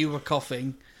back, where you were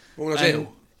coughing. When I was and,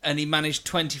 ill. and he managed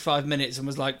 25 minutes and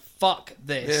was like, fuck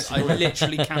this. Yes. I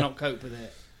literally cannot cope with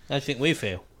it. How do you think we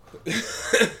feel?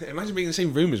 Imagine being in the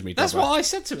same room as me. That's Dubber. what I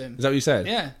said to him. Is that what you said?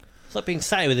 Yeah. It's like being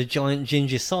sat here with a giant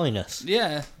ginger sinus.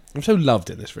 Yeah. I'm so loved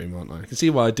in this room, aren't I? I can see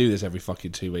why I do this every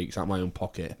fucking 2 weeks out of my own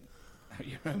pocket.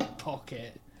 Your own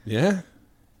pocket. Yeah?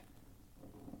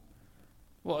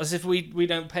 What, as if we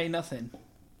don't pay nothing?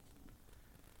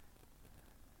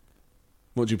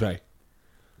 What'd you pay?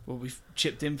 Well, we've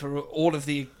chipped in for all of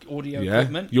the audio Yeah?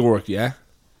 equipment. Yeah?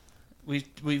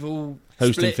 We've all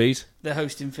Hosting split fees? the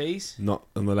hosting fees. Not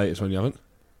on the latest one, you haven't?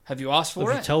 Have you asked for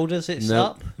Have you it? told us it's No,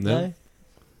 up? no.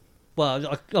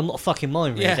 Well, I'm not a fucking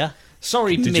mind reader. Yeah.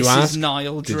 Sorry, Did you Mrs. ask?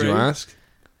 Niall Drew. Did you ask?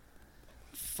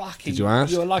 Fucking. Did you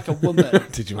ask? You're like a woman.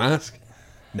 Did you ask?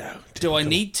 No. Do I typical.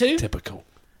 need to? Typical.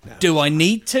 No. Do I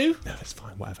need to? No, it's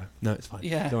fine. Whatever. No, it's fine.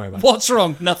 Yeah. Don't worry about What's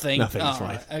wrong? Nothing. it. Nothing. It's Oh, fine.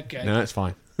 right, okay. No, it's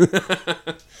fine. Can,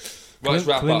 let's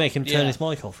wrap can we up. make him turn Yeah. his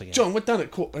mic off again? John, we're done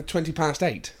at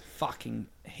 8:20. Fucking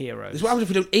heroes. This is what happens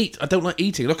if we don't eat. I don't like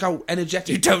eating. Look how energetic.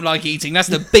 You don't like eating. That's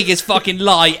the biggest fucking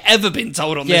lie ever been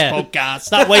told on Yeah. this podcast.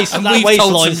 That and we've waistline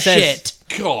told some says shit.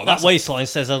 God, that that's waistline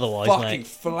says otherwise, fucking mate.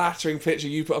 flattering picture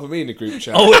you put up of me in the group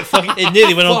chat. Oh, it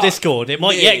nearly went on Fuck Discord. It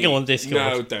might me. yet go on Discord.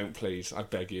 No, don't please. I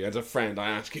beg you. As a friend, I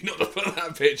ask you not to put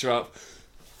that picture up.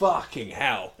 Fucking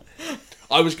hell.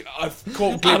 I've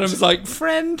caught glimpses. Adam's like,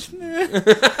 friend.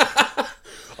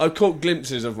 I've caught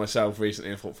glimpses of myself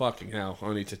recently and thought, fucking hell,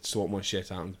 I need to sort my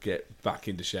shit out and get back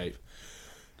into shape.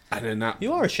 And then that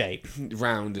You are a shape.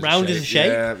 round is Round a is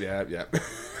shape. a shape?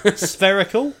 Yeah.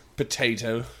 Spherical.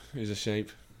 Potato is a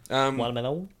shape.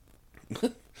 Watermelon.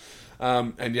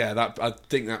 And yeah, that I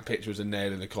think that picture was a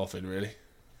nail in the coffin, really.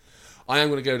 I am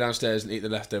going to go downstairs and eat the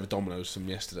leftover Dominoes from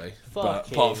yesterday. But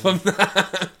Fucking- apart from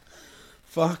that,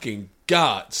 fucking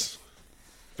guts.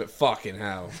 But fucking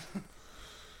hell.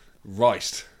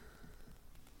 Riced.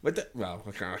 Well,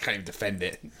 I can't even defend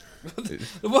it.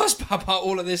 The worst part about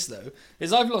all of this, though,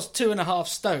 is I've lost 2.5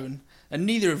 stone, and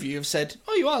neither of you have said,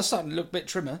 "Oh, you are starting to look a bit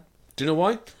trimmer." Do you know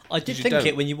why? I did 'Cause you think don't.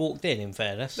 it when you walked in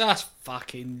fairness. That's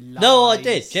fucking lies. No, I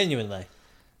did, genuinely.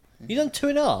 You done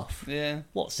 2.5? Yeah.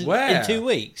 What's Where? in 2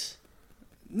 weeks?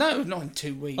 No, not in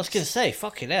 2 weeks. I was going to say,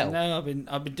 fucking hell. No,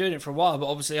 I've been doing it for a while, but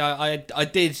obviously I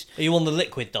did. Are you on the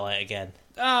liquid diet again?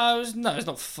 It's not.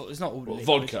 It's not all What, liquid.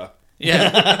 vodka.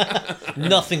 Yeah,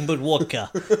 Nothing but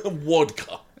vodka.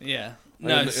 Vodka. yeah.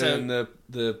 No, and, so and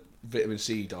the vitamin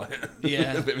C diet.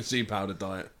 Yeah. The vitamin C powder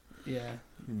diet. yeah.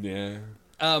 Yeah.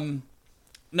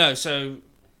 No, so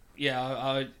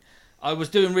yeah, I was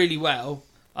doing really well.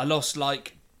 I lost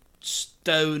like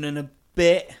stone and a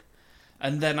bit,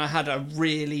 and then I had a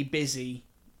really busy,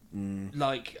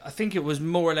 like I think it was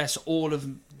more or less all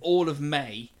of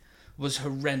May was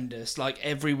horrendous. Like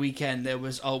every weekend there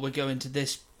was, oh, we're going to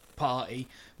this party,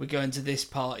 we're going to this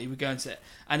party, we're going to,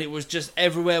 and it was just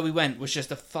everywhere we went was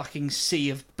just a fucking sea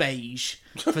of beige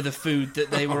for the food that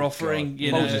they were offering. God.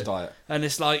 You Moses know, diet. and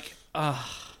it's like,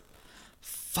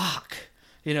 fuck,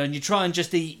 you know, and you try and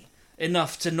just eat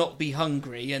enough to not be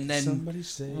hungry, and then Somebody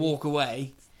say- walk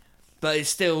away, but it's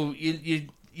still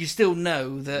you still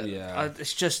know that Yeah.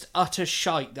 it's just utter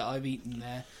shite that I've eaten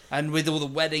there, and with all the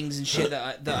weddings and shit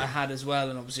that I had as well,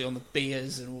 and obviously on the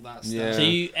beers and all that stuff. Yeah. So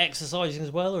you exercising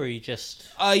as well, or are you just...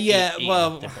 Yeah, eating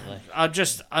well, differently? I'm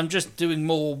just doing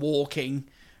more walking,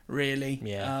 really.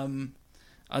 Yeah.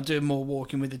 I'm doing more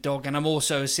walking with the dog, and I'm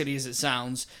also, as silly as it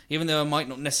sounds, even though I might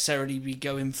not necessarily be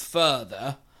going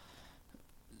further,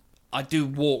 I do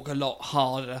walk a lot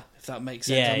harder, if that makes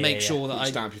sense. Yeah, I make yeah, sure You that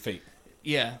stamp your feet.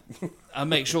 yeah, I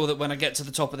make sure that when I get to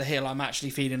the top of the hill, I'm actually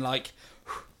feeling like,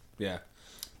 Yeah.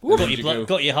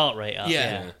 Got your heart rate up.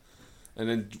 Yeah. Yeah. And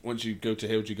then once you go to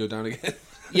hill, do you go down again?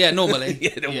 yeah, normally.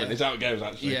 yeah, don't worry. That's how it goes,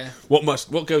 actually. Yeah.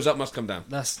 What goes up must come down.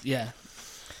 That's, yeah.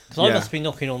 Because I Yeah. must be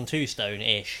knocking on 2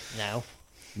 stone-ish now.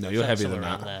 No, you're So- heavier than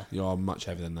somewhere that. around there. You are much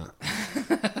heavier than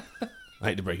that. I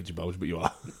hate to break it to you, Bulge, but you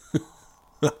are.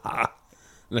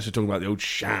 Unless you're talking about the old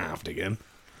shaft again.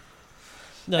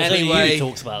 No, it's only you Anyway. who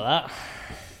talks about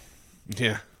that.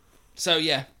 Yeah. So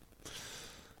yeah,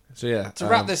 So yeah. to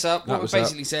wrap this up, what wrap we're this up.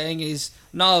 basically saying is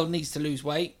Niall needs to lose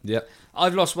weight. Yep.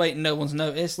 I've lost weight and no one's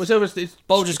noticed. Well, so it's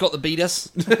Bulger's got the beat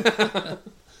us.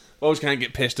 always can't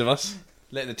get pissed of us,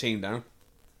 letting the team down.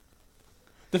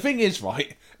 The thing is,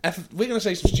 right, if we're going to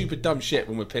say some stupid dumb shit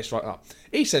when we're pissed right up.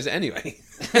 He says it anyway.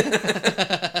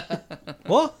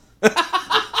 What?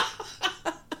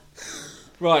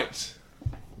 Right.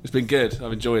 It's been good.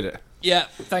 I've enjoyed it. Yeah,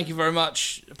 thank you very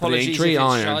much. Apologies tree if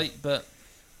it's iron. shite, but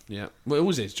Yeah. Well, it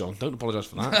always is, John. Don't apologise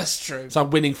for that. that's true. It's our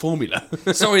winning formula.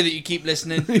 Sorry that you keep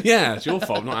listening. Yeah, it's your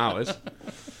fault, not ours.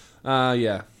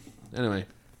 Yeah. Anyway,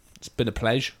 it's been a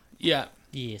pleasure. Yeah,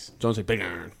 Yes. John say big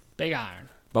iron. big iron.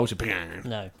 Bo say big iron.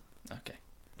 No. Okay.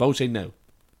 Bo say no.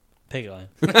 Pig iron.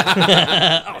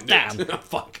 Oh, damn.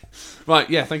 Fuck. Right,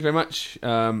 yeah, thank you very much.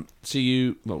 See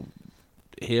you, well,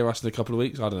 hear us in a couple of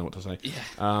weeks. I don't know what to say. Yeah.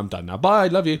 I'm done now. Bye,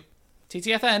 love you.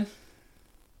 TTFN.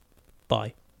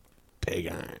 Bye. Pig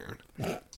iron.